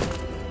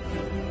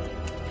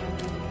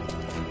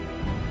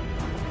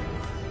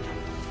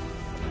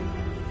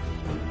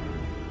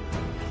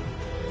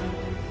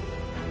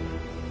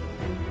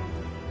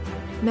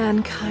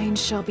 Mankind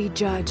shall be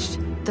judged,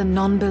 the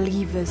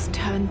non-believers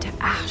turned to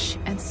ash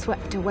and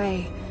swept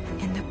away,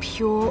 and the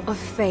pure of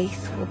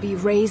faith will be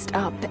raised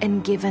up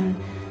and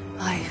given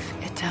life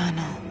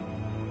eternal.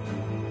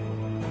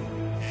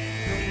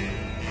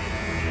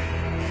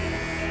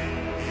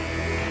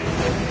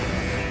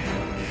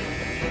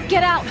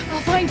 Get out! I'll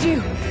find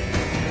you!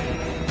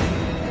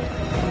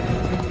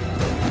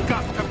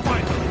 Got to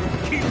find them!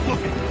 Keep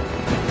looking!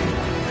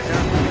 They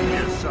have to be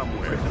here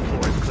somewhere. The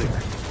floor is clear.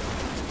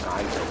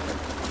 Eyes open.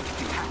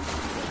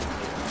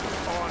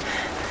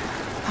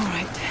 All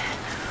right.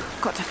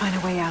 Got to find a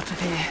way out of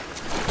here.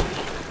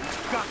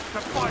 Got to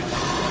find them!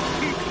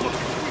 Keep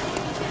looking!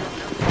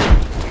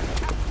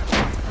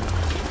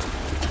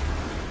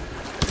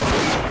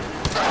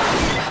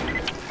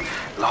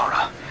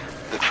 Lara,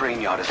 the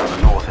train yard is on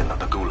the north end of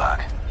the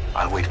Gulag.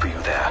 I'll wait for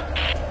you there.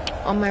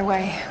 On my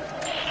way.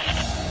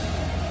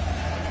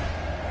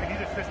 I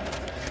need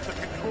assistance. The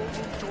control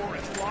room door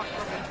is locked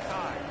from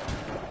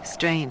inside.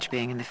 Strange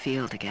being in the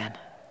field again.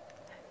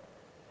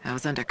 I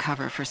was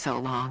undercover for so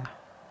long,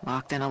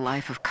 locked in a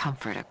life of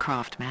comfort at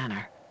Croft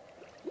Manor.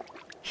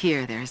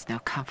 Here there is no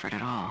comfort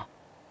at all.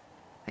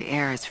 The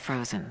air is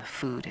frozen, the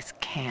food is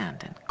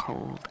canned and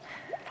cold.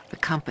 The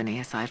company,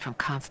 aside from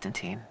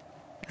Constantine,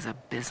 is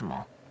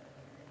abysmal.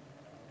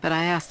 But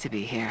I asked to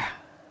be here.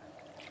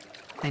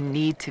 I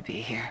need to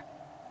be here.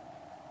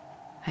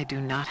 I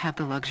do not have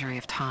the luxury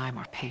of time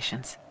or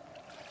patience.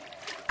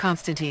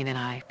 Constantine and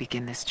I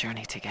begin this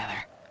journey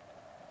together.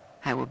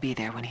 I will be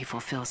there when he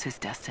fulfills his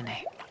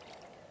destiny.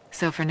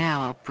 So for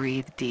now, I'll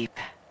breathe deep.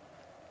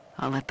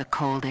 I'll let the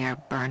cold air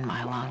burn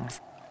my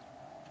lungs.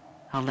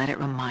 I'll let it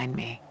remind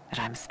me that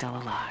I'm still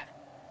alive.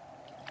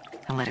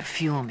 And let it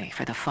fuel me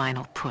for the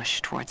final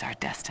push towards our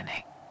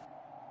destiny.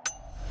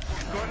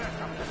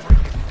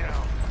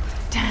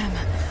 Damn.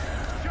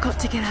 Got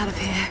to get out of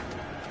here.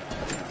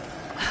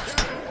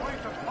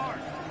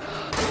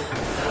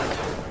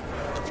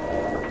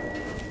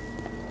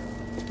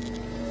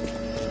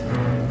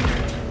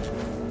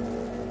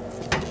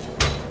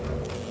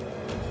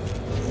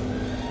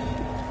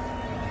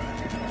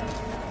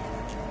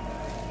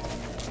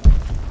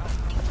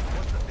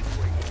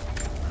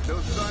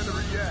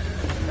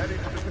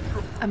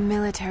 A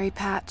military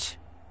patch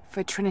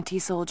for Trinity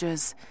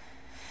soldiers.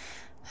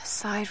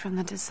 Aside from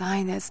the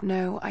design, there's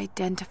no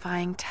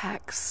identifying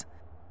text.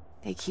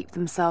 They keep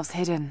themselves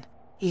hidden,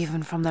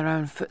 even from their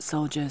own foot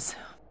soldiers.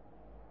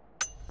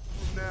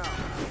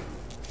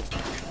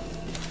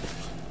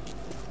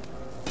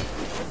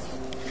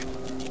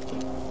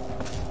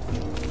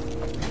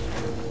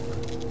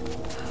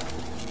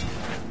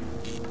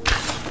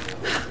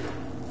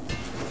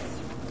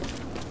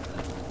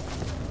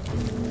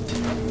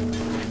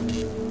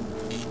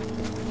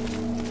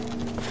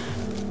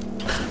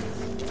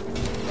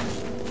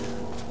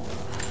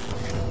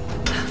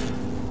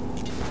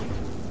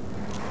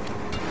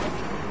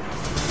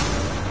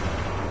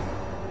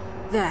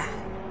 There.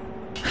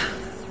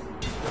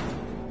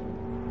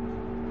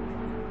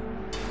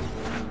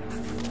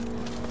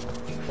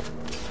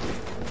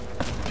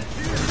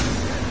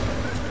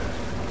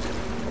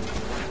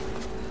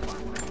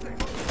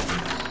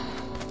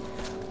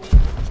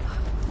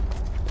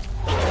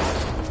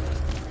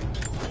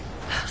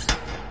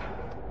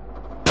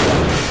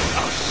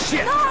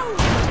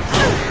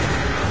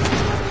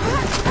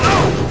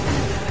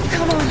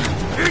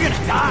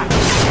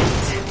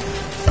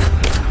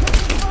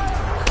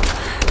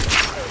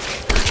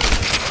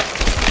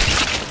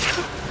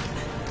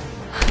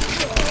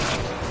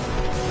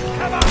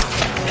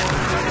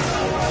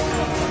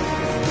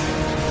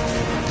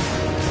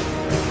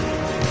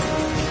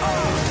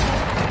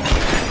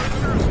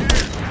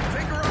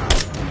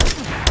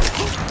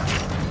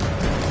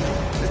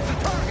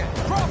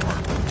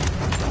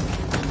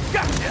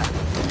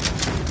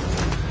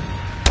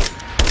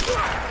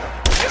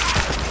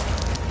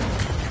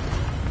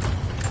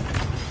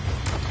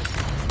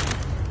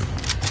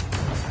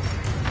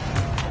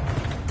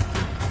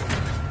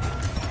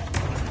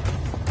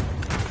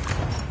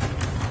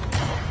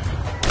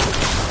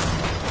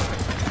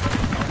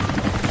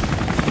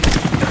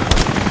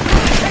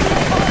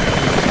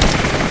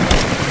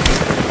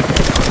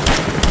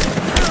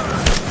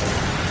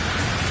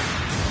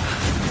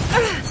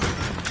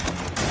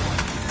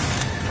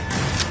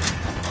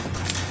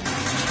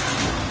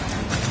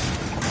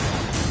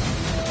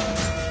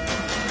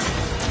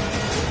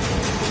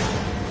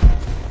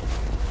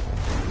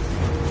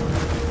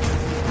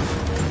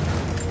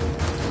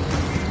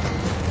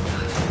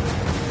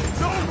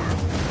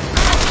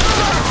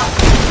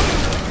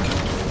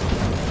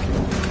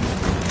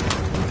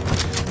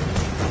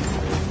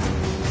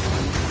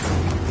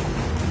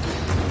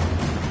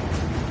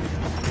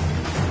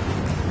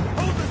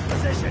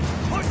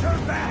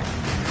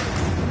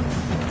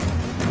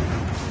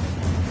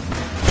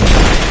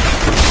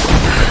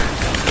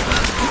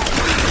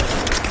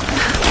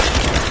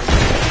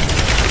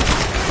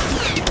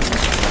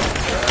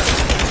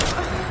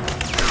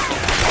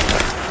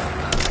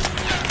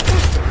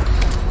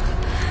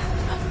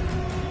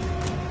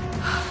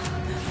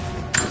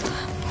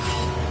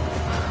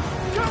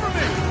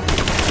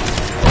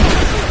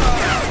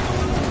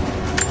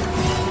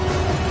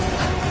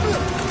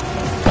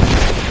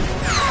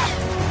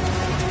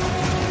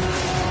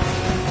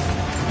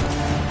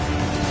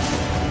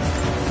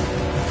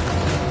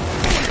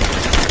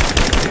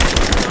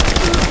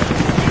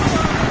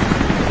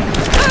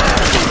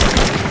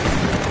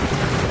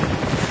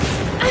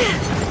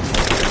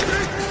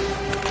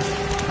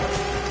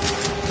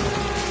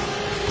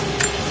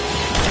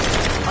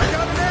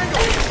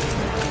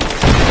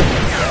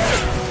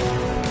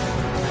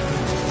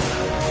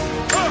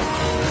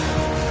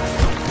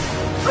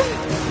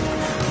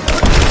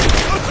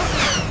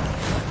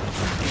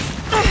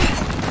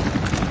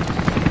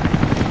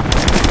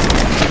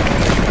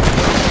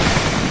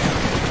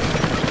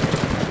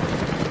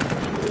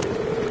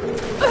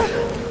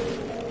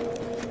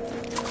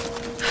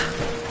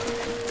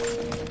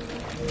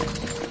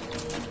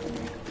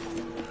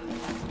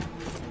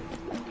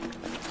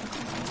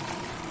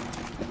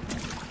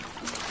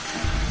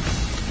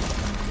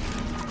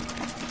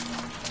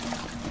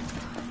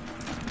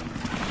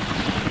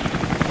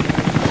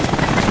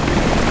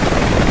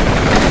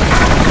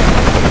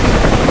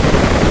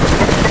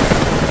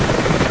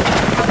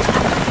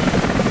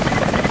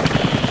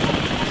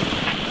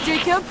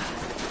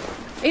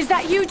 Is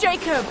that you,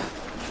 Jacob?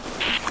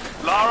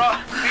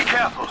 Lara, be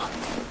careful.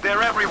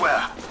 They're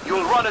everywhere.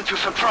 You'll run into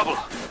some trouble.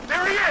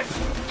 There he is!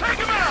 Take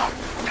him out!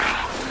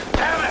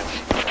 Damn it!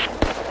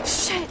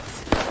 Shit!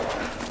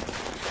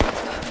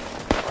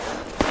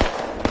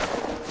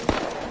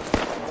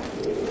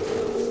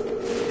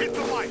 Hit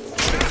the light!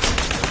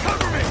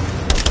 Cover me!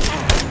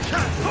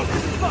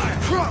 Focus fire!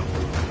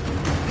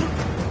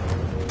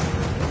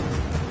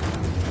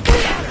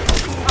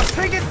 I'm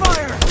taking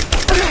fire!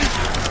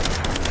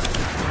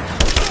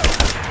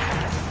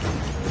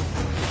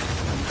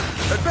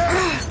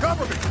 Advance!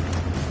 Cover me!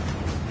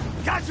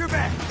 Got your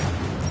back!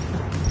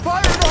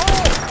 Fire in the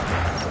hole!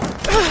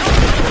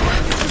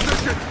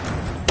 Position!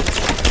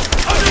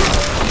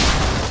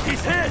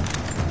 He's hit!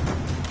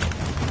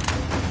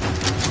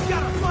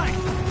 Got a flank!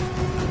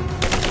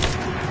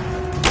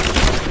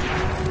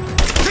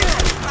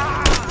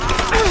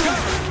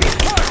 Keep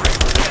firing!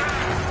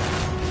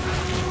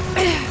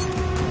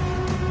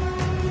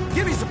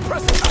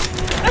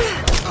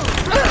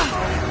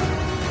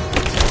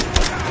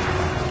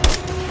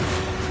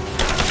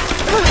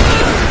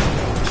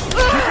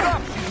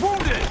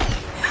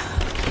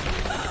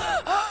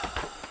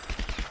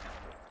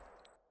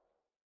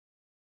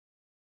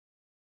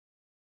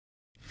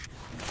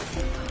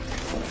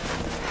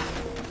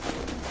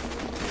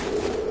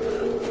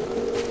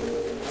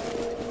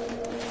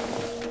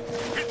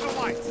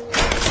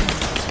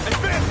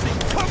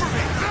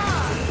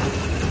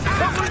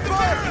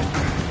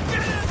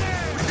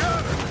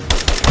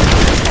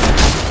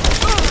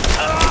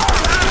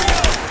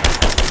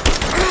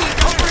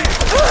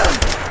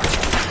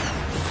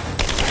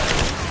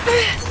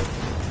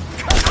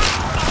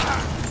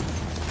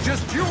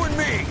 Just you and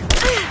me!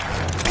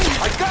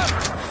 I got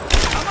her!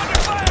 I'm under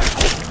fire!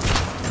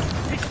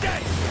 He's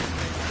dead!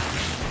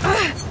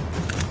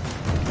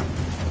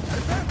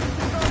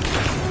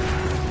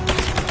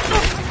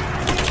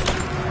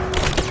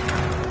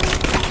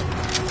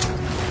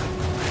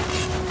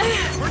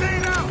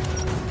 Grenade out!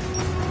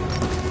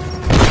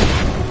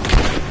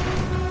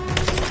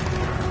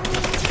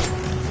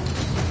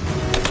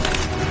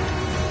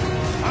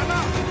 I'm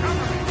out!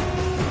 Cover me!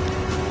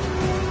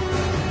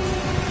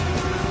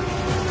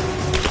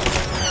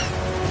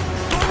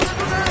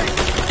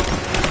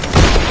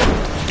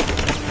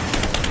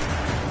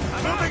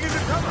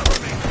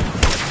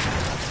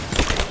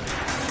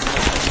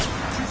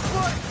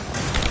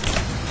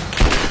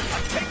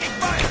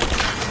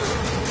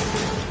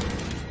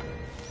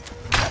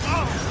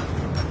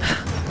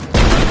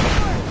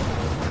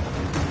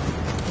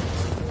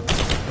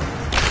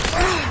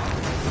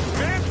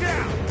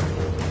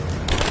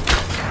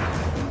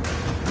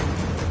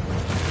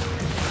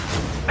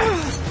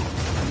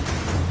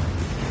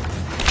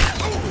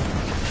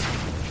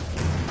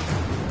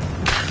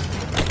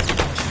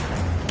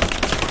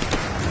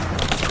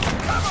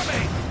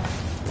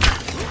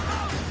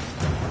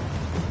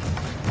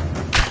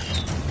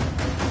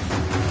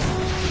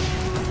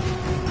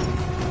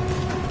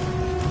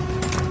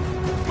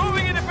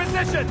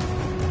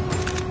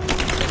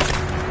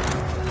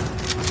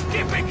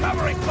 Keep me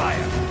covering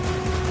fire!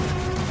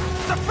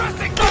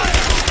 Suppressing fire!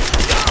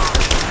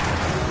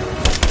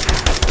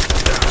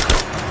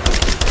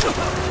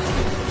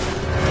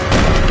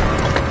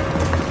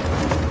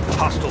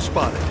 Hostile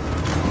spotted.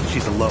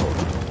 She's alone.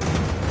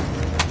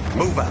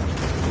 Move out.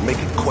 Make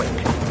it quick.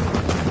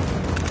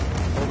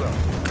 Hold up.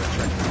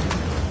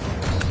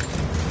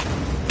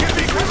 Give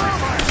me cover!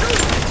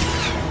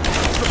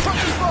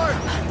 Suppressing fire!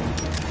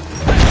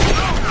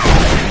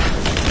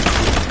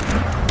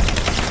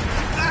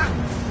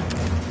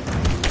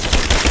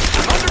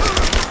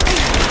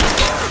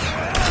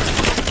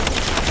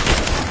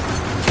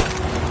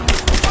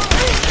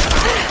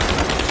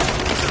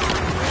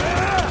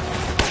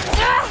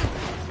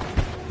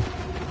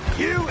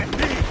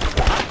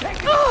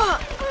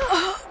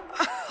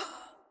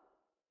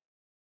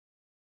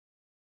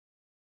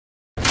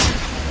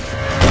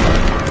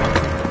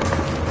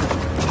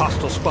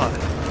 Hostile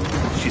spotted.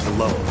 She's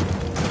alone.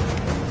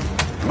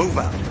 Move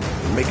out.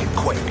 Make it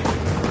quick.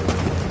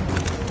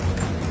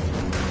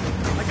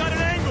 I got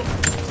an angle!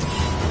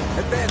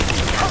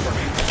 Advance. Cover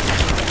me.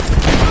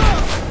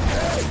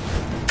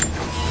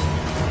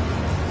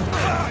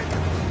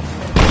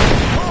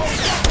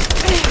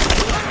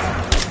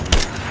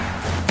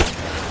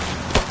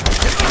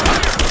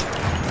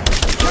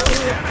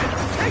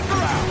 Take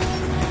her out!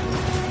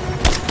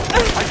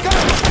 I got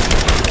her!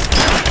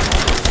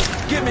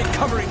 Give me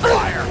covering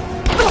fire!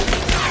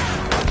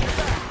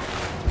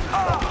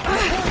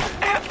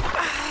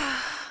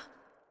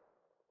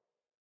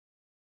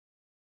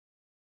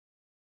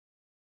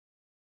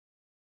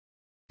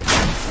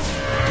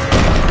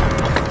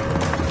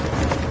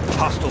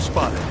 Hostile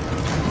spotted.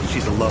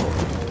 She's alone.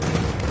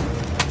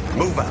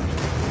 Move out.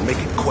 Make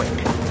it quick.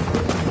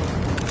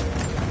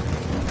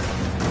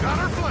 Got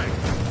her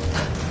flanked!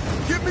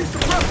 Give me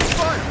suppressive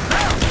fire!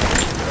 Now!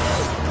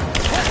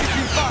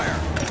 Focusing fire!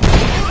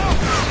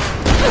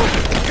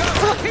 Got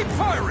her! Keep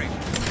firing!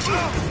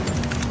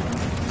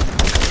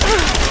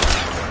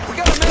 We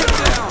got a man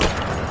down!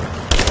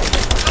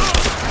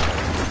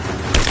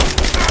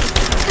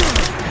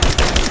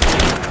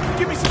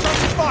 Give me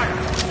suppressive fire!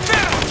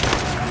 Down!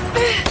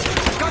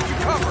 Got you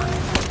covered!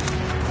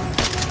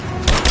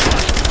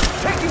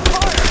 Taking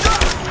fire!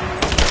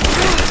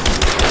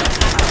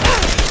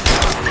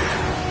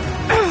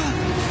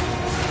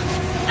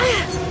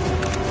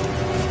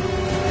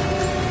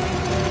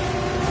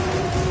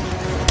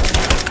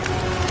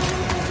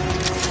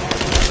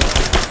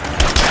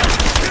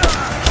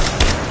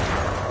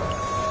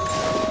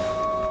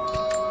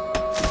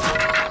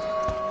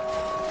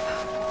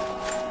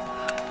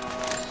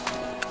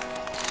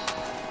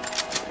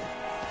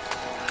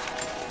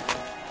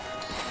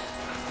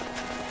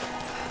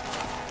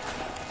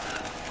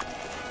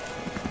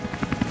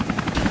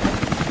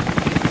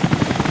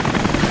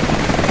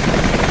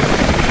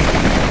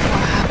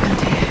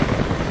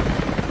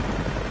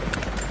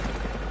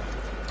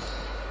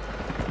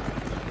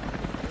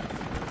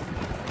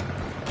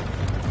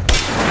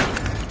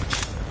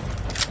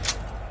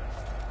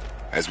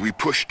 As we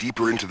push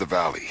deeper into the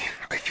valley,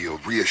 I feel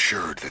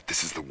reassured that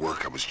this is the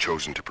work I was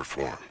chosen to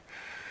perform.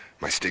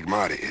 My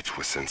stigmata itch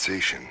with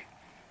sensation.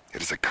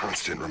 It is a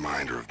constant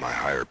reminder of my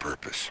higher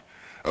purpose,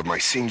 of my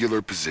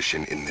singular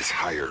position in this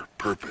higher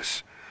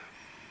purpose.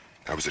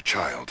 I was a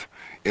child,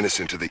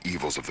 innocent to the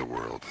evils of the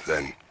world.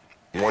 Then,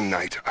 one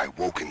night, I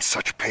woke in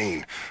such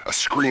pain, a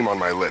scream on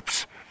my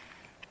lips.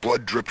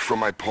 Blood dripped from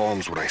my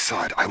palms when I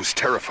saw it. I was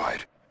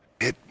terrified.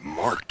 It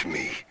marked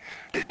me.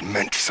 It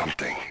meant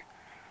something.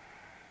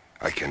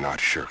 I cannot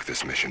shirk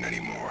this mission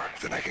any more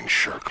than I can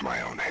shirk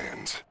my own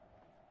hands.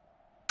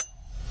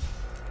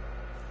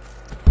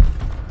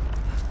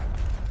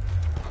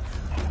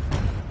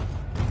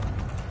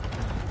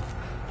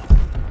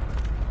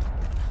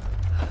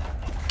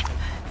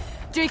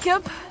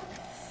 Jacob,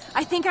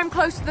 I think I'm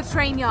close to the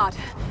train yard.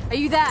 Are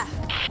you there?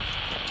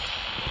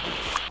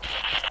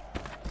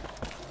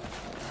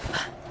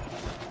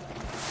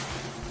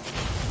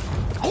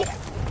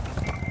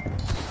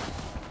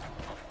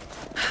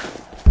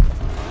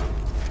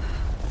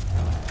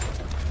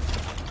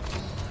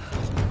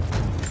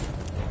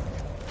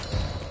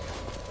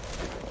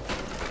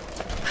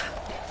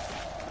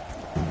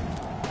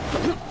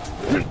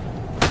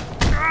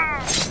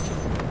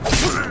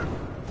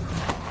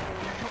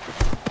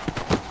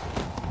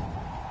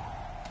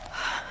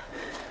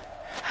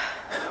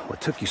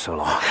 What took you so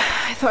long?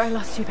 I thought I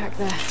lost you back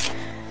there.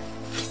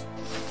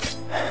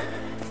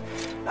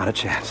 Not a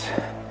chance.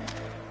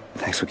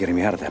 Thanks for getting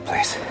me out of that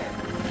place.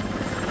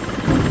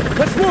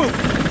 Let's move!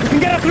 We can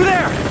get up through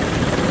there!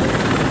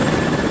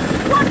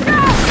 Watch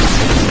out!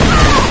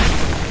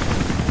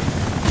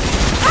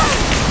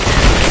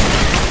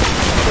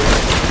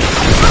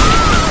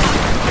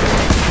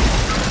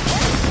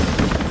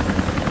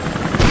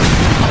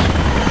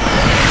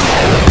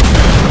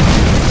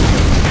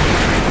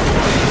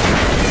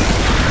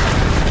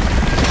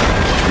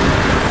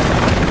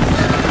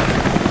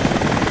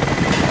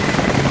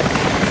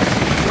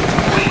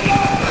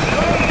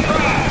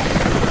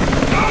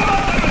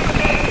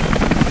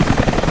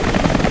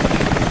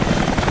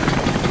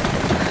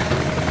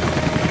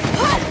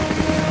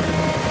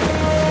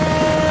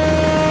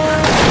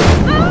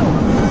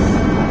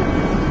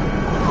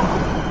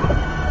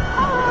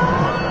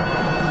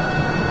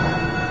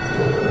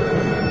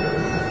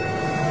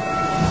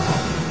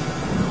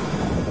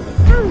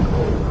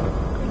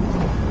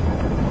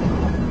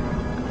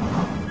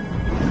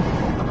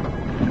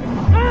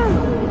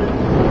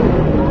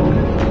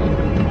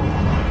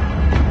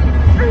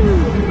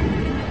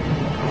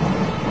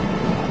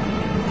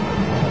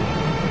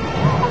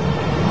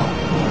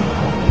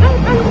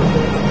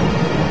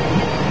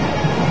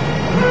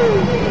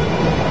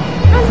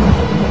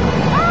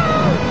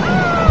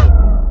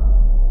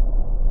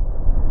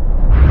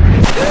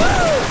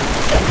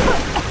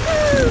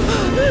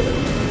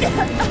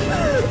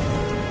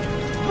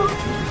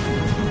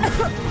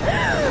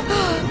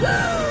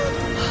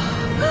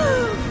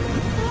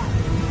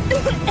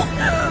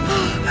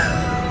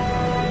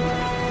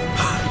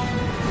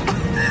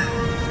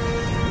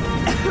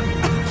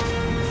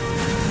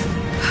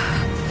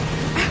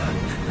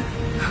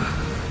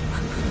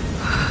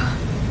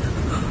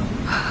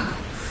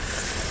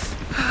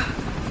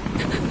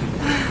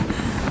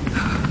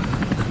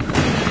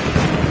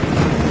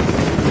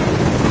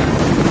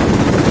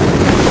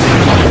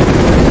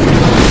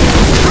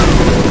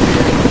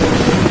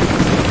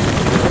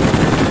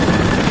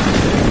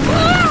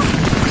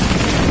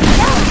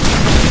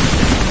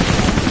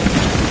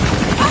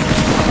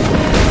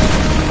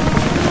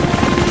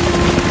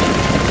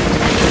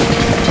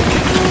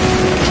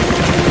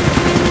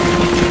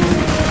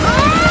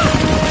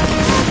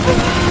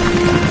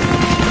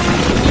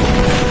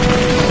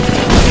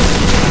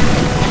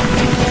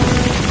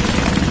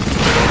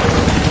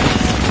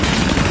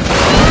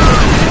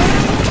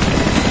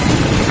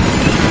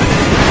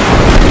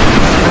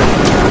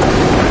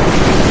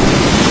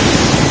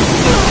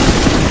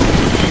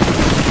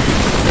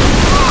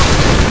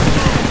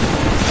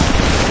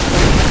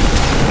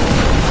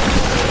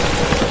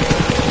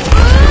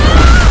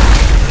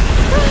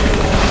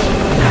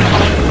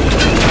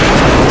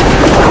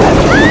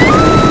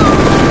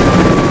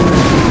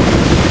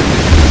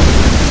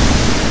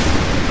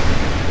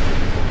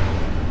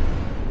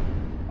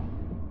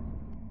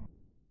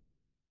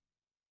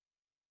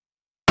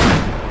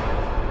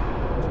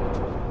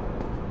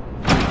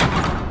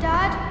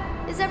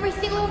 Is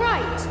everything all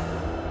right?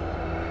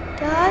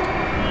 Dad?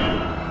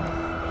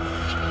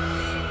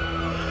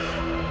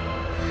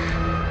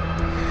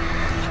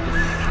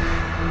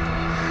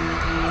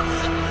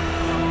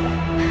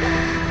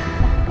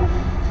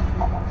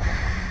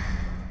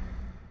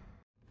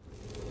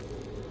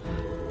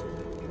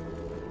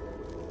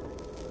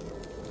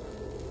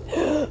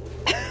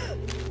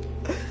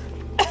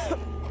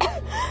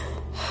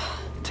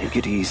 Take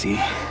it easy.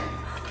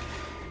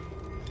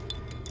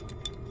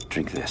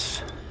 Drink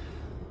this.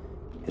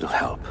 It'll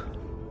help.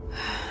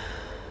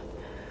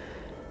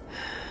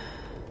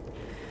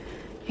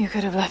 You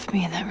could have left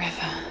me in that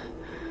river.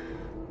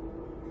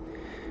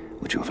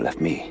 Would you have left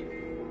me?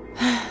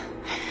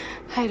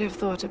 I'd have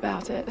thought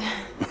about it.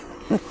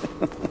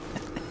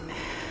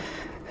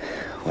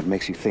 What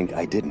makes you think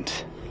I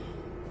didn't?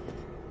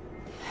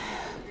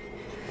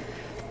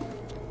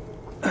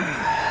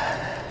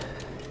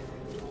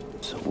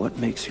 So what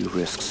makes you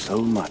risk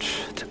so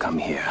much to come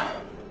here?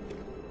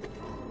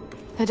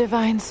 The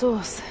divine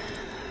source.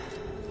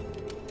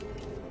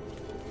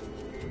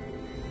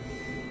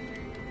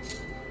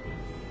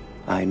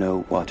 I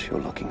know what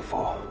you're looking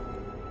for.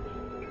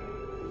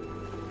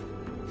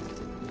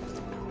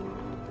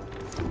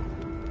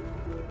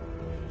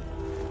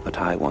 But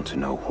I want to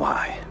know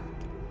why.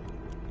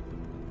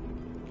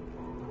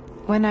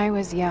 When I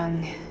was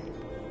young,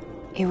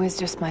 it was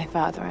just my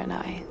father and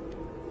I.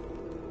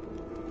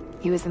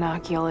 He was an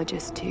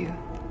archaeologist too.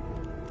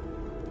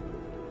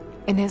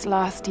 In his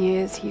last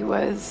years, he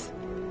was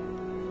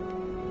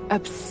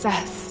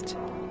obsessed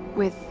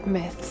with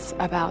myths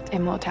about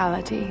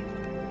immortality.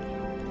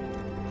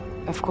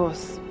 Of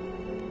course,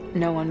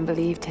 no one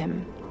believed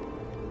him,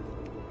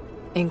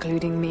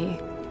 including me.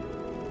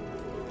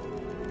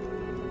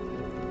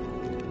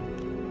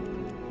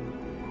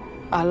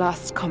 Our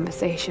last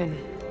conversation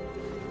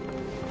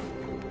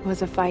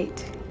was a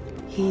fight.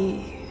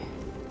 He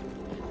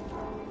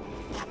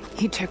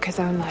took his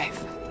own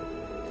life.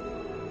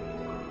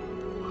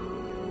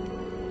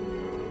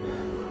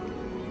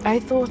 I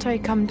thought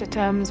I'd come to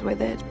terms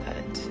with it,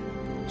 but...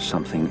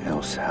 Something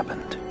else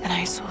happened. And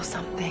I saw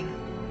something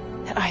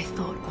that I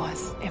thought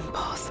was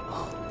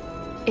impossible.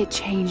 It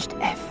changed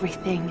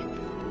everything.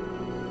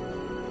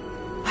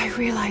 I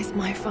realized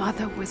my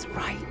father was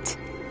right.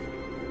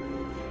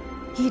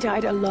 He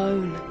died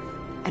alone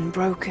and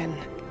broken.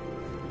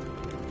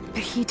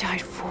 But he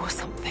died for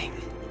something.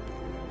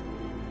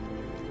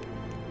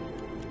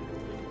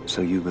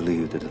 So you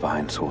believe the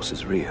divine source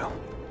is real?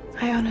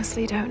 I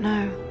honestly don't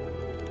know.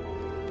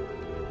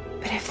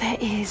 But if there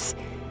is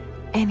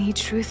any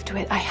truth to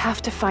it, I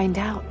have to find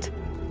out.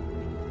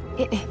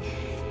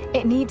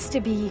 It needs to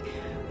be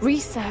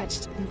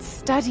researched and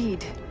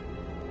studied.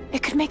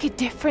 It could make a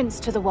difference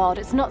to the world.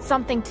 It's not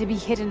something to be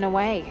hidden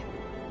away.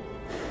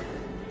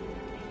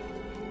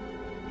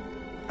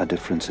 A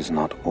difference is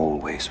not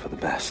always for the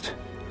best.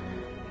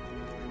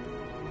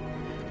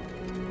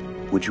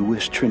 Would you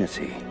wish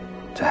Trinity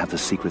to have the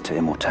secret to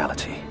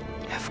immortality?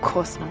 Of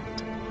course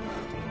not.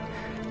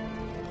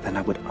 Then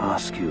I would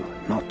ask you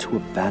not to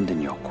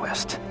abandon your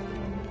quest,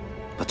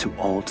 but to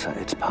alter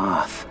its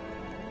path.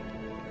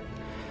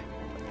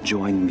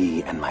 Join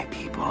me and my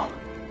people.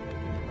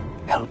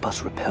 Help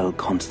us repel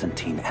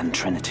Constantine and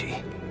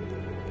Trinity.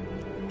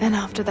 Then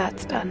after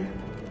that's done...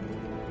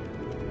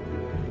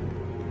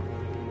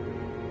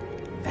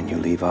 and you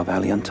leave our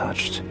valley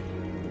untouched.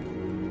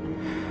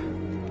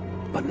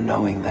 But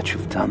knowing that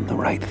you've done the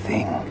right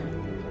thing.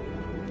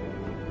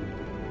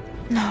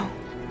 No.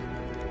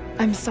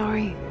 I'm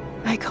sorry.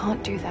 I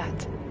can't do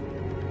that.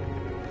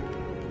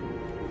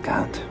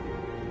 Can't.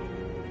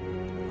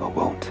 Or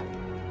won't.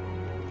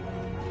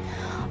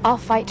 I'll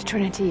fight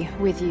Trinity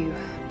with you,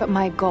 but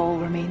my goal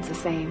remains the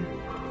same.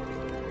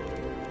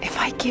 If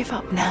I give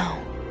up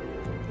now...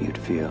 You'd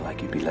feel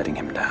like you'd be letting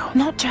him down.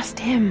 Not just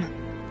him.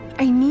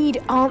 I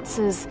need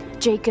answers,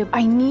 Jacob.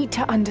 I need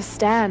to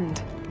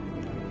understand.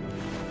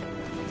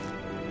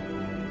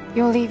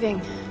 You're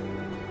leaving.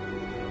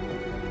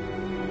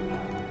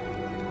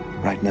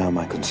 Right now,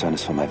 my concern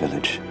is for my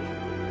village.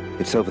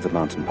 It's over the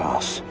mountain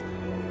pass.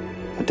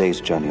 A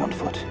day's journey on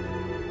foot.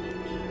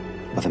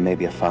 But there may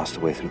be a faster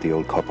way through the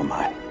old copper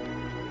mine.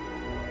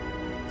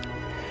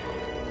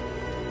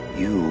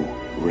 You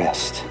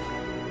rest.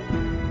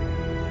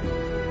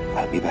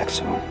 I'll be back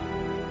soon.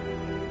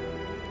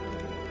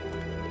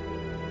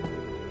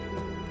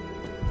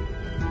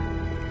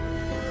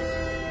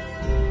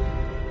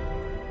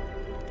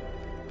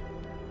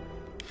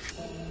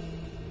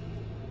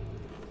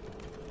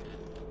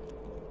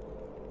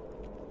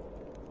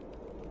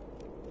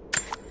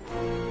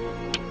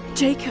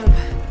 Jacob,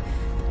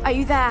 are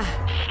you there?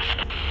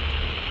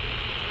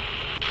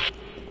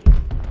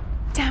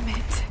 Damn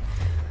it.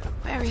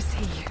 Where is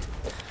he?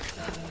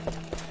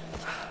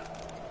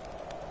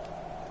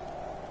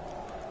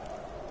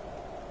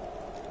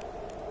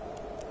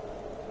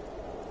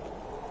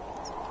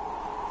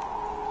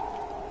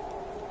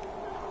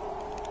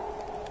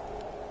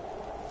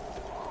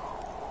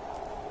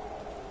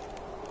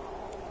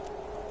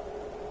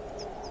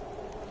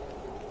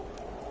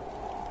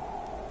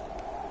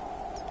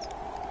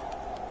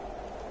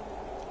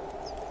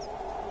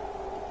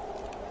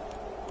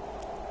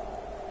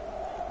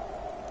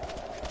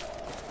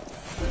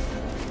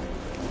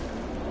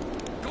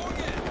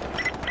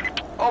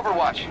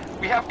 Overwatch,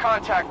 we have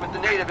contact with the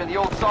native in the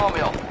old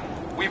sawmill.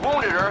 We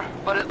wounded her,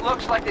 but it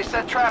looks like they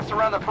set traps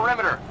around the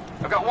perimeter.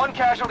 I've got one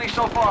casualty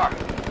so far.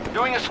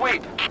 Doing a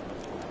sweep.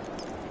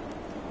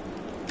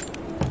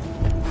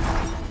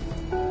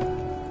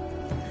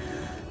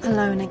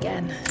 Alone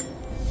again.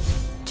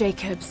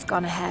 Jacob's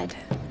gone ahead.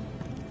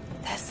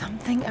 There's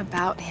something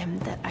about him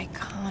that I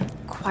can't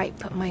quite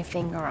put my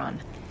finger on.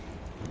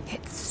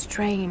 It's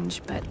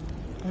strange, but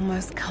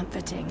almost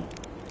comforting.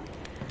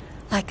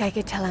 Like I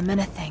could tell him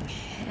anything,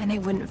 and it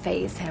wouldn't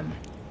faze him.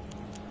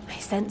 I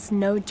sense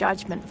no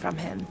judgment from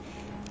him.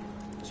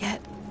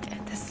 Yet,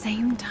 at the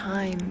same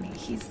time,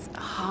 he's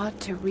hard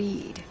to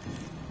read.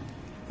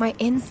 My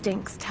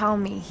instincts tell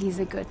me he's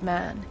a good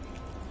man.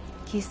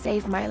 He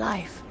saved my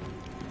life.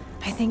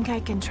 I think I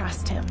can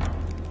trust him,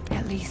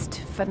 at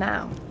least for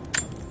now.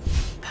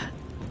 But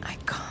I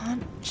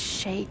can't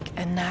shake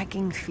a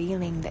nagging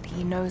feeling that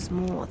he knows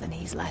more than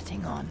he's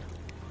letting on.